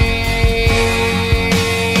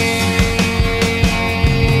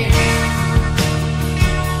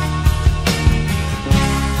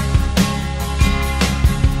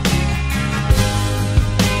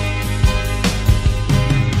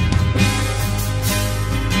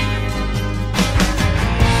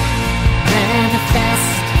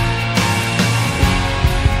 Manifest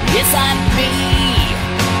inside me,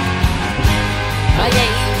 my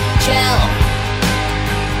angel.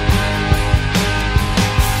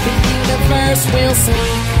 The universe will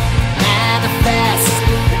speak, manifest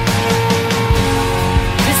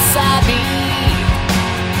inside me,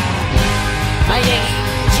 my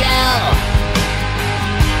angel,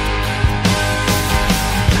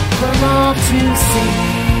 for all to see.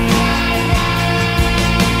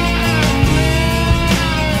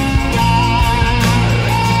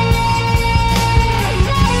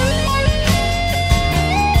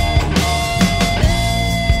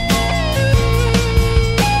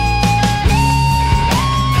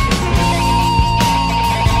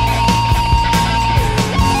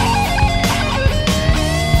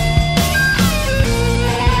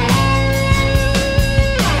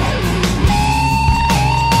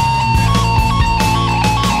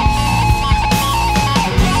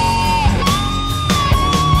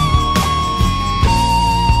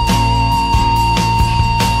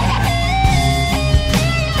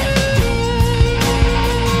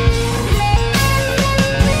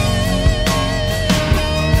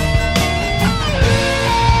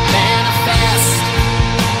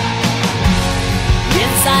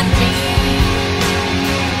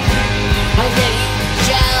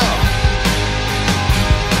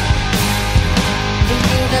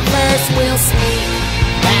 Will speak,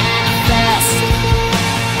 manifest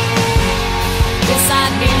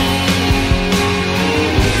inside me,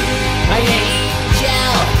 my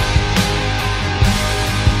angel,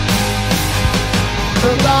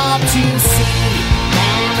 for all to see,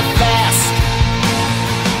 manifest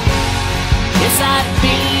inside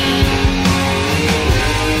me,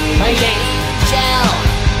 my angel.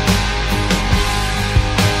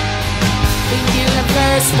 The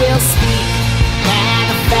universe will speak,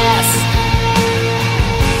 manifest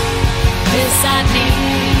inside me,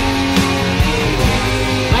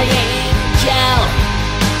 my angel,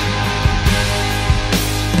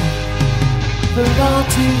 for all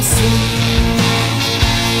to see.